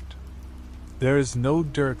left. There is no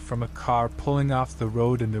dirt from a car pulling off the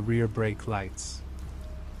road in the rear brake lights.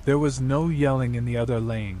 There was no yelling in the other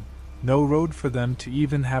lane, no road for them to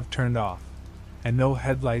even have turned off, and no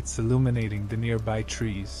headlights illuminating the nearby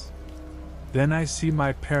trees. Then I see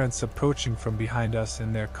my parents approaching from behind us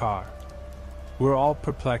in their car. We're all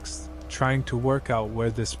perplexed, trying to work out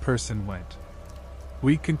where this person went.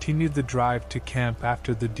 We continued the drive to camp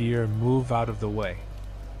after the deer move out of the way.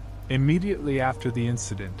 Immediately after the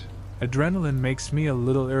incident, adrenaline makes me a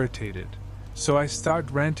little irritated, so I start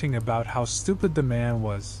ranting about how stupid the man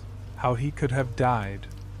was, how he could have died,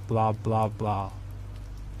 blah blah blah,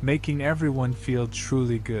 making everyone feel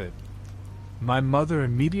truly good. My mother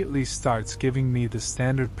immediately starts giving me the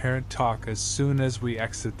standard parent talk as soon as we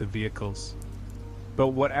exit the vehicles. But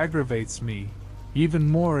what aggravates me even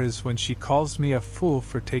more is when she calls me a fool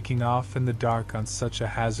for taking off in the dark on such a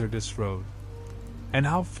hazardous road. And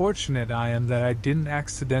how fortunate I am that I didn't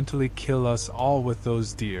accidentally kill us all with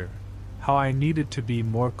those deer, how I needed to be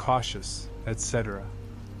more cautious, etc.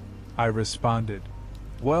 I responded,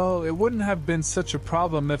 well, it wouldn't have been such a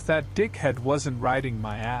problem if that dickhead wasn't riding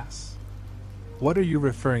my ass. What are you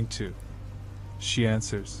referring to? She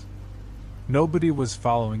answers, nobody was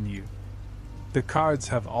following you. The cards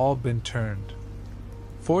have all been turned.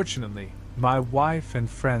 Fortunately, my wife and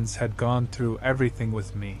friends had gone through everything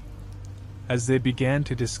with me. As they began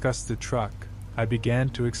to discuss the truck, I began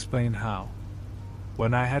to explain how.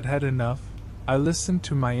 When I had had enough, I listened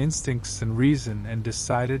to my instincts and reason and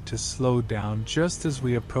decided to slow down just as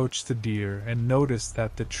we approached the deer and noticed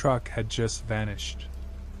that the truck had just vanished.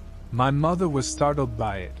 My mother was startled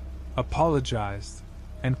by it, apologized,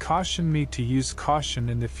 and cautioned me to use caution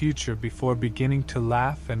in the future before beginning to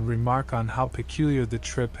laugh and remark on how peculiar the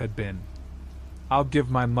trip had been. I'll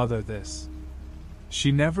give my mother this.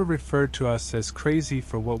 She never referred to us as crazy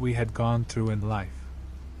for what we had gone through in life,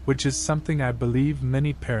 which is something I believe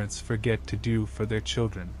many parents forget to do for their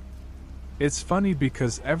children. It's funny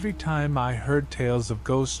because every time I heard tales of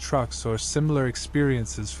ghost trucks or similar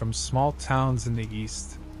experiences from small towns in the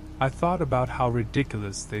East, I thought about how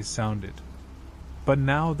ridiculous they sounded. But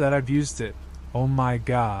now that I've used it, oh my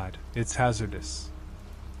God, it's hazardous.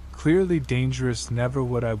 Clearly dangerous. Never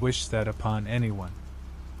would I wish that upon anyone.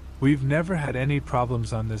 We've never had any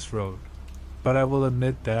problems on this road, but I will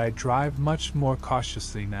admit that I drive much more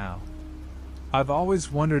cautiously now. I've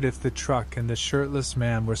always wondered if the truck and the shirtless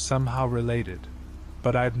man were somehow related,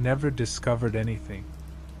 but I've never discovered anything.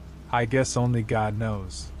 I guess only God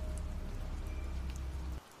knows.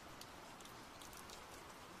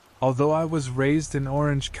 Although I was raised in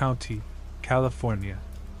Orange County, California,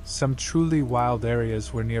 some truly wild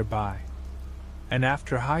areas were nearby. And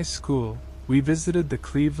after high school, we visited the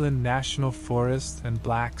Cleveland National Forest and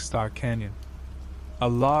Black Star Canyon, a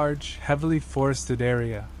large, heavily forested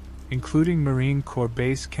area, including Marine Corps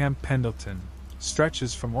Base Camp Pendleton,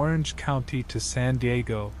 stretches from Orange County to San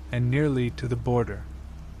Diego and nearly to the border.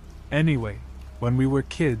 Anyway, when we were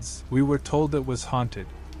kids, we were told it was haunted.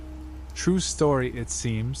 True story, it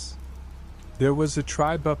seems. There was a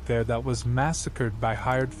tribe up there that was massacred by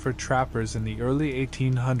hired fur trappers in the early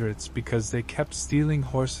 1800s because they kept stealing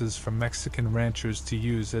horses from Mexican ranchers to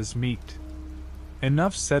use as meat.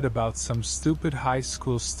 Enough said about some stupid high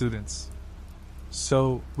school students.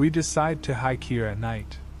 So, we decide to hike here at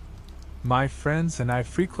night. My friends and I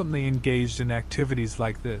frequently engaged in activities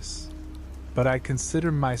like this, but I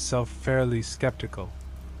consider myself fairly skeptical.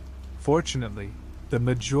 Fortunately, the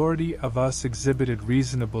majority of us exhibited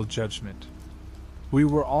reasonable judgment. We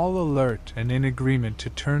were all alert and in agreement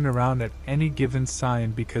to turn around at any given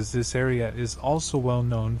sign because this area is also well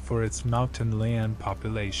known for its mountain lion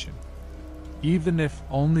population, even if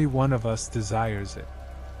only one of us desires it.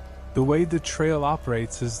 The way the trail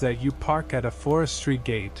operates is that you park at a forestry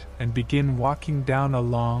gate and begin walking down a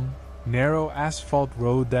long, narrow asphalt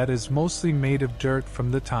road that is mostly made of dirt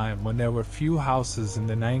from the time when there were few houses in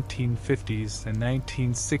the 1950s and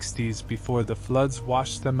 1960s before the floods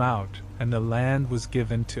washed them out and the land was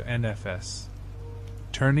given to NFS,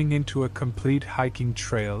 turning into a complete hiking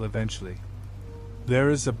trail eventually. There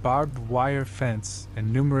is a barbed wire fence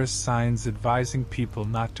and numerous signs advising people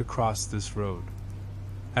not to cross this road.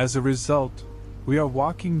 As a result, we are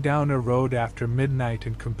walking down a road after midnight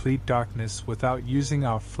in complete darkness without using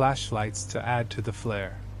our flashlights to add to the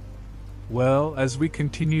flare. Well, as we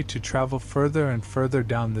continue to travel further and further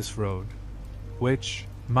down this road, which,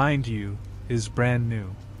 mind you, is brand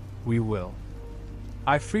new, we will.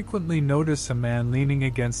 I frequently notice a man leaning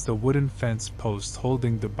against a wooden fence post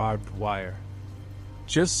holding the barbed wire.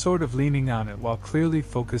 Just sort of leaning on it while clearly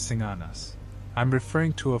focusing on us. I'm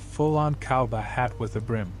referring to a full-on cowboy hat with a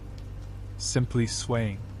brim. Simply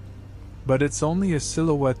swaying. But it's only a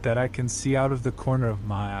silhouette that I can see out of the corner of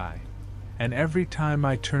my eye, and every time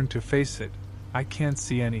I turn to face it, I can't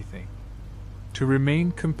see anything. To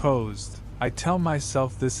remain composed, I tell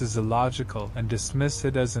myself this is illogical and dismiss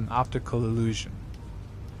it as an optical illusion.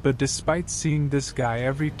 But despite seeing this guy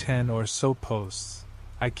every 10 or so posts,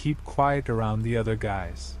 I keep quiet around the other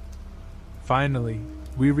guys. Finally,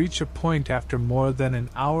 we reach a point after more than an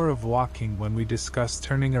hour of walking when we discuss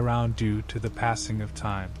turning around due to the passing of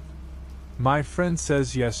time. My friend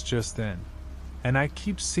says yes just then, and I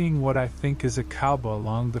keep seeing what I think is a cowboy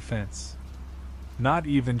along the fence. Not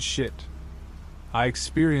even shit. I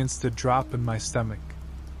experienced a drop in my stomach.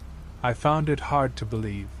 I found it hard to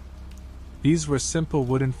believe. These were simple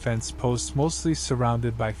wooden fence posts mostly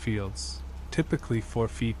surrounded by fields, typically 4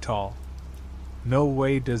 feet tall. No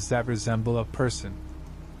way does that resemble a person.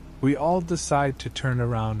 We all decide to turn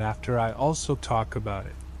around after I also talk about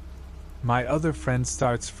it. My other friend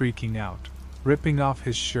starts freaking out, ripping off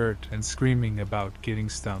his shirt and screaming about getting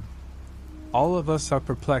stung. All of us are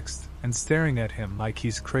perplexed and staring at him like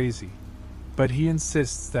he's crazy, but he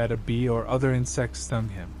insists that a bee or other insect stung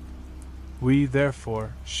him. We,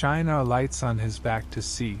 therefore, shine our lights on his back to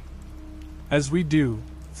see. As we do,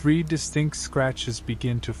 3 distinct scratches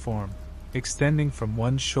begin to form, extending from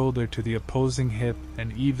one shoulder to the opposing hip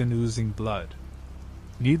and even oozing blood.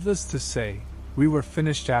 Needless to say, we were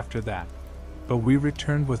finished after that, but we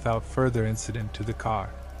returned without further incident to the car.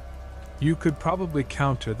 You could probably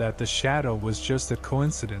counter that the shadow was just a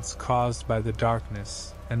coincidence caused by the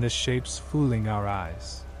darkness and the shapes fooling our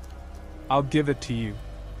eyes. I'll give it to you,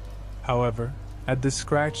 however, at the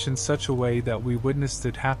scratch in such a way that we witnessed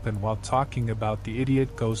it happen while talking about the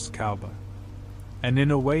idiot ghost cowboy, and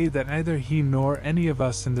in a way that neither he nor any of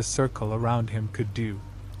us in the circle around him could do.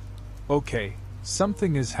 Okay,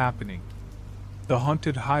 something is happening. The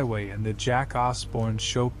Haunted Highway and the Jack Osbourne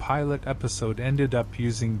Show pilot episode ended up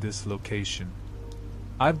using this location.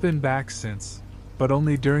 I've been back since, but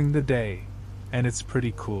only during the day, and it's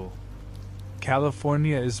pretty cool.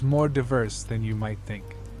 California is more diverse than you might think.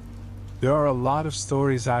 There are a lot of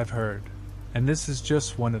stories I've heard, and this is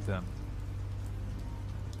just one of them.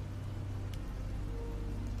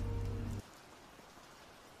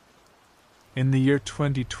 In the year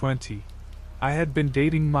 2020, I had been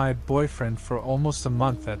dating my boyfriend for almost a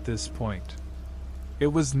month at this point.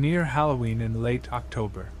 It was near Halloween in late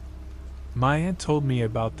October. My aunt told me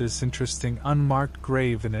about this interesting unmarked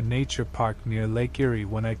grave in a nature park near Lake Erie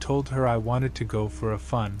when I told her I wanted to go for a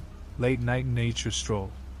fun, late-night nature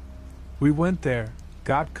stroll. We went there,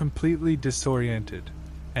 got completely disoriented,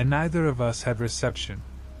 and neither of us had reception,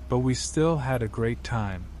 but we still had a great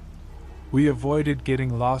time. We avoided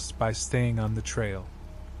getting lost by staying on the trail.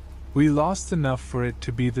 We lost enough for it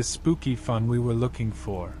to be the spooky fun we were looking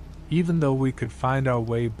for, even though we could find our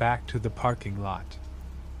way back to the parking lot.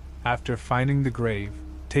 After finding the grave,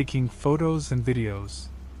 taking photos and videos,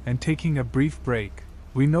 and taking a brief break,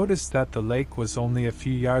 we noticed that the lake was only a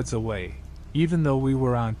few yards away, even though we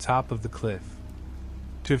were on top of the cliff.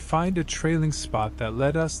 To find a trailing spot that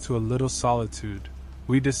led us to a little solitude,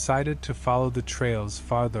 we decided to follow the trails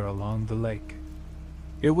farther along the lake.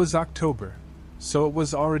 It was October, so it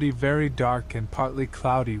was already very dark and partly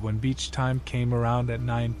cloudy when beach time came around at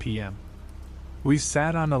 9 p.m. We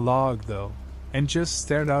sat on a log, though, and just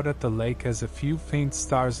stared out at the lake as a few faint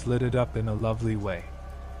stars lit it up in a lovely way.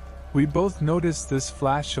 We both noticed this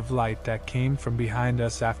flash of light that came from behind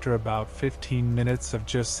us after about 15 minutes of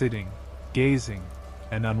just sitting, gazing,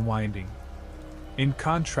 and unwinding. In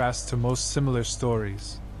contrast to most similar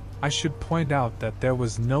stories, I should point out that there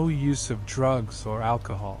was no use of drugs or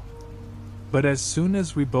alcohol. But as soon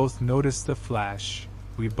as we both noticed the flash,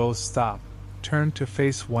 we both stopped, turned to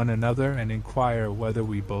face one another and inquire whether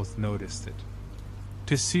we both noticed it.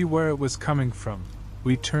 To see where it was coming from,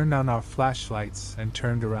 we turned on our flashlights and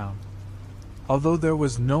turned around. Although there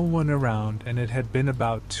was no one around and it had been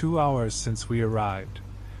about 2 hours since we arrived,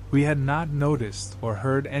 we had not noticed or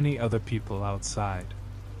heard any other people outside.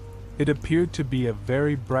 It appeared to be a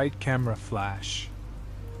very bright camera flash.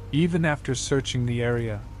 Even after searching the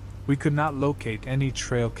area, we could not locate any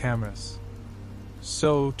trail cameras.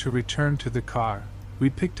 So, to return to the car, we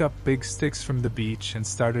picked up big sticks from the beach and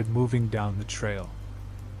started moving down the trail.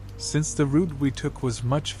 Since the route we took was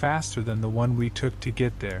much faster than the one we took to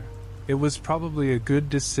get there, it was probably a good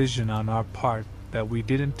decision on our part that we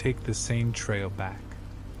didn't take the same trail back.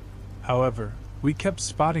 However, we kept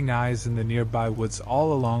spotting eyes in the nearby woods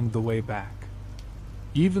all along the way back.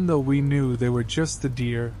 Even though we knew they were just the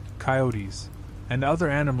deer, coyotes, and other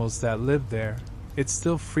animals that lived there, it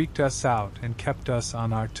still freaked us out and kept us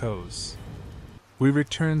on our toes. We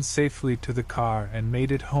returned safely to the car and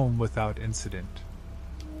made it home without incident.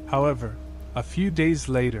 However, a few days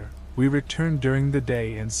later, we returned during the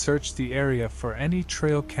day and searched the area for any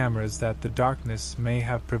trail cameras that the darkness may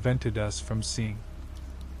have prevented us from seeing.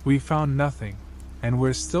 We found nothing, and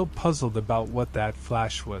we're still puzzled about what that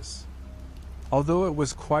flash was. Although it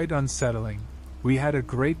was quite unsettling, we had a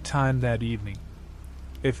great time that evening.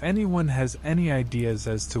 If anyone has any ideas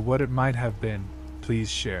as to what it might have been, please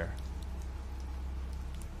share.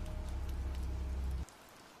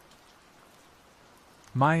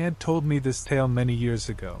 My aunt told me this tale many years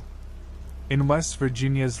ago. In West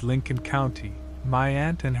Virginia's Lincoln County, my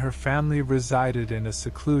aunt and her family resided in a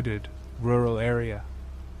secluded, rural area.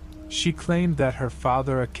 She claimed that her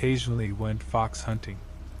father occasionally went fox hunting.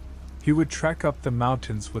 He would trek up the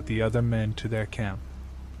mountains with the other men to their camp.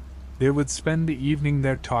 They would spend the evening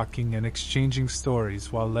there talking and exchanging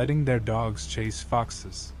stories while letting their dogs chase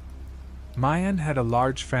foxes. My aunt had a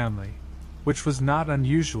large family, which was not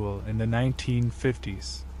unusual in the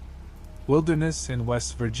 1950s. Wilderness in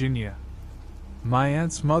West Virginia. My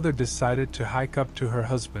aunt's mother decided to hike up to her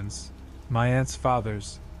husband's, my aunt's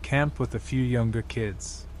father's, camp with a few younger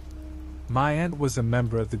kids. My aunt was a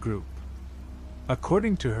member of the group.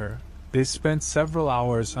 According to her, they spent several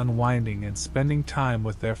hours unwinding and spending time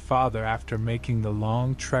with their father after making the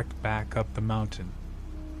long trek back up the mountain.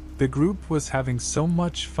 The group was having so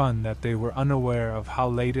much fun that they were unaware of how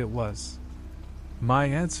late it was. My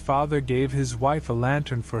aunt's father gave his wife a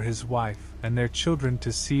lantern for his wife and their children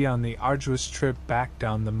to see on the arduous trip back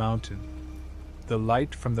down the mountain. The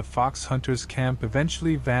light from the fox hunters' camp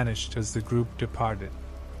eventually vanished as the group departed.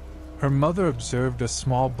 Her mother observed a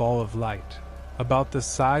small ball of light, about the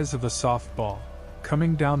size of a softball,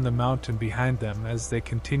 coming down the mountain behind them as they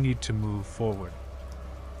continued to move forward.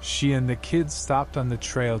 She and the kids stopped on the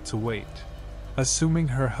trail to wait, assuming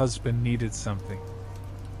her husband needed something.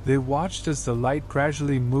 They watched as the light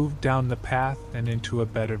gradually moved down the path and into a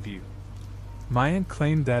better view. My aunt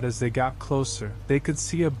claimed that as they got closer, they could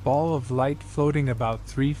see a ball of light floating about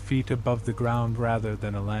 3 feet above the ground rather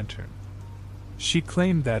than a lantern. She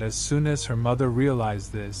claimed that as soon as her mother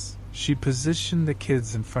realized this, she positioned the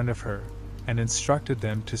kids in front of her and instructed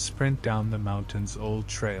them to sprint down the mountain's old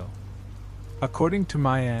trail. According to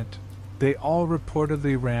my aunt, they all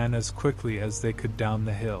reportedly ran as quickly as they could down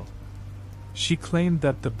the hill. She claimed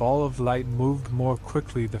that the ball of light moved more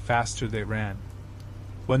quickly the faster they ran.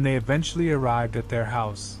 When they eventually arrived at their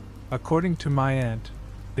house, according to my aunt,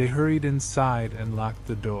 they hurried inside and locked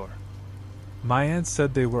the door. My aunt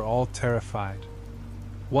said they were all terrified.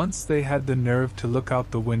 Once they had the nerve to look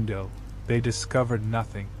out the window, they discovered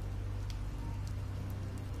nothing.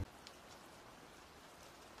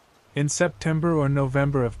 In September or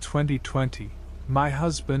November of 2020, my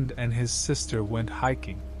husband and his sister went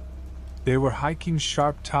hiking. They were hiking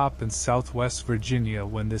Sharp Top in southwest Virginia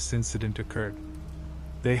when this incident occurred.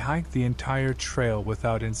 They hiked the entire trail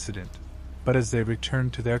without incident, but as they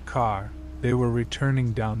returned to their car, they were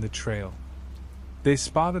returning down the trail. They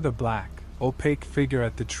spotted a black, opaque figure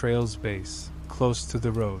at the trail's base, close to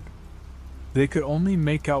the road. They could only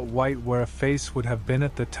make out white where a face would have been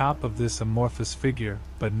at the top of this amorphous figure,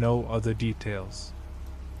 but no other details.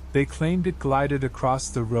 They claimed it glided across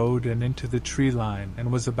the road and into the tree line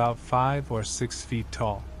and was about 5 or 6 feet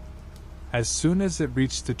tall. As soon as it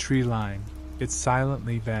reached the tree line, it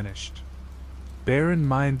silently vanished. Bear in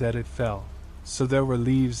mind that it fell, so there were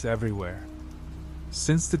leaves everywhere.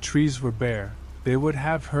 Since the trees were bare, they would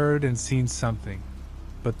have heard and seen something,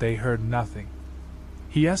 but they heard nothing.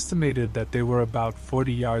 He estimated that they were about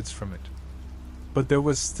 40 yards from it. But there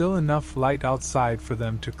was still enough light outside for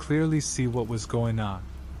them to clearly see what was going on.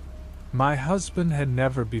 My husband had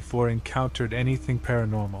never before encountered anything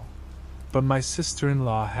paranormal, but my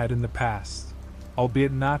sister-in-law had in the past,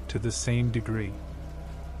 albeit not to the same degree.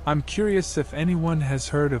 I'm curious if anyone has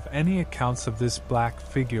heard of any accounts of this black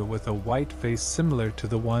figure with a white face similar to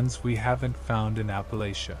the ones we haven't found in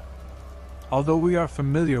Appalachia. Although we are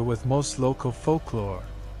familiar with most local folklore,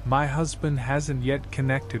 my husband hasn't yet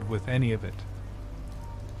connected with any of it.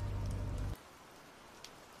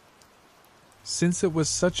 Since it was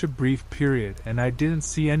such a brief period and I didn't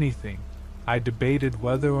see anything, I debated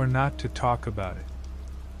whether or not to talk about it.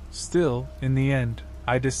 Still, in the end,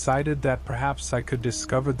 I decided that perhaps I could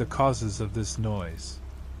discover the causes of this noise.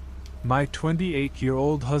 My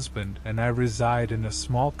 28-year-old husband and I reside in a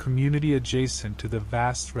small community adjacent to the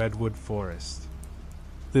vast redwood forest.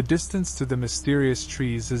 The distance to the mysterious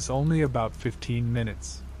trees is only about 15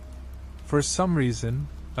 minutes. For some reason,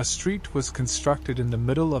 a street was constructed in the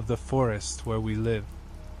middle of the forest where we live.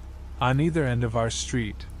 On either end of our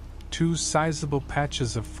street, 2 sizable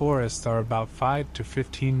patches of forest are about 5 to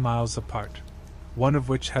 15 miles apart, one of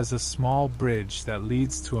which has a small bridge that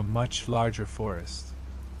leads to a much larger forest.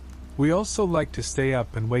 We also like to stay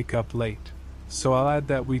up and wake up late, so I'll add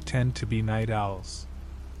that we tend to be night owls.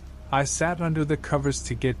 I sat under the covers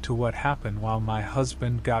to get to what happened while my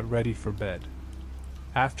husband got ready for bed.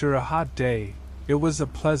 After a hot day, it was a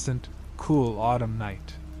pleasant, cool autumn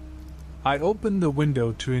night. I opened the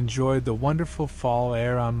window to enjoy the wonderful fall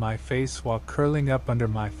air on my face while curling up under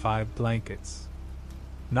my 5 blankets.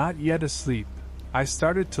 Not yet asleep, I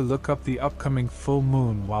started to look up the upcoming full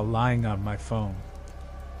moon while lying on my phone.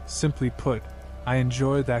 Simply put, I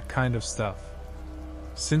enjoy that kind of stuff.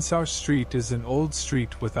 Since our street is an old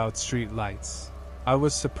street without street lights, I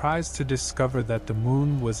was surprised to discover that the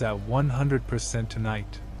moon was at 100%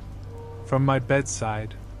 tonight. From my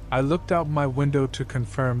bedside, I looked out my window to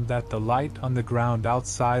confirm that the light on the ground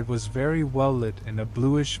outside was very well lit in a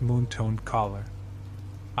bluish moon-toned color.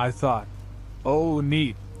 I thought, oh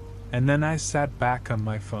neat, and then I sat back on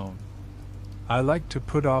my phone. I like to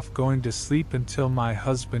put off going to sleep until my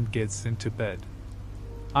husband gets into bed.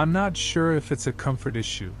 I'm not sure if it's a comfort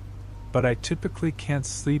issue, but I typically can't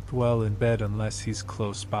sleep well in bed unless he's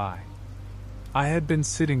close by. I had been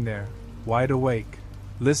sitting there, wide awake,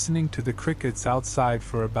 listening to the crickets outside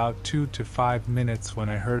for about 2 to 5 minutes when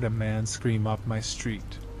I heard a man scream up my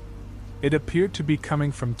street. It appeared to be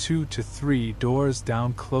coming from 2 to 3 doors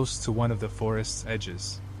down close to one of the forest's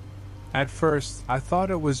edges. At first, I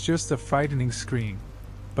thought it was just a frightening scream,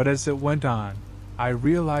 but as it went on, I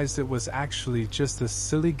realized it was actually just a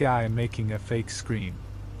silly guy making a fake scream.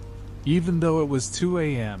 Even though it was 2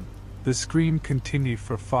 a.m., the scream continued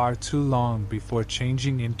for far too long before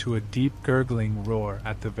changing into a deep gurgling roar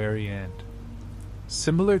at the very end.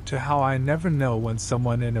 Similar to how I never know when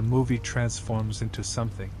someone in a movie transforms into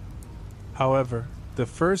something. However, the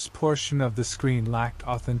first portion of the scream lacked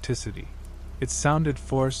authenticity. It sounded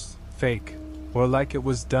forced, fake, or like it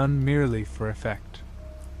was done merely for effect.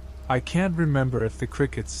 I can't remember if the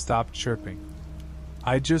crickets stopped chirping.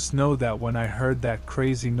 I just know that when I heard that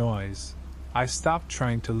crazy noise, I stopped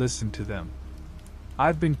trying to listen to them.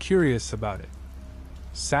 I've been curious about it.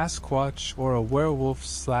 Sasquatch or a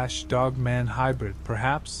werewolf/dogman hybrid,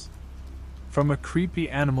 perhaps? From a creepy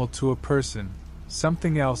animal to a person,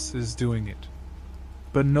 something else is doing it.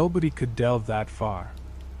 But nobody could delve that far.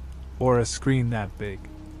 Or a screen that big.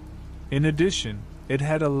 In addition, it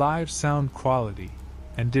had a live sound quality,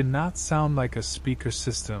 and did not sound like a speaker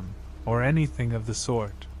system, or anything of the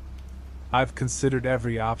sort. I've considered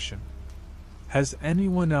every option. Has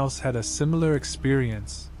anyone else had a similar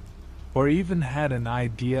experience, or even had an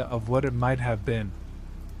idea of what it might have been?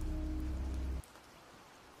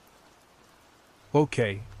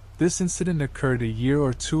 Okay, this incident occurred a year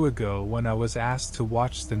or 2 ago when I was asked to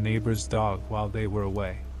watch the neighbor's dog while they were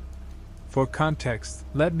away. For context,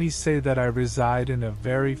 let me say that I reside in a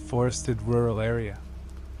very forested rural area.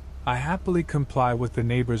 I happily comply with the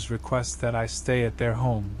neighbor's request that I stay at their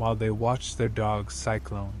home while they watch their dog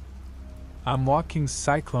Cyclone. I'm walking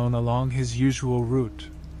Cyclone along his usual route,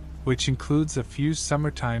 which includes a few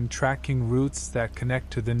summertime tracking routes that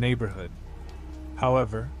connect to the neighborhood.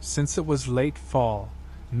 However, since it was late fall,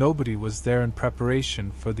 nobody was there in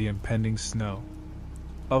preparation for the impending snow.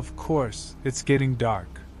 Of course, it's getting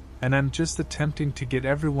dark, and I'm just attempting to get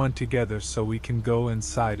everyone together so we can go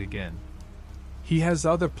inside again. He has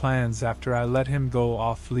other plans after I let him go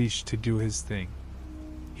off-leash to do his thing.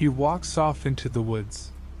 He walks off into the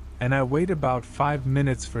woods, and I wait about 5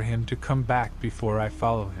 minutes for him to come back before I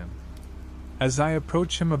follow him. As I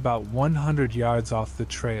approach him about 100 yards off the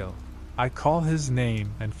trail, I call his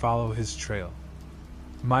name and follow his trail.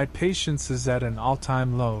 My patience is at an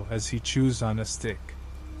all-time low as he chews on a stick.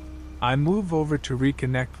 I move over to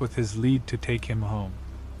reconnect with his lead to take him home.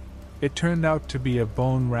 It turned out to be a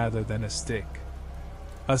bone rather than a stick.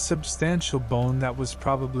 A substantial bone that was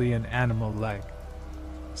probably an animal leg.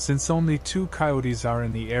 Since only 2 coyotes are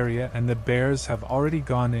in the area and the bears have already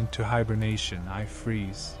gone into hibernation, I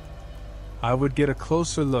freeze. I would get a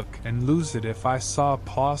closer look and lose it if I saw a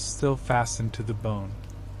paw still fastened to the bone.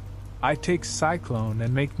 I take Cyclone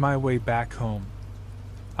and make my way back home.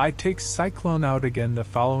 I take Cyclone out again the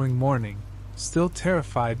following morning, still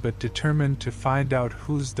terrified but determined to find out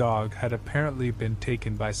whose dog had apparently been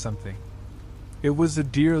taken by something. It was a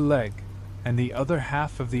deer leg, and the other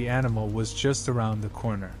half of the animal was just around the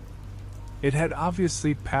corner. It had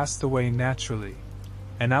obviously passed away naturally,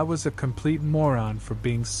 and I was a complete moron for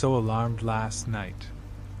being so alarmed last night.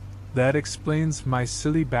 That explains my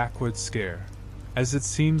silly Backwoods scare, as it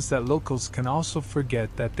seems that locals can also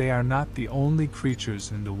forget that they are not the only creatures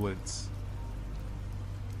in the woods.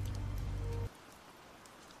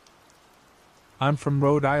 I'm from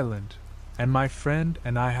Rhode Island, and my friend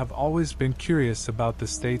and I have always been curious about the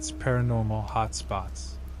state's paranormal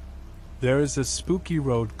hotspots. There is a spooky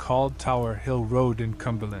road called Tower Hill Road in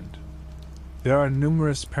Cumberland. There are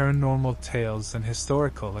numerous paranormal tales and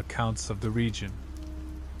historical accounts of the region.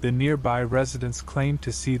 The nearby residents claim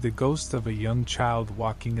to see the ghost of a young child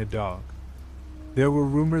walking a dog. There were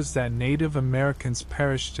rumors that Native Americans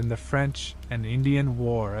perished in the French and Indian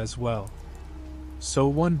War as well. So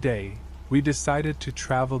one day, we decided to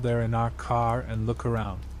travel there in our car and look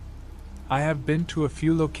around. I have been to a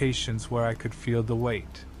few locations where I could feel the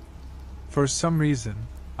weight. For some reason,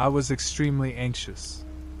 I was extremely anxious,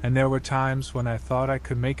 and there were times when I thought I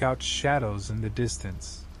could make out shadows in the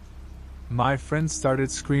distance. My friend started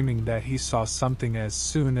screaming that he saw something as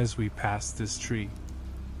soon as we passed this tree.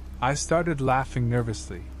 I started laughing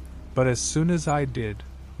nervously, but as soon as I did,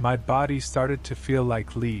 my body started to feel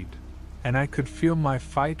like lead, and I could feel my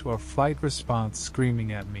fight or flight response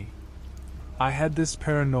screaming at me. I had this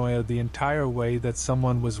paranoia the entire way that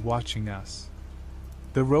someone was watching us.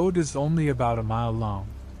 The road is only about a mile long,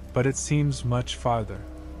 but it seems much farther.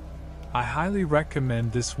 I highly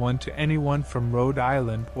recommend this one to anyone from Rhode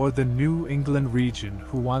Island or the New England region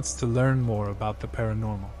who wants to learn more about the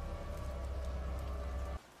paranormal.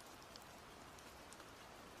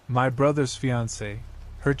 My brother's fiancée,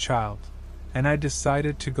 her child, and I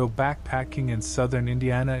decided to go backpacking in southern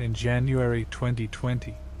Indiana in January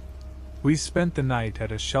 2020. We spent the night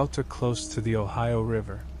at a shelter close to the Ohio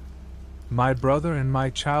River. My brother and my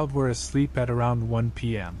child were asleep at around 1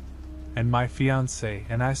 p.m., and my fiancé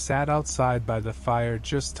and I sat outside by the fire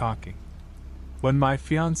just talking. When my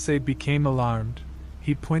fiancé became alarmed,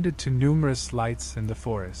 he pointed to numerous lights in the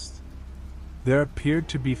forest. There appeared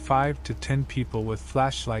to be 5 to 10 people with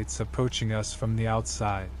flashlights approaching us from the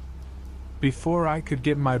outside. Before I could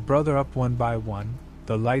get my brother up one by one,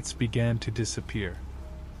 the lights began to disappear.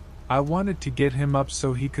 I wanted to get him up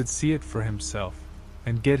so he could see it for himself,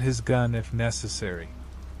 and get his gun if necessary.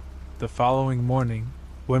 The following morning,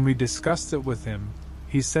 when we discussed it with him,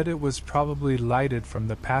 he said it was probably lighted from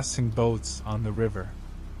the passing boats on the river.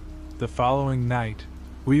 The following night,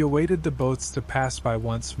 we awaited the boats to pass by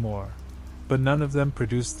once more, but none of them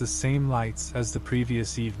produced the same lights as the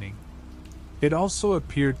previous evening. It also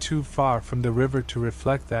appeared too far from the river to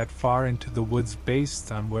reflect that far into the woods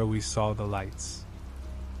based on where we saw the lights.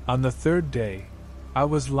 On the 3rd day, I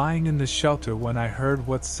was lying in the shelter when I heard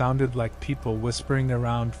what sounded like people whispering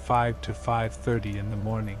around 5 to 5:30 in the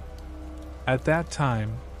morning. At that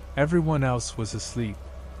time, everyone else was asleep.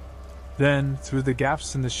 Then, through the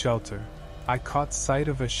gaps in the shelter, I caught sight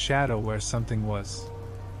of a shadow where something was.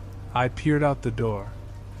 I peered out the door,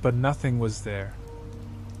 but nothing was there.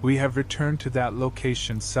 We have returned to that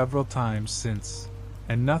location several times since,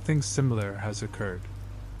 and nothing similar has occurred.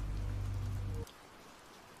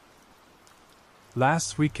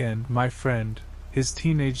 Last weekend, my friend, his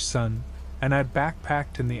teenage son, and I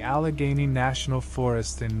backpacked in the Allegheny National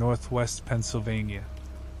Forest in northwest Pennsylvania.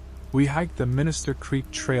 We hiked the Minister Creek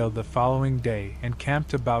Trail the following day and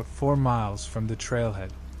camped about 4 miles from the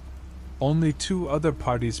trailhead. Only 2 other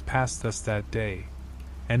parties passed us that day,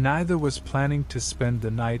 and neither was planning to spend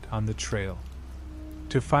the night on the trail.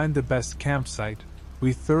 To find the best campsite,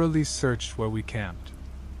 we thoroughly searched where we camped.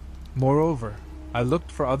 Moreover, I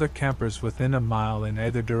looked for other campers within a mile in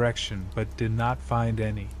either direction but did not find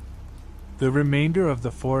any. The remainder of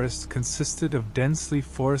the forest consisted of densely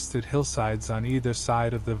forested hillsides on either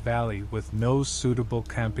side of the valley with no suitable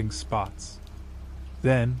camping spots.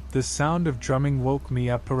 Then, the sound of drumming woke me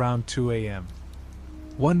up around 2 a.m.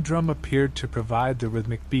 One drum appeared to provide the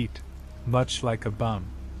rhythmic beat, much like a bum.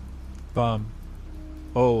 Bum.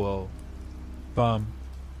 Oh. Bum.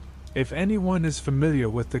 If anyone is familiar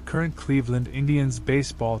with the current Cleveland Indians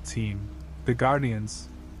baseball team, the Guardians,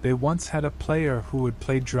 they once had a player who would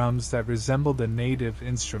play drums that resembled a native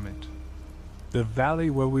instrument. The valley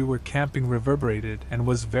where we were camping reverberated and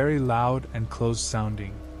was very loud and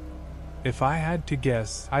close-sounding. If I had to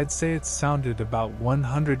guess, I'd say it sounded about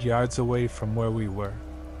 100 yards away from where we were.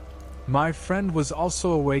 My friend was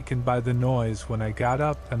also awakened by the noise when I got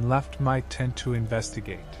up and left my tent to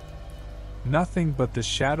investigate. Nothing but the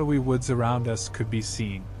shadowy woods around us could be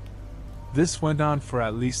seen. This went on for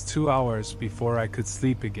at least 2 hours before I could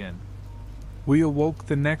sleep again. We awoke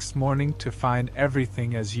the next morning to find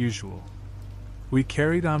everything as usual. We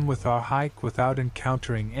carried on with our hike without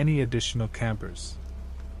encountering any additional campers.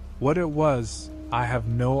 What it was, I have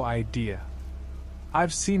no idea.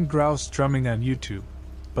 I've seen grouse drumming on YouTube,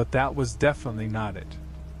 but that was definitely not it.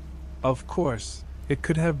 Of course, it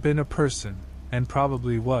could have been a person, and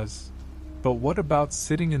probably was. But what about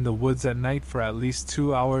sitting in the woods at night for at least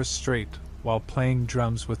 2 hours straight, while playing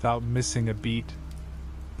drums without missing a beat?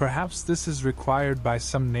 Perhaps this is required by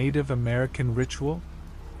some Native American ritual?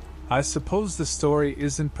 I suppose the story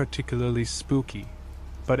isn't particularly spooky,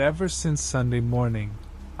 but ever since Sunday morning,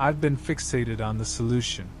 I've been fixated on the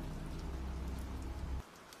solution.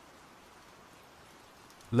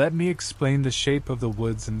 Let me explain the shape of the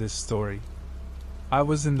woods in this story. I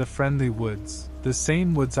was in the Friendly Woods, the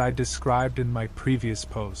same woods I described in my previous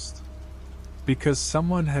post. Because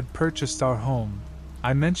someone had purchased our home,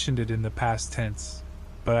 I mentioned it in the past tense,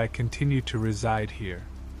 but I continue to reside here.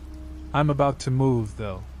 I'm about to move,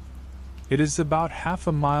 though. It is about half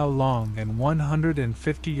a mile long and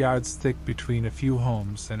 150 yards thick between a few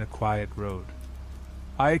homes and a quiet road.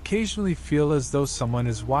 I occasionally feel as though someone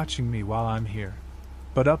is watching me while I'm here,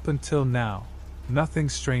 but up until now, nothing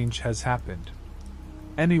strange has happened.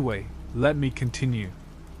 Anyway, let me continue.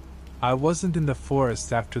 I wasn't in the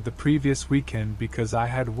forest after the previous weekend because I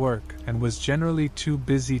had work and was generally too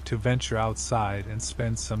busy to venture outside and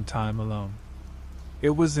spend some time alone. It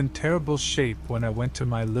was in terrible shape when I went to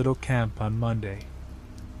my little camp on Monday.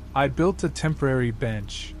 I built a temporary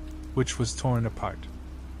bench, which was torn apart.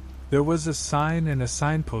 There was a sign and a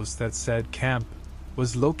signpost that said camp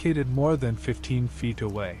was located more than 15 feet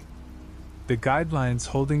away. The guidelines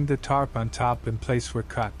holding the tarp on top in place were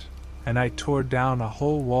cut, and I tore down a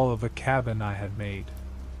whole wall of a cabin I had made.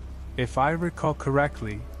 If I recall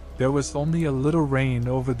correctly, there was only a little rain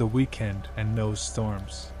over the weekend and no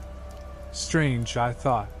storms. Strange, I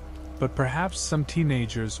thought, but perhaps some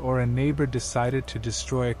teenagers or a neighbor decided to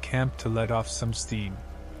destroy a camp to let off some steam.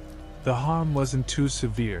 The harm wasn't too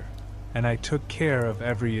severe, and I took care of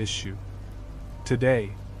every issue.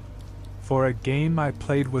 Today, for a game I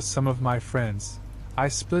played with some of my friends, I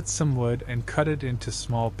split some wood and cut it into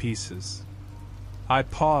small pieces. I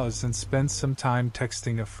paused and spent some time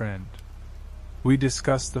texting a friend. We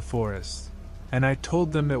discussed the forest, and I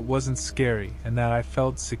told them it wasn't scary and that I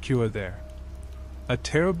felt secure there. A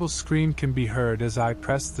terrible scream can be heard as I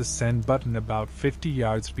pressed the send button about 50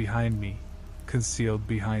 yards behind me, concealed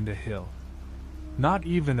behind a hill. Not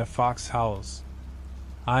even a fox howls.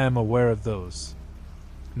 I am aware of those.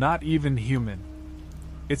 Not even human.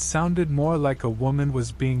 It sounded more like a woman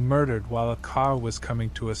was being murdered while a car was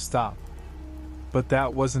coming to a stop. But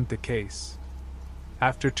that wasn't the case.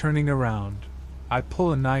 After turning around, I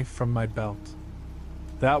pull a knife from my belt.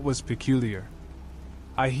 That was peculiar.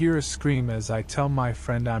 I hear a scream as I tell my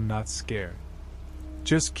friend I'm not scared.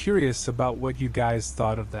 Just curious about what you guys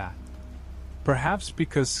thought of that. Perhaps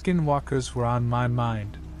because skinwalkers were on my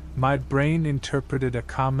mind, my brain interpreted a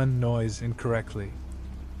common noise incorrectly.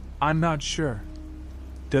 I'm not sure.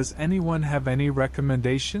 Does anyone have any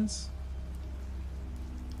recommendations?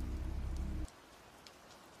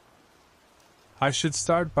 I should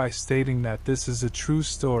start by stating that this is a true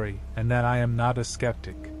story and that I am not a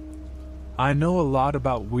skeptic. I know a lot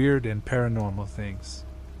about weird and paranormal things.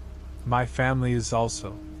 My family is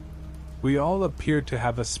also. We all appear to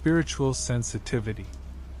have a spiritual sensitivity.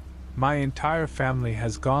 My entire family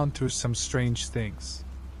has gone through some strange things.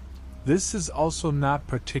 This is also not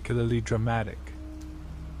particularly dramatic.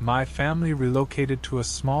 My family relocated to a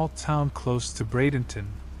small town close to Bradenton,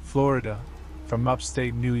 Florida, from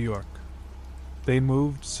upstate New York. They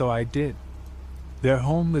moved, so I did. Their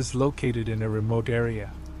home is located in a remote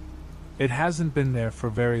area. It hasn't been there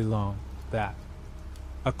for very long, that.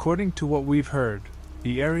 According to what we've heard,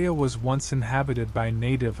 the area was once inhabited by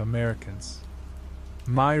Native Americans.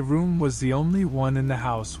 My room was the only one in the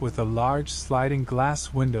house with a large sliding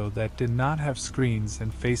glass window that did not have screens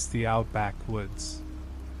and faced the outback woods.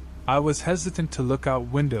 I was hesitant to look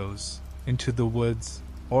out windows, into the woods,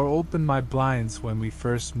 or open my blinds when we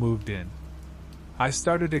first moved in. I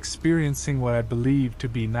started experiencing what I believed to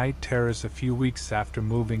be night terrors a few weeks after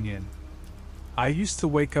moving in. I used to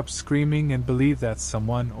wake up screaming and believe that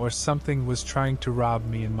someone or something was trying to rob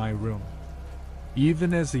me in my room.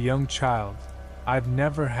 Even as a young child, I've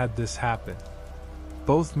never had this happen.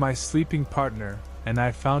 Both my sleeping partner and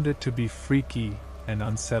I found it to be freaky and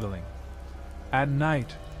unsettling. At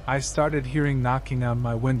night, I started hearing knocking on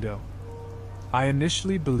my window. I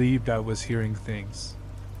initially believed I was hearing things.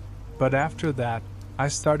 But after that, I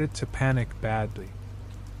started to panic badly.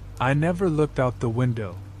 I never looked out the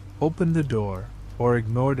window, opened the door, or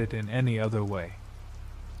ignored it in any other way.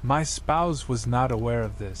 My spouse was not aware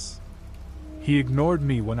of this. He ignored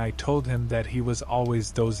me when I told him that he was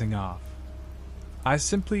always dozing off. I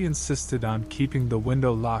simply insisted on keeping the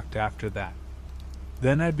window locked after that.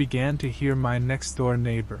 Then I began to hear my next-door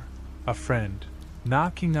neighbor, a friend,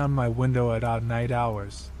 knocking on my window at odd night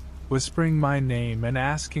hours, whispering my name and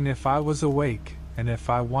asking if I was awake and if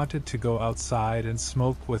I wanted to go outside and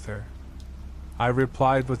smoke with her. I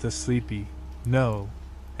replied with a sleepy, "No,"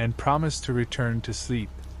 and promised to return to sleep.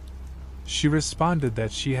 She responded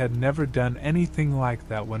that she had never done anything like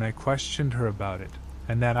that when I questioned her about it,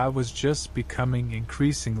 and that I was just becoming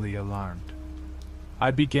increasingly alarmed. I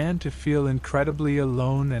began to feel incredibly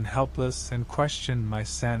alone and helpless and questioned my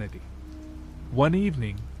sanity. One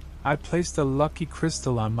evening, I placed a lucky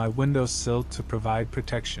crystal on my windowsill to provide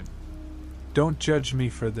protection. Don't judge me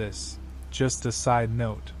for this, just a side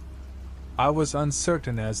note. I was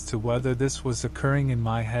uncertain as to whether this was occurring in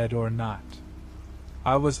my head or not.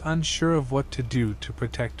 I was unsure of what to do to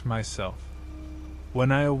protect myself.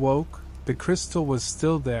 When I awoke, the crystal was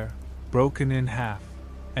still there, broken in half,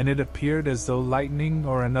 and it appeared as though lightning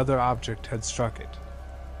or another object had struck it.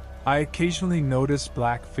 I occasionally noticed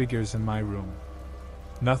black figures in my room.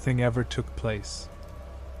 Nothing ever took place.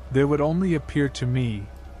 They would only appear to me,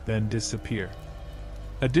 then disappear.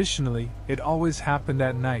 Additionally, it always happened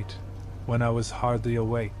at night, when I was hardly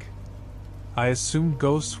awake. I assumed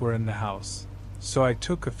ghosts were in the house, so I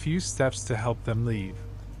took a few steps to help them leave,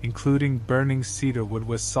 including burning cedar wood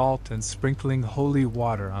with salt and sprinkling holy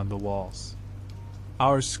water on the walls.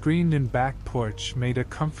 Our screened-in back porch made a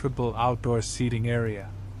comfortable outdoor seating area.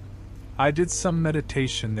 I did some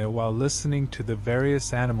meditation there while listening to the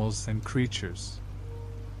various animals and creatures.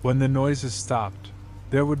 When the noises stopped,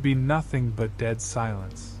 there would be nothing but dead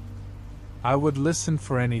silence. I would listen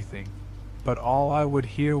for anything, but all I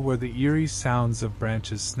would hear were the eerie sounds of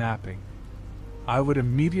branches snapping. I would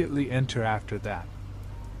immediately enter after that.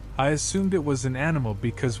 I assumed it was an animal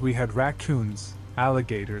because we had raccoons,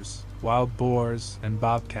 alligators, wild boars, and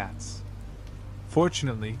bobcats.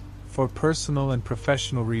 Fortunately, for personal and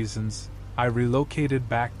professional reasons, I relocated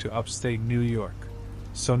back to upstate New York,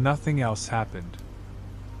 so nothing else happened.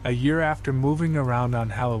 A year after moving around on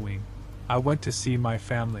Halloween, I went to see my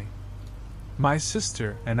family. My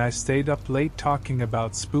sister and I stayed up late talking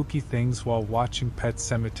about spooky things while watching Pet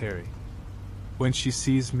Sematary. When she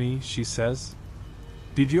sees me, she says,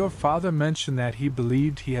 "Did your father mention that he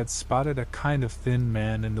believed he had spotted a kind of thin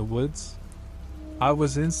man in the woods?" I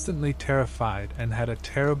was instantly terrified and had a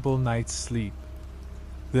terrible night's sleep.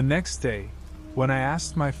 The next day, when I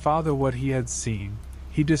asked my father what he had seen,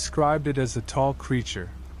 he described it as a tall creature.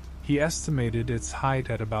 He estimated its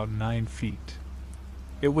height at about 9 feet.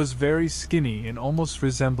 It was very skinny and almost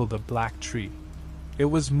resembled a black tree. It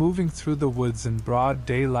was moving through the woods in broad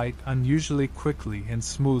daylight unusually quickly and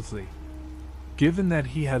smoothly. Given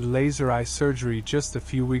that he had laser eye surgery just a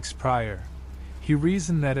few weeks prior, he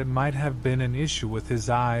reasoned that it might have been an issue with his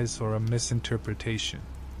eyes or a misinterpretation.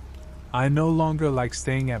 I no longer like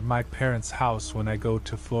staying at my parents' house when I go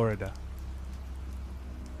to Florida.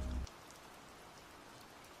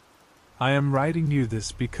 I am writing you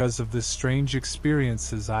this because of the strange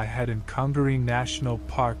experiences I had in Congaree National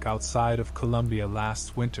Park outside of Columbia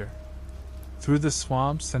last winter. Through the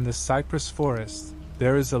swamps and the cypress forest,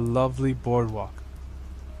 there is a lovely boardwalk.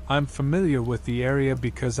 I'm familiar with the area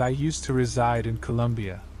because I used to reside in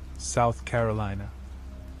Columbia, South Carolina.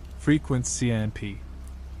 Frequent CNP.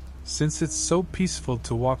 Since it's so peaceful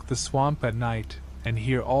to walk the swamp at night and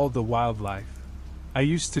hear all the wildlife, I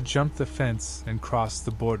used to jump the fence and cross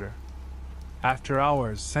the border. After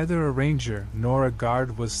hours, neither a ranger nor a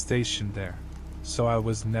guard was stationed there, so I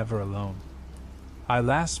was never alone. I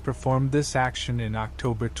last performed this action in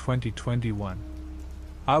October 2021.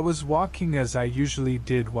 I was walking as I usually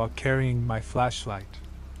did while carrying my flashlight.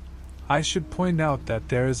 I should point out that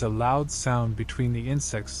there is a loud sound between the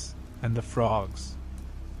insects and the frogs.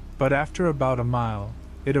 But after about a mile,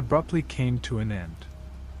 it abruptly came to an end.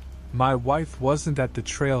 My wife wasn't at the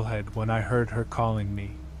trailhead when I heard her calling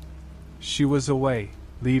me. She was away,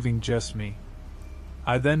 leaving just me.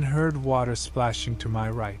 I then heard water splashing to my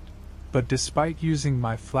right, but despite using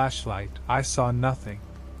my flashlight, I saw nothing.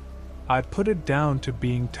 I put it down to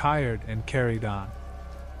being tired and carried on.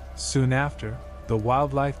 Soon after, the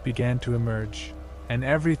wildlife began to emerge, and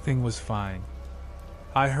everything was fine.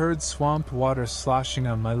 I heard swamped water sloshing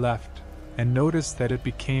on my left, and noticed that it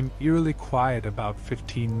became eerily quiet about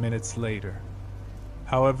 15 minutes later.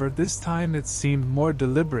 However, this time it seemed more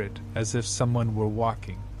deliberate, as if someone were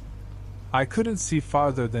walking. I couldn't see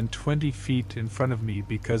farther than 20 feet in front of me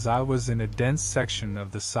because I was in a dense section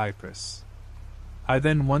of the cypress. I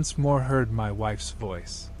then once more heard my wife's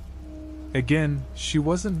voice. Again, she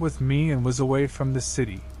wasn't with me and was away from the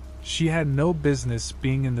city. She had no business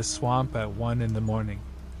being in the swamp at 1 in the morning.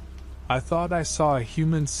 I thought I saw a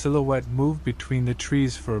human silhouette move between the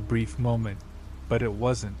trees for a brief moment, but it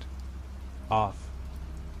wasn't. Off.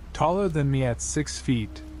 Taller than me at 6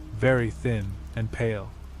 feet, very thin and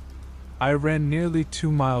pale. I ran nearly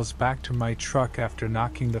 2 miles back to my truck after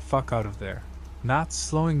knocking the fuck out of there, not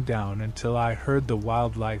slowing down until I heard the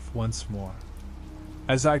wildlife once more.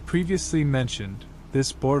 As I previously mentioned,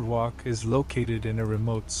 this boardwalk is located in a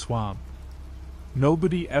remote swamp.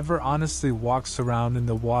 Nobody ever honestly walks around in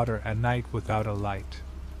the water at night without a light.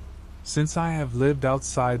 Since I have lived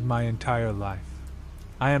outside my entire life,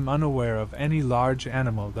 I am unaware of any large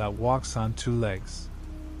animal that walks on 2 legs.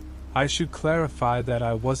 I should clarify that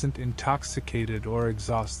I wasn't intoxicated or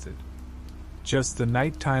exhausted. Just the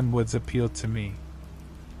nighttime woods appealed to me.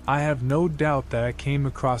 I have no doubt that I came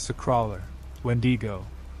across a crawler, wendigo,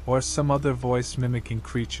 or some other voice-mimicking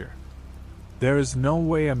creature. There is no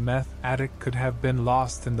way a meth addict could have been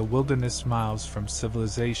lost in the wilderness miles from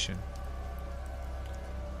civilization.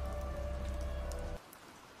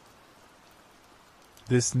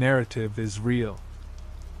 This narrative is real.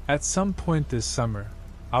 At some point this summer,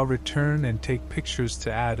 I'll return and take pictures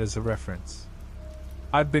to add as a reference.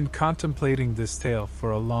 I've been contemplating this tale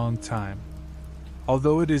for a long time.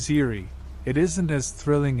 Although it is eerie, it isn't as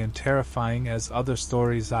thrilling and terrifying as other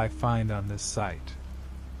stories I find on this site.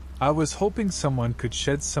 I was hoping someone could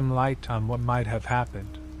shed some light on what might have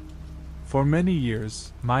happened. For many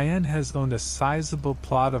years, my aunt has owned a sizable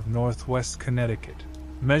plot of northwest Connecticut,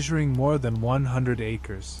 measuring more than 100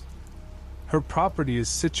 acres. Her property is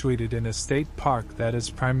situated in a state park that is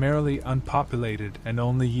primarily unpopulated and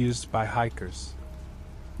only used by hikers.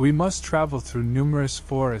 We must travel through numerous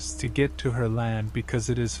forests to get to her land because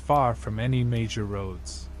it is far from any major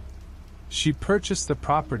roads. She purchased the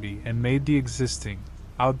property and made the existing,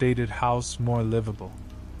 outdated house more livable.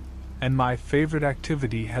 And my favorite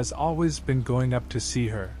activity has always been going up to see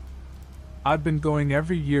her. I've been going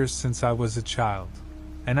every year since I was a child,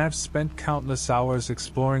 and I've spent countless hours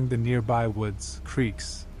exploring the nearby woods,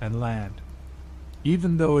 creeks, and land.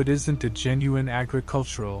 Even though it isn't a genuine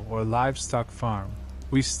agricultural or livestock farm,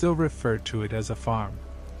 we still refer to it as a farm.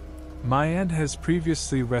 My aunt has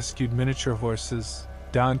previously rescued miniature horses,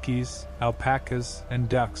 donkeys, alpacas, and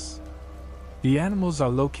ducks. The animals are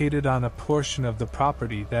located on a portion of the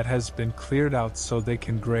property that has been cleared out so they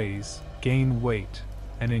can graze, gain weight,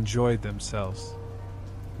 and enjoy themselves.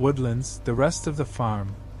 Woodlands, the rest of the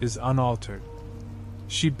farm, is unaltered.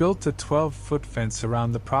 She built a 12-foot fence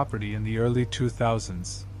around the property in the early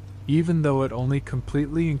 2000s, even though it only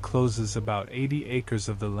completely encloses about 80 acres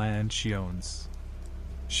of the land she owns.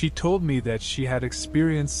 She told me that she had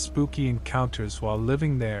experienced spooky encounters while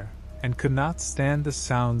living there, and could not stand the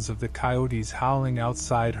sounds of the coyotes howling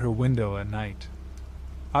outside her window at night.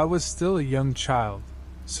 I was still a young child,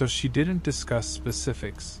 so she didn't discuss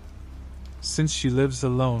specifics. Since she lives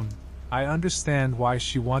alone, I understand why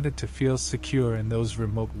she wanted to feel secure in those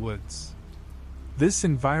remote woods. This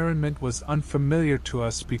environment was unfamiliar to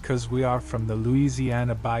us because we are from the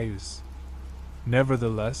Louisiana bayous.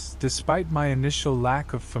 Nevertheless, despite my initial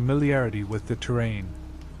lack of familiarity with the terrain,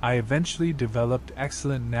 I eventually developed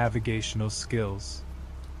excellent navigational skills.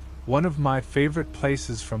 One of my favorite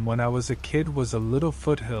places from when I was a kid was a little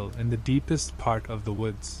foothill in the deepest part of the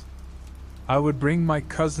woods. I would bring my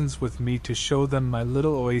cousins with me to show them my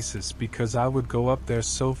little oasis because I would go up there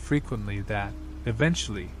so frequently that,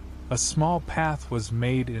 eventually, a small path was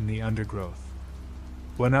made in the undergrowth.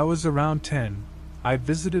 When I was around 10, I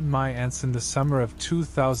visited my aunts in the summer of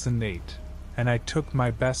 2008, and I took my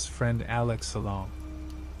best friend Alex along.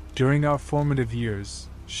 During our formative years,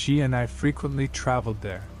 she and I frequently traveled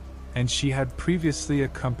there, and she had previously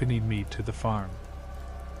accompanied me to the farm.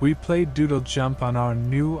 We played Doodle Jump on our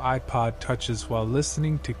new iPod Touches while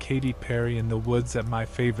listening to Katy Perry in the woods at my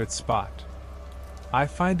favorite spot. I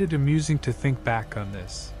find it amusing to think back on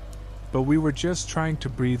this, but we were just trying to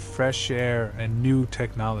breathe fresh air and new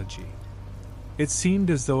technology. It seemed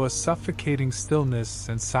as though a suffocating stillness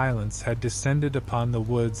and silence had descended upon the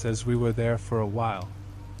woods as we were there for a while,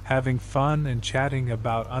 having fun and chatting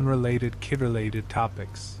about unrelated kid-related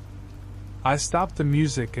topics. I stopped the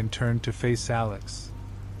music and turned to face Alex,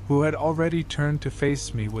 who had already turned to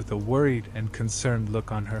face me with a worried and concerned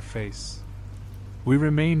look on her face. We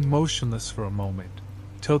remained motionless for a moment,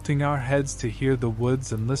 tilting our heads to hear the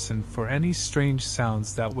woods and listen for any strange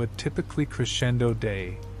sounds that would typically crescendo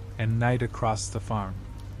day and night across the farm.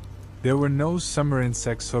 There were no summer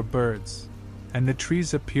insects or birds, and the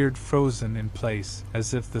trees appeared frozen in place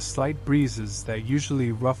as if the slight breezes that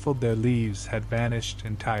usually ruffled their leaves had vanished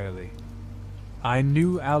entirely. I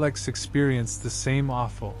knew Alex experienced the same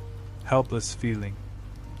awful, helpless feeling.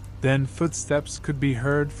 Then footsteps could be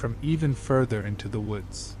heard from even further into the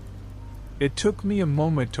woods. It took me a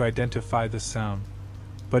moment to identify the sound,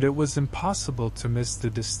 but it was impossible to miss the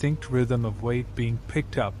distinct rhythm of weight being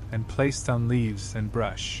picked up and placed on leaves and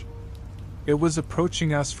brush. It was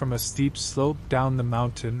approaching us from a steep slope down the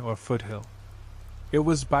mountain or foothill. It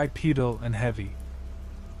was bipedal and heavy.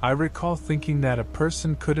 I recall thinking that a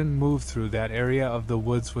person couldn't move through that area of the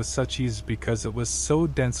woods with such ease because it was so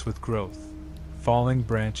dense with growth, falling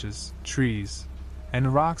branches, trees,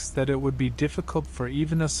 and rocks that it would be difficult for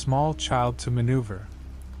even a small child to maneuver,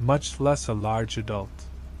 much less a large adult.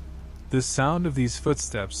 The sound of these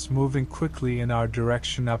footsteps moving quickly in our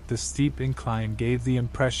direction up the steep incline gave the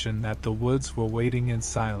impression that the woods were waiting in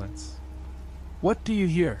silence. "What do you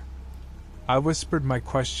hear?" I whispered my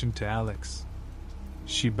question to Alex.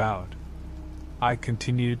 She bowed. I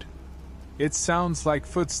continued, "It sounds like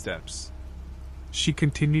footsteps." She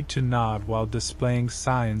continued to nod while displaying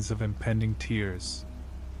signs of impending tears.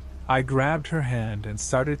 I grabbed her hand and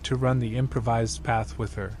started to run the improvised path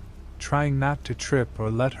with her, trying not to trip or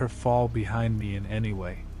let her fall behind me in any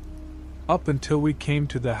way. Up until we came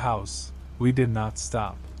to the house, we did not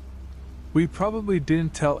stop. We probably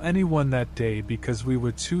didn't tell anyone that day because we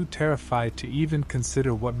were too terrified to even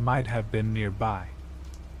consider what might have been nearby.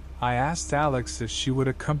 I asked Alex if she would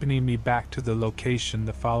accompany me back to the location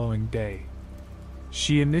the following day.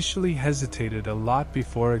 She initially hesitated a lot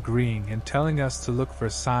before agreeing and telling us to look for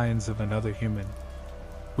signs of another human.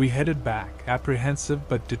 We headed back, apprehensive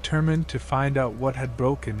but determined to find out what had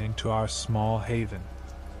broken into our small haven.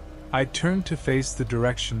 I turned to face the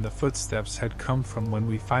direction the footsteps had come from when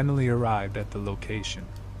we finally arrived at the location.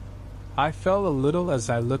 I fell a little as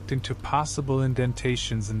I looked into possible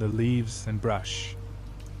indentations in the leaves and brush.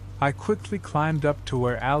 I quickly climbed up to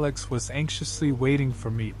where Alex was anxiously waiting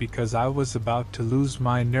for me because I was about to lose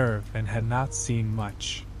my nerve and had not seen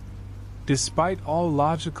much. Despite all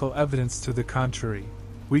logical evidence to the contrary,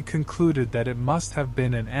 we concluded that it must have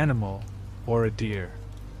been an animal or a deer.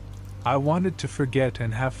 I wanted to forget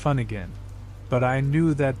and have fun again, but I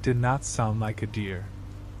knew that did not sound like a deer.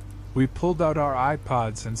 We pulled out our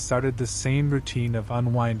iPods and started the same routine of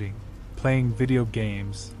unwinding, playing video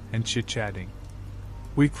games, and chit-chatting.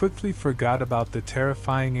 We quickly forgot about the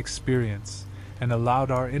terrifying experience and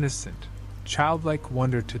allowed our innocent, childlike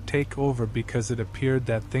wonder to take over because it appeared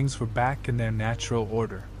that things were back in their natural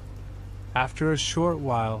order. After a short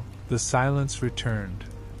while, the silence returned,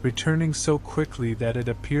 returning so quickly that it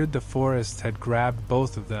appeared the forest had grabbed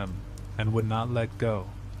both of them and would not let go.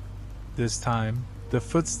 This time, the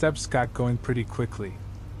footsteps got going pretty quickly.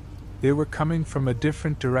 They were coming from a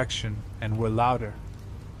different direction and were louder.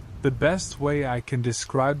 The best way I can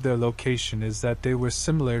describe their location is that they were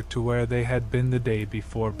similar to where they had been the day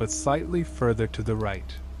before but slightly further to the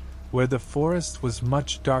right, where the forest was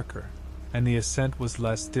much darker and the ascent was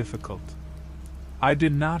less difficult. I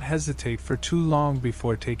did not hesitate for too long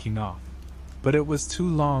before taking off, but it was too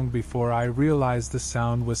long before I realized the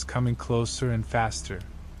sound was coming closer and faster,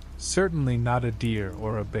 certainly not a deer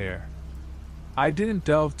or a bear. I didn't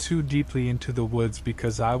delve too deeply into the woods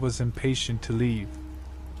because I was impatient to leave.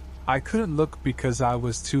 I couldn't look because I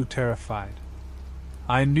was too terrified.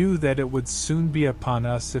 I knew that it would soon be upon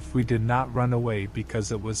us if we did not run away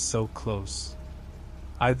because it was so close.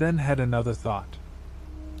 I then had another thought.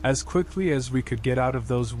 As quickly as we could get out of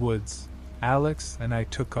those woods, Alex and I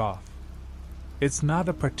took off. It's not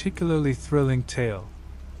a particularly thrilling tale,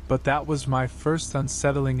 but that was my first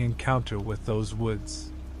unsettling encounter with those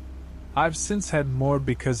woods. I've since had more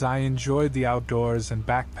because I enjoyed the outdoors and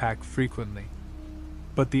backpack frequently.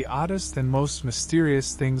 But the oddest and most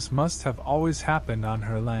mysterious things must have always happened on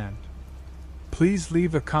her land. Please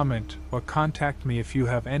leave a comment or contact me if you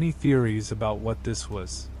have any theories about what this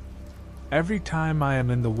was. Every time I am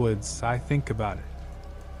in the woods, I think about it.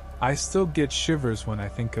 I still get shivers when I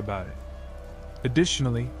think about it.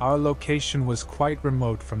 Additionally, our location was quite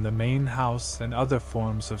remote from the main house and other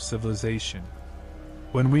forms of civilization.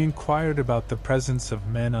 When we inquired about the presence of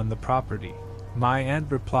men on the property, my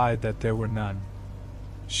aunt replied that there were none.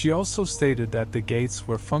 She also stated that the gates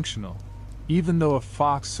were functional, even though a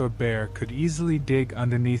fox or bear could easily dig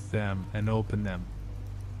underneath them and open them.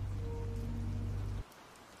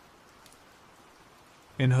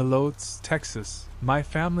 In Helotes, Texas, my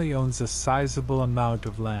family owns a sizable amount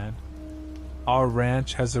of land. Our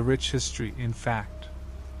ranch has a rich history, in fact.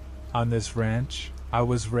 On this ranch, I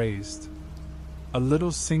was raised. A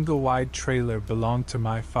little single-wide trailer belonged to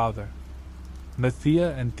my father.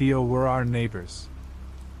 Mathia and Theo were our neighbors.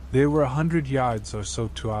 They were 100 yards or so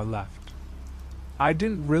to our left. I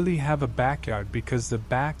didn't really have a backyard because the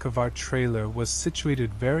back of our trailer was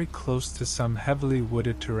situated very close to some heavily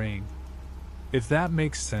wooded terrain. If that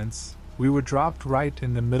makes sense, we were dropped right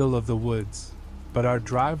in the middle of the woods, but our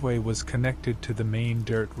driveway was connected to the main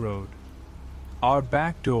dirt road. Our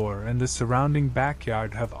back door and the surrounding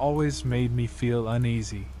backyard have always made me feel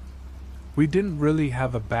uneasy. We didn't really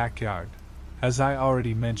have a backyard, as I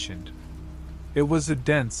already mentioned. It was a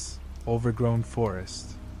dense, overgrown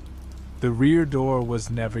forest. The rear door was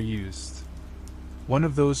never used. One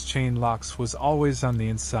of those chain locks was always on the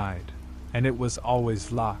inside, and it was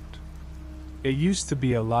always locked. It used to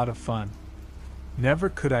be a lot of fun. Never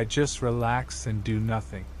could I just relax and do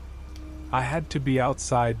nothing. I had to be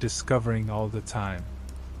outside discovering all the time.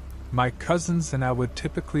 My cousins and I would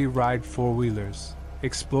typically ride four-wheelers,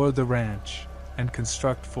 explore the ranch, and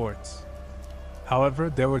construct forts. However,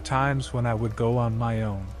 there were times when I would go on my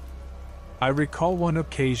own. I recall one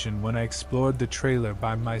occasion when I explored the trailer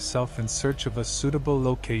by myself in search of a suitable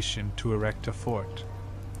location to erect a fort.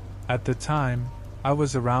 At the time, I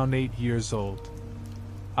was around 8 years old.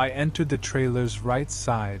 I entered the trailer's right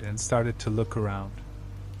side and started to look around.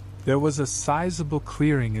 There was a sizable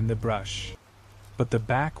clearing in the brush, but the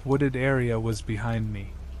back wooded area was behind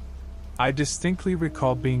me. I distinctly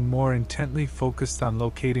recall being more intently focused on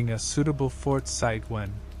locating a suitable fort site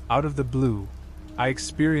when, out of the blue, I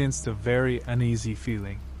experienced a very uneasy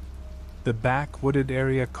feeling. The back wooded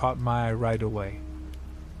area caught my eye right away.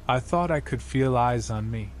 I thought I could feel eyes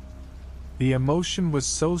on me. The emotion was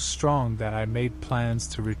so strong that I made plans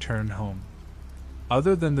to return home.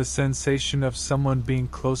 Other than the sensation of someone being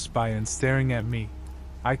close by and staring at me,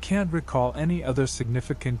 I can't recall any other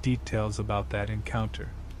significant details about that encounter.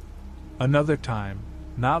 Another time,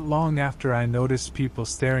 not long after I noticed people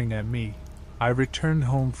staring at me, I returned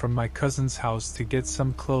home from my cousin's house to get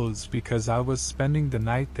some clothes because I was spending the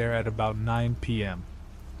night there at about 9 p.m.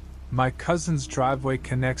 My cousin's driveway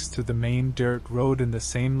connects to the main dirt road in the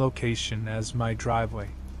same location as my driveway.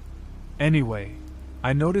 Anyway,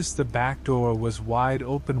 I noticed the back door was wide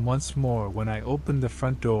open once more when I opened the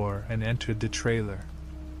front door and entered the trailer.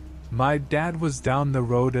 My dad was down the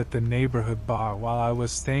road at the neighborhood bar while I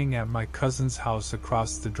was staying at my cousin's house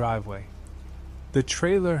across the driveway. The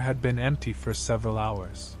trailer had been empty for several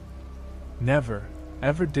hours. Never,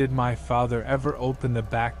 ever did my father ever open the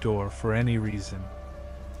back door for any reason.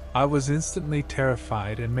 I was instantly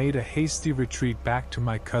terrified and made a hasty retreat back to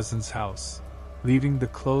my cousin's house, leaving the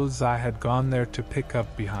clothes I had gone there to pick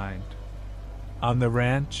up behind. On the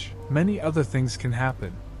ranch, many other things can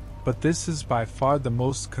happen, but this is by far the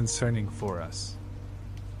most concerning for us.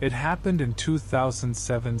 It happened in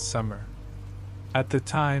 2007 summer. At the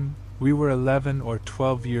time, we were 11 or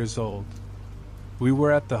 12 years old. We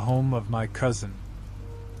were at the home of my cousin.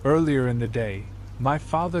 Earlier in the day, my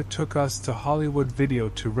father took us to Hollywood Video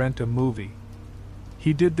to rent a movie.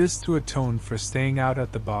 He did this to atone for staying out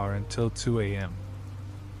at the bar until 2 a.m.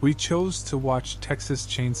 We chose to watch Texas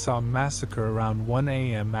Chainsaw Massacre around 1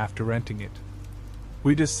 a.m. after renting it.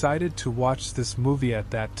 We decided to watch this movie at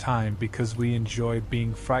that time because we enjoy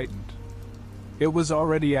being frightened. It was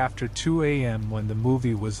already after 2 a.m. when the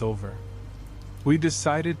movie was over. We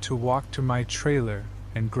decided to walk to my trailer,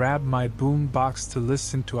 and grabbed my boom box to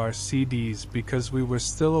listen to our CDs because we were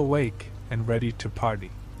still awake and ready to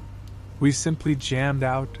party. We simply jammed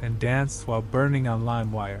out and danced while burning on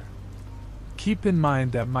LimeWire. Keep in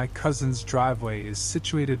mind that my cousin's driveway is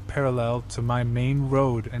situated parallel to my main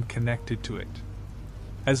road and connected to it.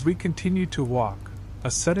 As we continue to walk,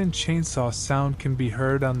 a sudden chainsaw sound can be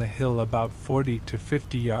heard on the hill about 40 to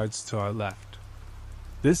 50 yards to our left.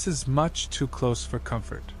 This is much too close for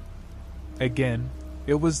comfort. Again,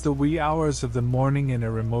 it was the wee hours of the morning in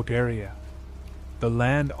a remote area. The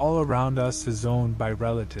land all around us is owned by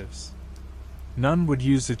relatives. None would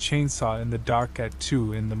use a chainsaw in the dark at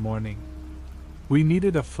 2 in the morning. We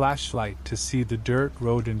needed a flashlight to see the dirt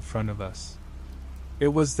road in front of us. It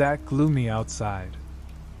was that gloomy outside.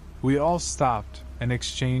 We all stopped and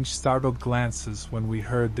exchanged startled glances when we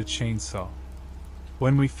heard the chainsaw.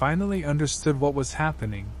 When we finally understood what was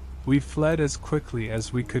happening, we fled as quickly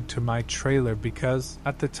as we could to my trailer because,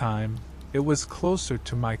 at the time, it was closer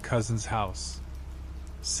to my cousin's house.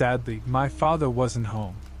 Sadly, my father wasn't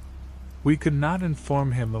home. We could not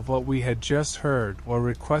inform him of what we had just heard or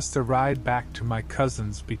request a ride back to my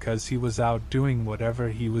cousin's because he was out doing whatever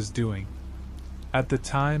he was doing. At the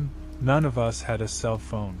time, none of us had a cell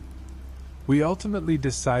phone. We ultimately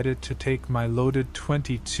decided to take my loaded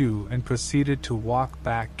 .22 and proceeded to walk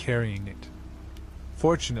back carrying it.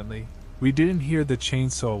 Fortunately, we didn't hear the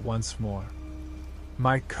chainsaw once more.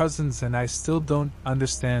 My cousins and I still don't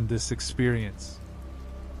understand this experience.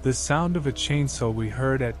 The sound of a chainsaw we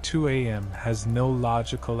heard at 2 a.m. has no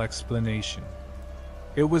logical explanation.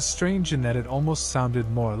 It was strange in that it almost sounded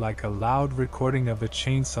more like a loud recording of a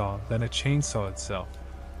chainsaw than a chainsaw itself.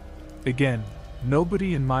 Again,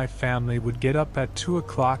 nobody in my family would get up at 2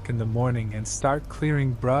 o'clock in the morning and start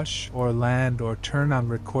clearing brush or land or turn on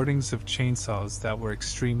recordings of chainsaws that were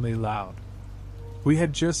extremely loud. We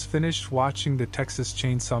had just finished watching the Texas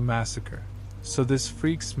Chainsaw Massacre, so this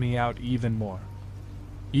freaks me out even more.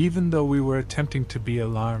 Even though we were attempting to be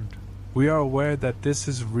alarmed, we are aware that this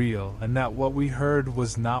is real and that what we heard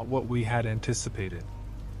was not what we had anticipated.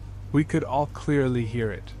 We could all clearly hear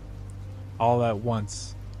it. All at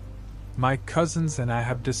once. My cousins and I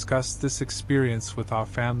have discussed this experience with our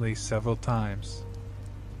family several times.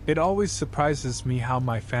 It always surprises me how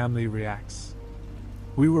my family reacts.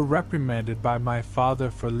 We were reprimanded by my father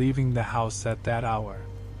for leaving the house at that hour.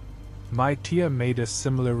 My tia made a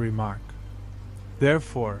similar remark.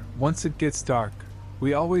 Therefore, once it gets dark,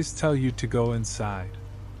 we always tell you to go inside.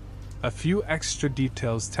 A few extra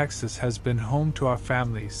details: Texas has been home to our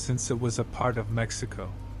family since it was a part of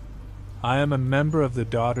Mexico. I am a member of the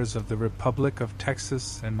Daughters of the Republic of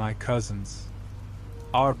Texas and my cousins.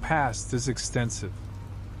 Our past is extensive.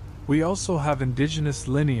 We also have indigenous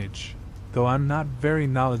lineage, though I'm not very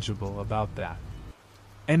knowledgeable about that.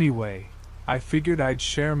 Anyway, I figured I'd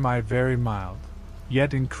share my very mild,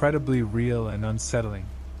 yet incredibly real and unsettling,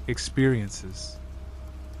 experiences.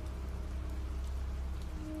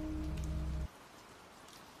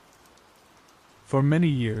 For many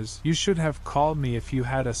years, you should have called me if you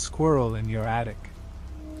had a squirrel in your attic.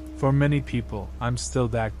 For many people, I'm still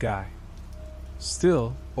that guy.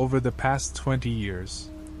 Still, over the past 20 years,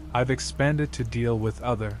 I've expanded to deal with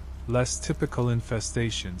other, less typical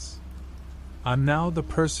infestations. I'm now the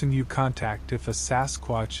person you contact if a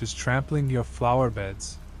Sasquatch is trampling your flower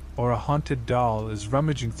beds, or a haunted doll is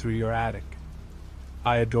rummaging through your attic.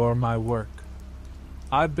 I adore my work.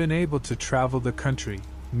 I've been able to travel the country,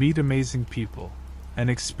 meet amazing people, and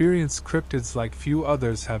experience cryptids like few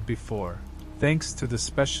others have before, thanks to the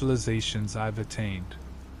specializations I've attained.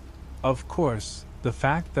 Of course, the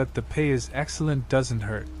fact that the pay is excellent doesn't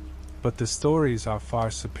hurt, but the stories are far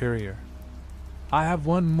superior. I have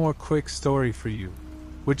one more quick story for you,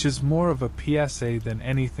 which is more of a PSA than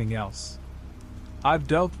anything else. I've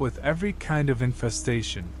dealt with every kind of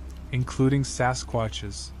infestation, including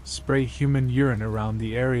Sasquatches, spray human urine around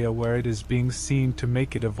the area where it is being seen to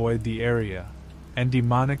make it avoid the area, and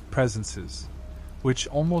demonic presences, which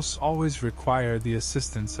almost always require the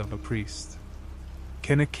assistance of a priest.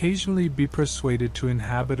 Can occasionally be persuaded to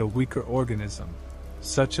inhabit a weaker organism,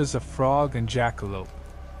 such as a frog and jackalope,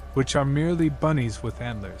 which are merely bunnies with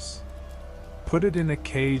antlers. Put it in a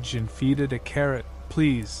cage and feed it a carrot,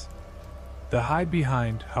 please. The hide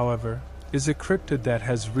behind, however, is a cryptid that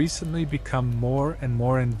has recently become more and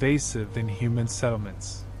more invasive in human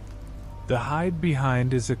settlements. The hide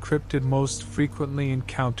behind is a cryptid most frequently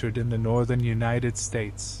encountered in the northern United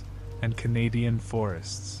States and Canadian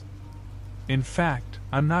forests. In fact,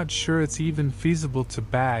 I'm not sure it's even feasible to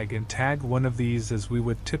bag and tag one of these as we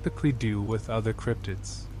would typically do with other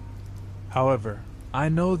cryptids. However, I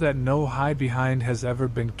know that no hide behind has ever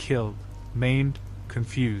been killed, maimed,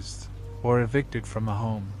 confused, or evicted from a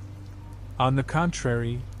home. On the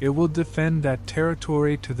contrary, it will defend that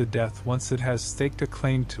territory to the death once it has staked a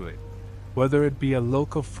claim to it, whether it be a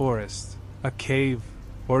local forest, a cave,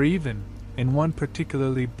 or even, in one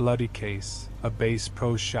particularly bloody case, a Bass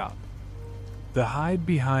Pro Shop. The hide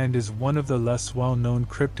behind is one of the less well-known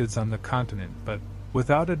cryptids on the continent, but,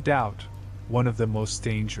 without a doubt, one of the most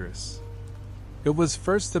dangerous. It was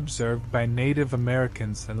first observed by Native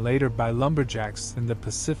Americans and later by lumberjacks in the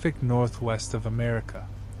Pacific Northwest of America.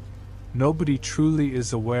 Nobody truly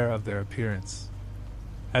is aware of their appearance.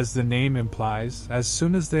 As the name implies, as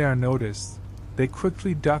soon as they are noticed, they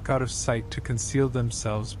quickly duck out of sight to conceal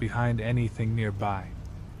themselves behind anything nearby.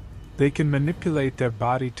 They can manipulate their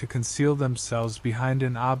body to conceal themselves behind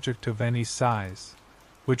an object of any size,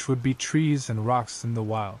 which would be trees and rocks in the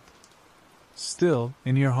wild. Still,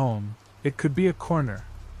 in your home, it could be a corner,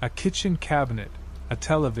 a kitchen cabinet, a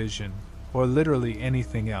television, or literally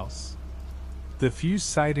anything else. The few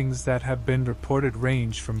sightings that have been reported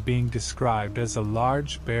range from being described as a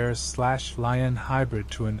large bear/lion hybrid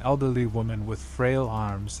to an elderly woman with frail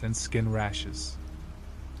arms and skin rashes.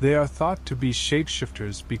 They are thought to be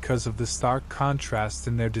shapeshifters because of the stark contrast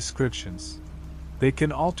in their descriptions. They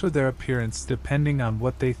can alter their appearance depending on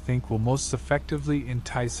what they think will most effectively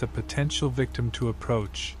entice a potential victim to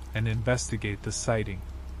approach and investigate the sighting.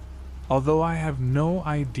 Although I have no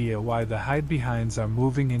idea why the hide-behinds are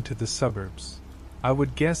moving into the suburbs, I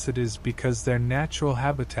would guess it is because their natural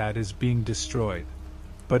habitat is being destroyed,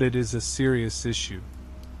 but it is a serious issue.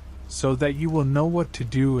 So that you will know what to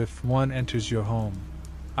do if one enters your home,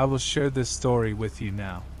 I will share this story with you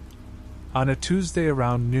now. On a Tuesday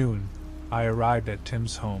around noon, I arrived at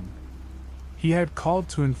Tim's home. He had called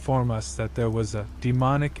to inform us that there was a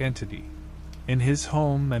demonic entity in his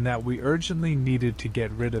home and that we urgently needed to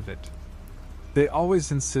get rid of it. They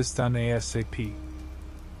always insist on ASAP.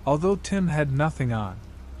 Although Tim had nothing on,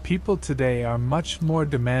 people today are much more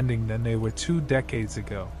demanding than they were 2 decades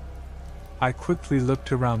ago. I quickly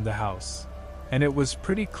looked around the house, and it was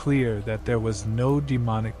pretty clear that there was no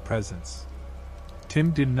demonic presence.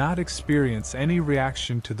 Tim did not experience any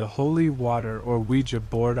reaction to the holy water or Ouija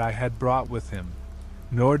board I had brought with him,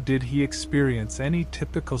 nor did he experience any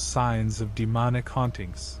typical signs of demonic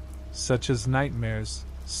hauntings, such as nightmares,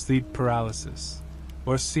 sleep paralysis,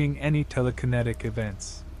 or seeing any telekinetic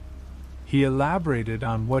events. He elaborated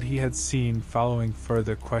on what he had seen following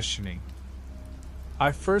further questioning.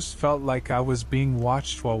 I first felt like I was being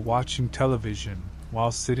watched while watching television,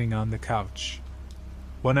 while sitting on the couch.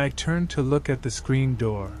 When I turned to look at the screen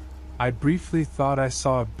door, I briefly thought I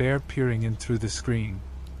saw a bear peering in through the screen,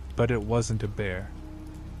 but it wasn't a bear.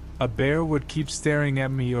 A bear would keep staring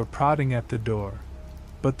at me or prodding at the door,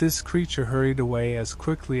 but this creature hurried away as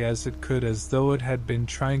quickly as it could, as though it had been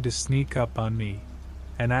trying to sneak up on me,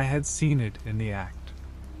 and I had seen it in the act.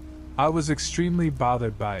 I was extremely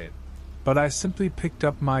bothered by it, but I simply picked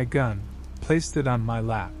up my gun, placed it on my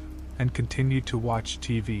lap, and continued to watch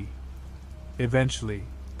TV. Eventually,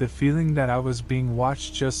 the feeling that I was being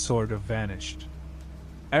watched just sort of vanished.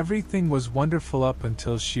 Everything was wonderful up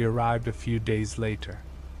until she arrived a few days later.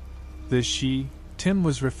 The she Tim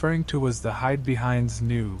was referring to was the hide-behind's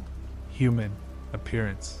new, human,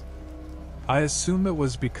 appearance. I assume it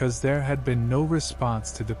was because there had been no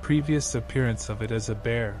response to the previous appearance of it as a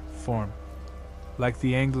bear form. Like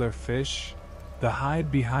the angler fish, the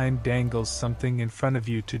hide-behind dangles something in front of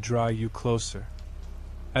you to draw you closer.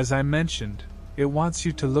 As I mentioned, it wants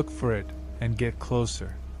you to look for it and get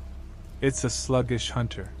closer. It's a sluggish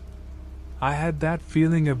hunter. I had that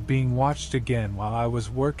feeling of being watched again while I was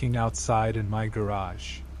working outside in my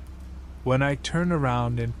garage. When I turn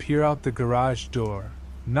around and peer out the garage door,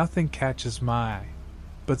 nothing catches my eye,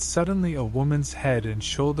 but suddenly a woman's head and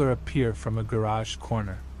shoulder appear from a garage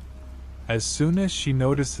corner. As soon as she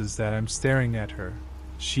notices that I'm staring at her,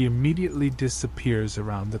 she immediately disappears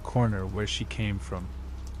around the corner where she came from.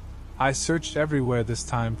 I searched everywhere this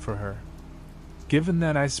time for her. Given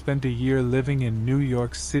that I spent a year living in New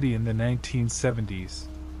York City in the 1970s,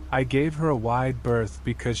 I gave her a wide berth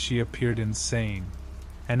because she appeared insane,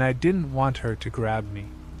 and I didn't want her to grab me.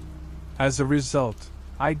 As a result,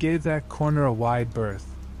 I gave that corner a wide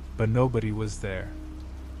berth, but nobody was there.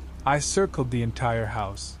 I circled the entire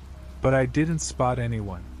house, but I didn't spot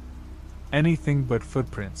anyone. Anything but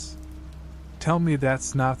footprints. Tell me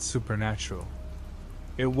that's not supernatural.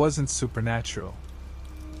 It wasn't supernatural.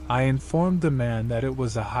 I informed the man that it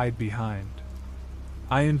was a hide-behind.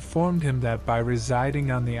 I informed him that by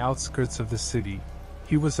residing on the outskirts of the city,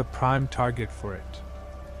 he was a prime target for it.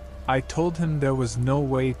 I told him there was no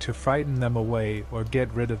way to frighten them away or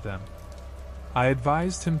get rid of them. I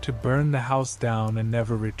advised him to burn the house down and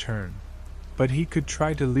never return, but he could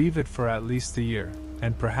try to leave it for at least a year,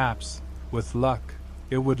 and perhaps, with luck,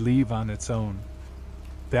 it would leave on its own.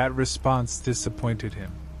 That response disappointed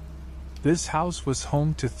him. This house was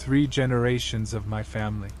home to 3 generations of my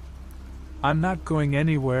family. I'm not going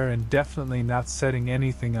anywhere and definitely not setting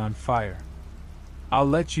anything on fire. I'll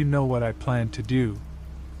let you know what I plan to do.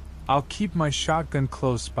 I'll keep my shotgun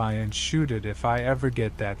close by and shoot it if I ever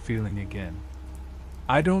get that feeling again.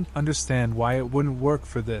 I don't understand why it wouldn't work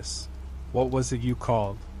for this. What was it you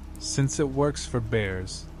called? Since it works for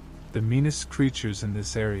bears, the meanest creatures in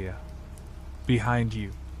this area. Behind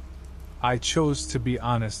you. I chose to be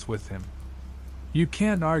honest with him. You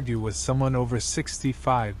can't argue with someone over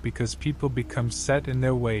 65 because people become set in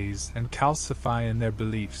their ways and calcify in their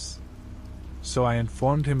beliefs. So I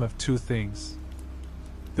informed him of 2 things.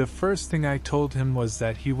 The first thing I told him was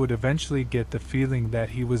that he would eventually get the feeling that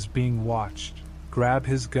he was being watched, grab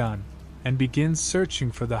his gun, and begin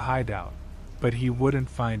searching for the hideout, but he wouldn't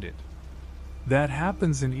find it. That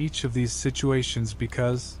happens in each of these situations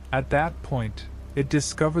because, at that point, it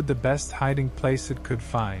discovered the best hiding place it could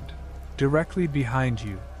find, directly behind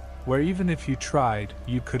you, where even if you tried,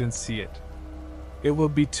 you couldn't see it. It will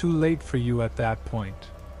be too late for you at that point.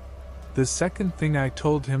 The second thing I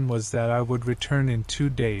told him was that I would return in 2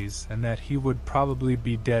 days and that he would probably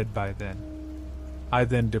be dead by then. I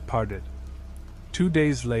then departed. 2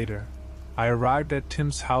 days later, I arrived at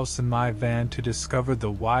Tim's house in my van to discover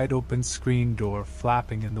the wide-open screen door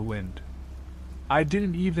flapping in the wind. I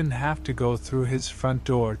didn't even have to go through his front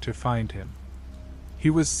door to find him. He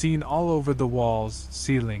was seen all over the walls,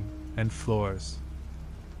 ceiling, and floors.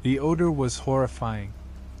 The odor was horrifying.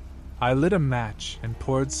 I lit a match and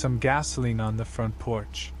poured some gasoline on the front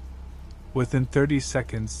porch. Within 30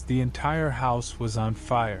 seconds, the entire house was on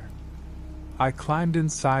fire. I climbed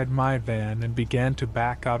inside my van and began to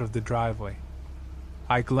back out of the driveway.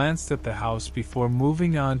 I glanced at the house before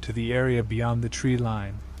moving on to the area beyond the tree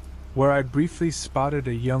line, where I briefly spotted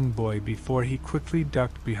a young boy before he quickly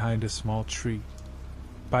ducked behind a small tree.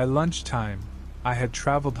 By lunchtime, I had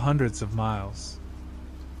traveled hundreds of miles.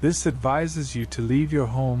 This advises you to leave your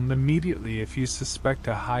home immediately if you suspect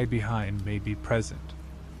a hide-behind may be present.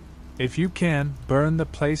 If you can, burn the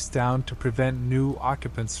place down to prevent new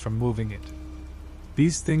occupants from moving it.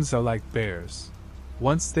 These things are like bears.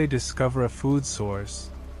 Once they discover a food source,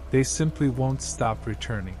 they simply won't stop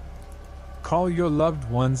returning. Call your loved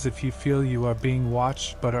ones if you feel you are being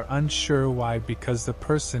watched but are unsure why, because the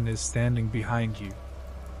person is standing behind you.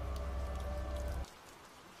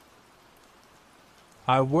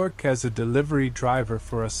 I work as a delivery driver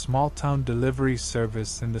for a small-town delivery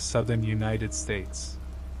service in the southern United States.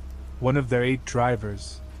 One of their 8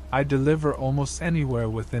 drivers, I deliver almost anywhere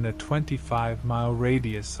within a 25-mile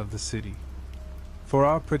radius of the city. For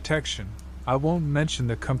our protection, I won't mention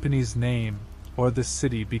the company's name or the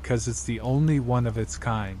city because it's the only one of its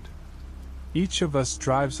kind. Each of us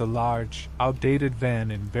drives a large, outdated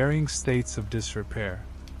van in varying states of disrepair.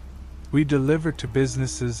 We deliver to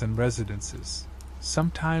businesses and residences,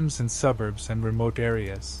 sometimes in suburbs and remote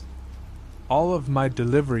areas. All of my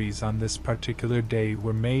deliveries on this particular day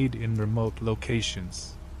were made in remote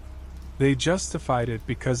locations. They justified it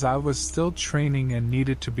because I was still training and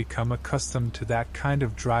needed to become accustomed to that kind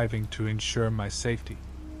of driving to ensure my safety.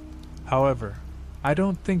 However, I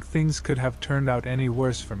don't think things could have turned out any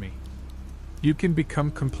worse for me. You can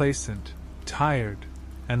become complacent, tired,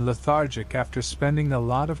 and lethargic after spending a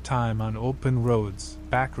lot of time on open roads,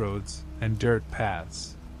 back roads, and dirt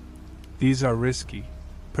paths. These are risky,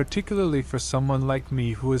 particularly for someone like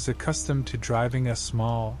me who is accustomed to driving a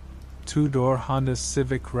small, 2-door Honda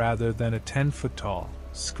Civic rather than a 10-foot-tall,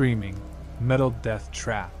 screaming, metal death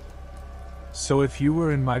trap. So if you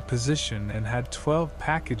were in my position and had 12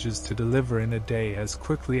 packages to deliver in a day as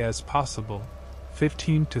quickly as possible,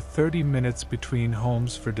 15 to 30 minutes between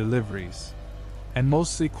homes for deliveries, and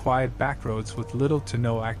mostly quiet backroads with little to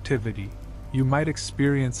no activity, you might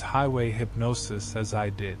experience highway hypnosis as I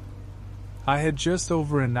did. I had just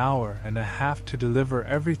over an hour and a half to deliver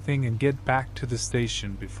everything and get back to the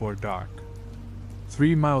station before dark.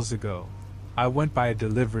 3 miles ago, I went by a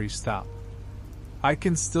delivery stop. I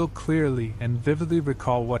can still clearly and vividly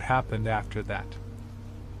recall what happened after that.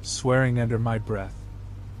 Swearing under my breath.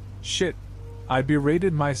 Shit, I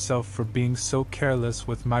berated myself for being so careless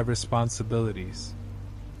with my responsibilities.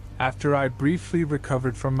 After I briefly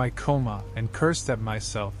recovered from my coma and cursed at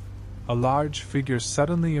myself, a large figure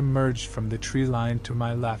suddenly emerged from the tree line to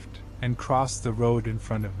my left and crossed the road in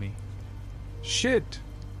front of me. Shit!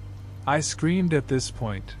 I screamed at this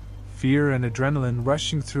point, fear and adrenaline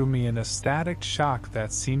rushing through me in a static shock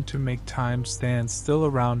that seemed to make time stand still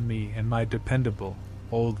around me and my dependable,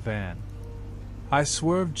 old van. I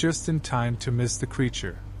swerved just in time to miss the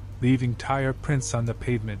creature, leaving tire prints on the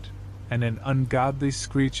pavement, and an ungodly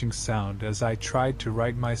screeching sound as I tried to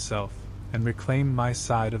right myself and reclaim my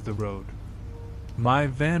side of the road. My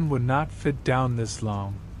van would not fit down this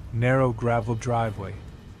long, narrow gravel driveway,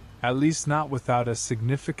 at least not without a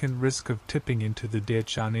significant risk of tipping into the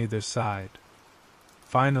ditch on either side.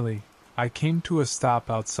 Finally, I came to a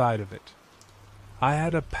stop outside of it. I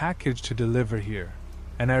had a package to deliver here,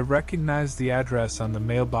 and I recognized the address on the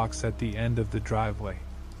mailbox at the end of the driveway.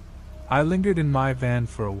 I lingered in my van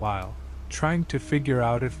for a while, trying to figure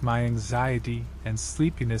out if my anxiety and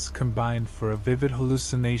sleepiness combined for a vivid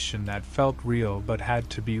hallucination that felt real but had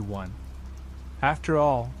to be one. After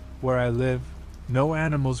all, where I live, no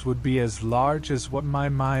animals would be as large as what my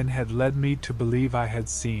mind had led me to believe I had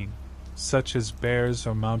seen, such as bears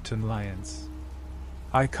or mountain lions.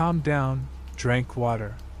 I calmed down, drank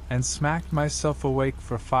water, and smacked myself awake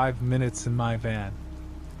for 5 minutes in my van.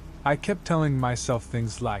 I kept telling myself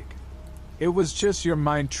things like, "It was just your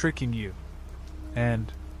mind tricking you,"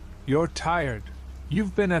 and "You're tired.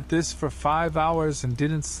 You've been at this for 5 hours and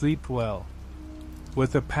didn't sleep well."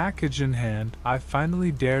 With a package in hand, I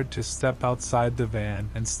finally dared to step outside the van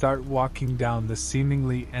and start walking down the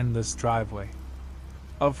seemingly endless driveway.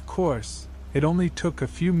 Of course, it only took a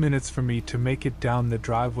few minutes for me to make it down the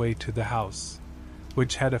driveway to the house,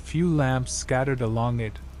 which had a few lamps scattered along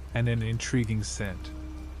it and an intriguing scent.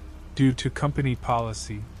 Due to company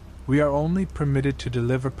policy, we are only permitted to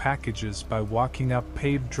deliver packages by walking up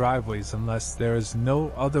paved driveways unless there is no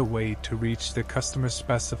other way to reach the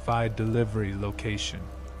customer-specified delivery location.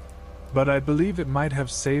 But I believe it might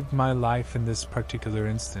have saved my life in this particular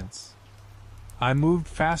instance. I moved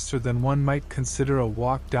faster than one might consider a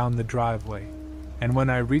walk down the driveway, and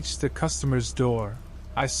when I reached the customer's door,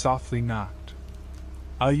 I softly knocked.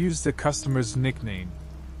 I'll use the customer's nickname,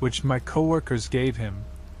 which my coworkers gave him,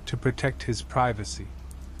 to protect his privacy.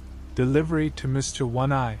 "Delivery to Mr.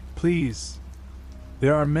 One-Eye, please."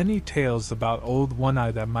 There are many tales about Old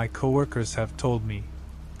One-Eye that my coworkers have told me,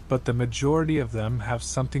 but the majority of them have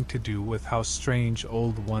something to do with how strange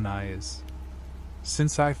Old One-Eye is.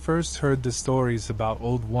 Since I first heard the stories about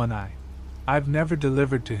Old One-Eye, I've never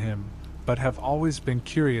delivered to him, but have always been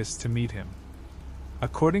curious to meet him.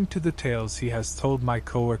 According to the tales he has told my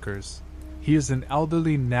coworkers, he is an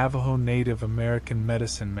elderly Navajo Native American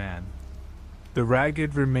medicine man. The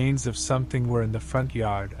ragged remains of something were in the front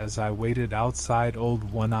yard as I waited outside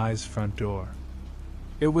Old One-Eye's front door.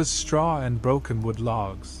 It was straw and broken wood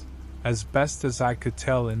logs, as best as I could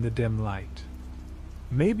tell in the dim light.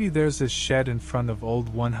 Maybe there's a shed in front of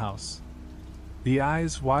Old One-House. The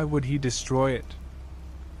eyes, why would he destroy it?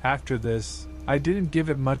 After this, I didn't give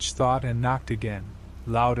it much thought and knocked again,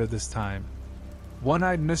 louder this time.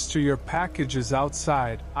 "One-Eyed Mister, your package is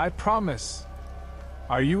outside, I promise."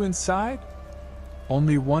 "Are you inside?"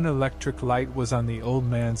 Only one electric light was on the old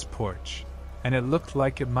man's porch, and it looked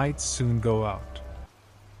like it might soon go out.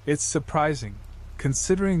 It's surprising,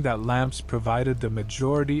 considering that lamps provided the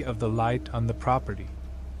majority of the light on the property.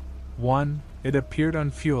 One, it appeared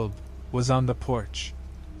unfueled, was on the porch.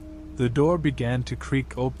 The door began to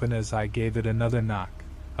creak open as I gave it another knock,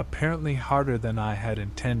 apparently harder than I had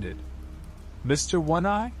intended. "Mr.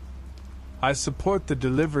 One-Eye? I support the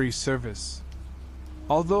delivery service.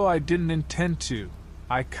 Although I didn't intend to,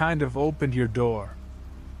 I kind of opened your door."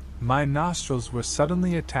 My nostrils were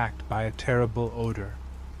suddenly attacked by a terrible odor.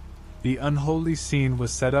 The unholy scene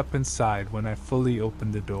was set up inside when I fully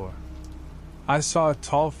opened the door. I saw a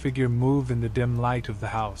tall figure move in the dim light of the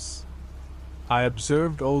house. I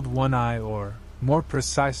observed Old One-Eye, or, more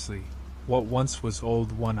precisely, what once was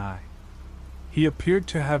Old One-Eye. He appeared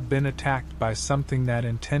to have been attacked by something that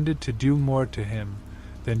intended to do more to him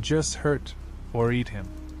than just hurt or eat him.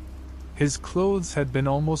 His clothes had been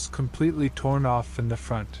almost completely torn off in the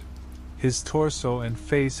front, his torso and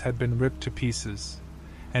face had been ripped to pieces,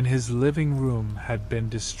 and his living room had been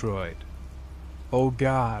destroyed. Oh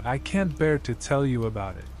God, I can't bear to tell you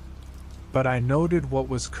about it. But I noted what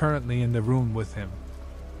was currently in the room with him.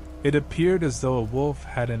 It appeared as though a wolf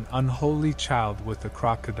had an unholy child with a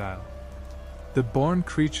crocodile. The born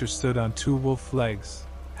creature stood on 2 wolf legs,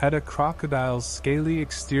 had a crocodile's scaly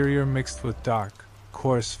exterior mixed with dark,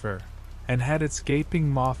 coarse fur, and had its gaping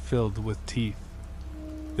maw filled with teeth.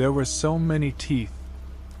 There were so many teeth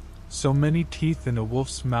in a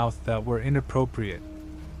wolf's mouth that were inappropriate.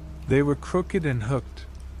 They were crooked and hooked,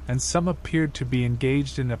 and some appeared to be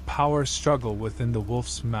engaged in a power struggle within the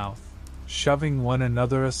wolf's mouth, shoving one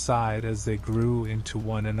another aside as they grew into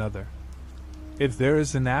one another. If there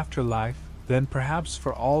is an afterlife, then perhaps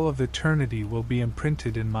for all of eternity will be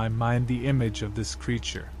imprinted in my mind the image of this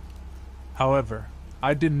creature. However,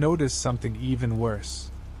 I did notice something even worse.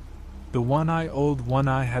 The old one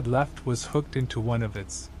eye had left was hooked into one of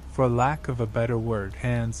its, for lack of a better word,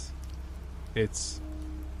 hands.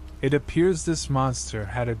 It appears this monster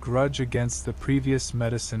had a grudge against the previous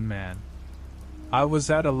medicine man. I was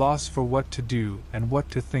at a loss for what to do and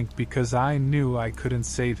what to think because I knew I couldn't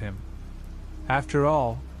save him. After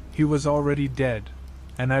all, he was already dead,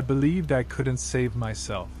 and I believed I couldn't save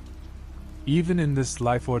myself. Even in this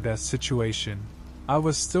life-or-death situation, I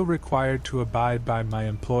was still required to abide by my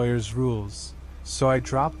employer's rules, so I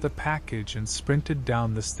dropped the package and sprinted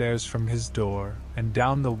down the stairs from his door and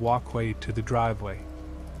down the walkway to the driveway.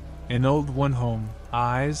 In old one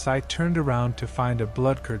eyes, I turned around to find a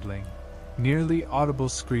blood-curdling, nearly audible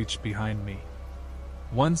screech behind me.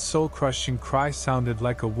 One soul-crushing cry sounded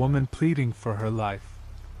like a woman pleading for her life,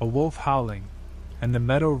 a wolf howling, and the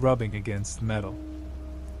metal rubbing against metal.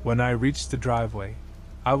 When I reached the driveway,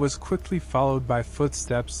 I was quickly followed by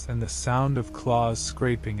footsteps and the sound of claws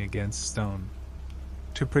scraping against stone.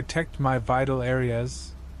 To protect my vital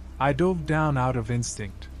areas, I dove down out of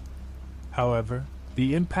instinct. However,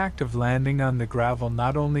 the impact of landing on the gravel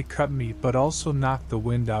not only cut me but also knocked the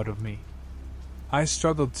wind out of me. I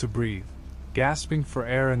struggled to breathe, gasping for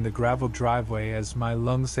air in the gravel driveway as my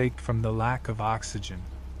lungs ached from the lack of oxygen.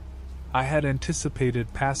 I had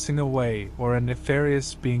anticipated passing away or a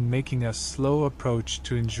nefarious being making a slow approach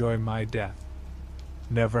to enjoy my death.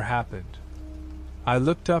 Never happened. I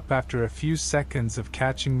looked up after a few seconds of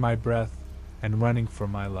catching my breath and running for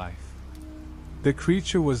my life. The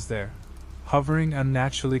creature was there, hovering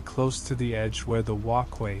unnaturally close to the edge where the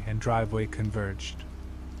walkway and driveway converged.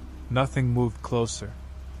 Nothing moved closer.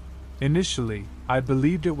 Initially, I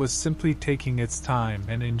believed it was simply taking its time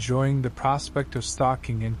and enjoying the prospect of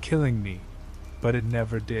stalking and killing me, but it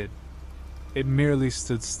never did. It merely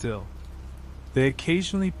stood still. They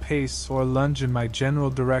occasionally pace or lunge in my general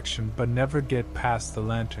direction but never get past the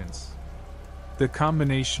lanterns. The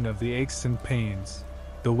combination of the aches and pains,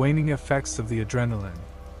 the waning effects of the adrenaline,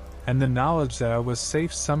 and the knowledge that I was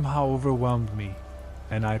safe somehow overwhelmed me,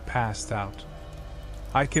 and I passed out.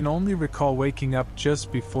 I can only recall waking up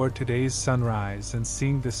just before today's sunrise and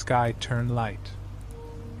seeing the sky turn light.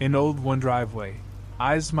 In old one driveway,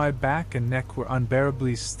 my back and neck were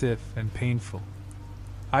unbearably stiff and painful.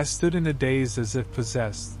 I stood in a daze as if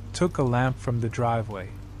possessed, took a lamp from the driveway,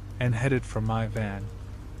 and headed for my van.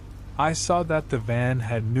 I saw that the van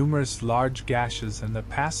had numerous large gashes and the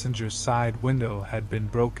passenger side window had been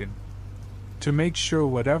broken. To make sure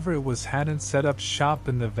whatever it was hadn't set up shop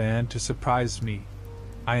in the van to surprise me,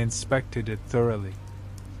 I inspected it thoroughly.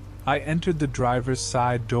 I entered the driver's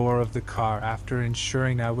side door of the car after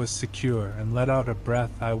ensuring I was secure and let out a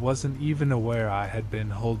breath I wasn't even aware I had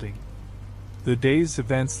been holding. The day's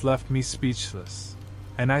events left me speechless,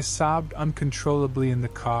 and I sobbed uncontrollably in the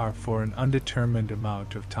car for an undetermined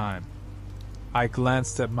amount of time. I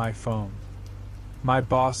glanced at my phone. My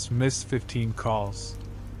boss missed 15 calls.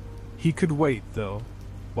 He could wait, though,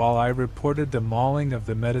 while I reported the mauling of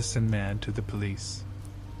the medicine man to the police.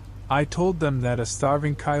 I told them that a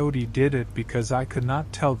starving coyote did it because I could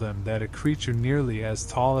not tell them that a creature nearly as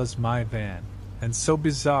tall as my van, and so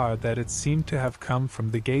bizarre that it seemed to have come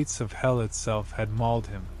from the gates of hell itself, had mauled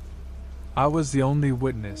him. I was the only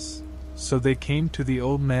witness, so they came to the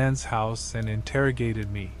old man's house and interrogated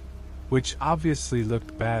me, which obviously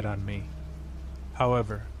looked bad on me.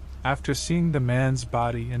 However, after seeing the man's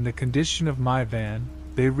body and the condition of my van,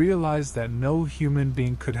 they realized that no human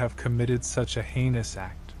being could have committed such a heinous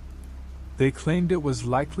act. They claimed it was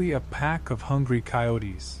likely a pack of hungry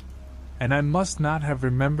coyotes, and I must not have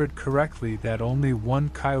remembered correctly that only one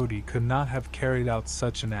coyote could not have carried out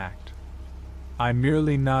such an act. I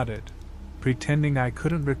merely nodded, pretending I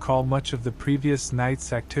couldn't recall much of the previous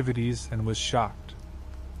night's activities, and was shocked.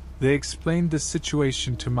 They explained the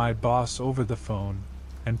situation to my boss over the phone,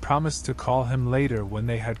 and promised to call him later when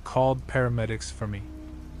they had called paramedics for me.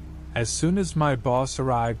 As soon as my boss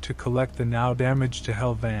arrived to collect the now damaged to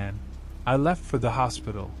hell van, I left for the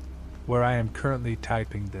hospital, where I am currently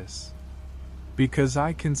typing this. Because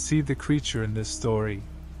I can see the creature in this story,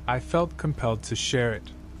 I felt compelled to share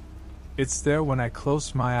it. It's there when I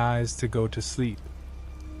close my eyes to go to sleep.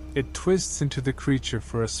 It twists into the creature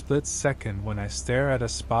for a split second when I stare at a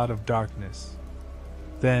spot of darkness.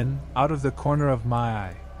 Then, out of the corner of my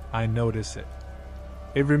eye, I notice it.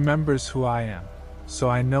 It remembers who I am, so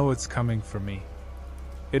I know it's coming for me.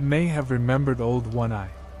 It may have remembered old One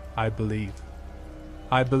Eye, I believe.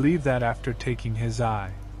 I believe that after taking his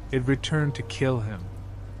eye, it returned to kill him.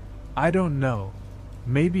 I don't know.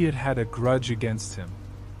 Maybe it had a grudge against him.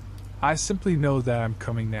 I simply know that I'm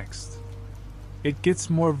coming next. It gets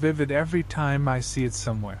more vivid every time I see it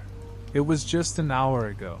somewhere. It was just an hour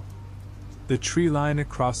ago. The tree line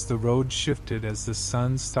across the road shifted as the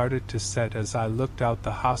sun started to set as I looked out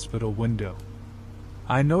the hospital window.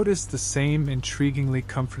 I noticed the same intriguingly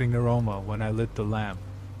comforting aroma when I lit the lamp.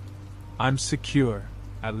 I'm secure,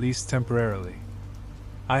 at least temporarily.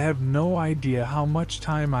 I have no idea how much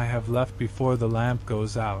time I have left before the lamp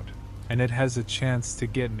goes out, and it has a chance to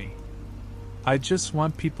get me. I just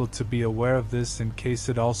want people to be aware of this in case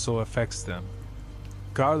it also affects them.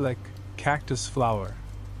 Garlic, cactus flower,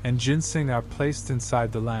 and ginseng are placed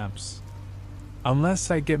inside the lamps.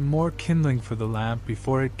 Unless I get more kindling for the lamp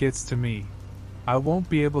before it gets to me, I won't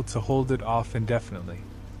be able to hold it off indefinitely.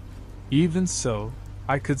 Even so,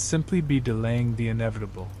 I could simply be delaying the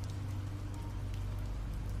inevitable.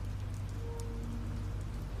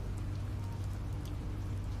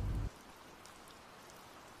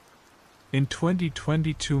 In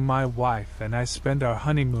 2022, my wife and I spent our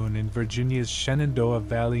honeymoon in Virginia's Shenandoah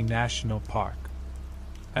Valley National Park.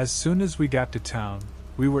 As soon as we got to town,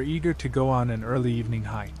 we were eager to go on an early evening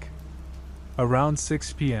hike. Around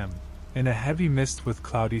 6 p.m., in a heavy mist with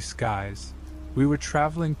cloudy skies, we were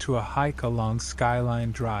traveling to a hike along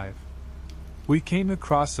Skyline Drive. We came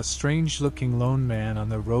across a strange-looking lone man on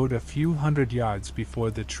the road a few hundred yards before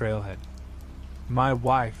the trailhead. My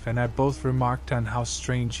wife and I both remarked on how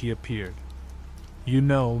strange he appeared. You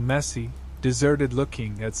know, messy,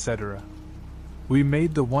 deserted-looking, etc. We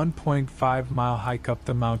made the 1.5-mile hike up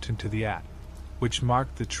the mountain to the at, which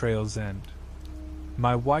marked the trail's end.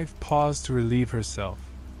 My wife paused to relieve herself,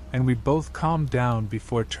 and we both calmed down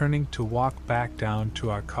before turning to walk back down to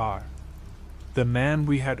our car. The man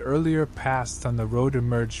we had earlier passed on the road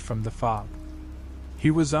emerged from the fog.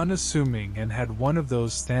 He was unassuming and had one of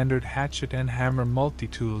those standard hatchet and hammer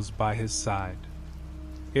multi-tools by his side.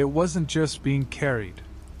 It wasn't just being carried,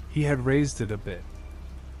 he had raised it a bit.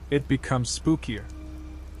 It becomes spookier.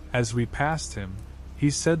 As we passed him, he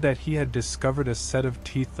said that he had discovered a set of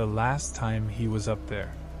teeth the last time he was up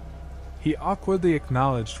there. He awkwardly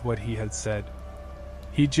acknowledged what he had said.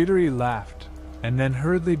 He jittery laughed, and then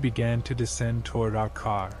hurriedly began to descend toward our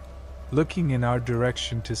car, looking in our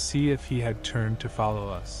direction to see if he had turned to follow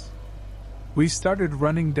us. We started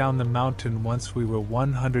running down the mountain once we were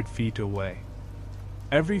 100 feet away.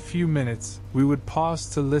 Every few minutes, we would pause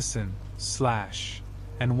to listen,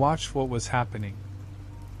 and watch what was happening.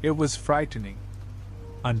 It was frightening.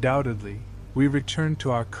 Undoubtedly, we returned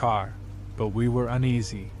to our car, but we were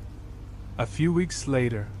uneasy. A few weeks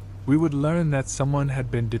later, we would learn that someone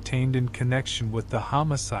had been detained in connection with the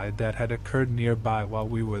homicide that had occurred nearby while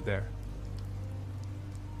we were there.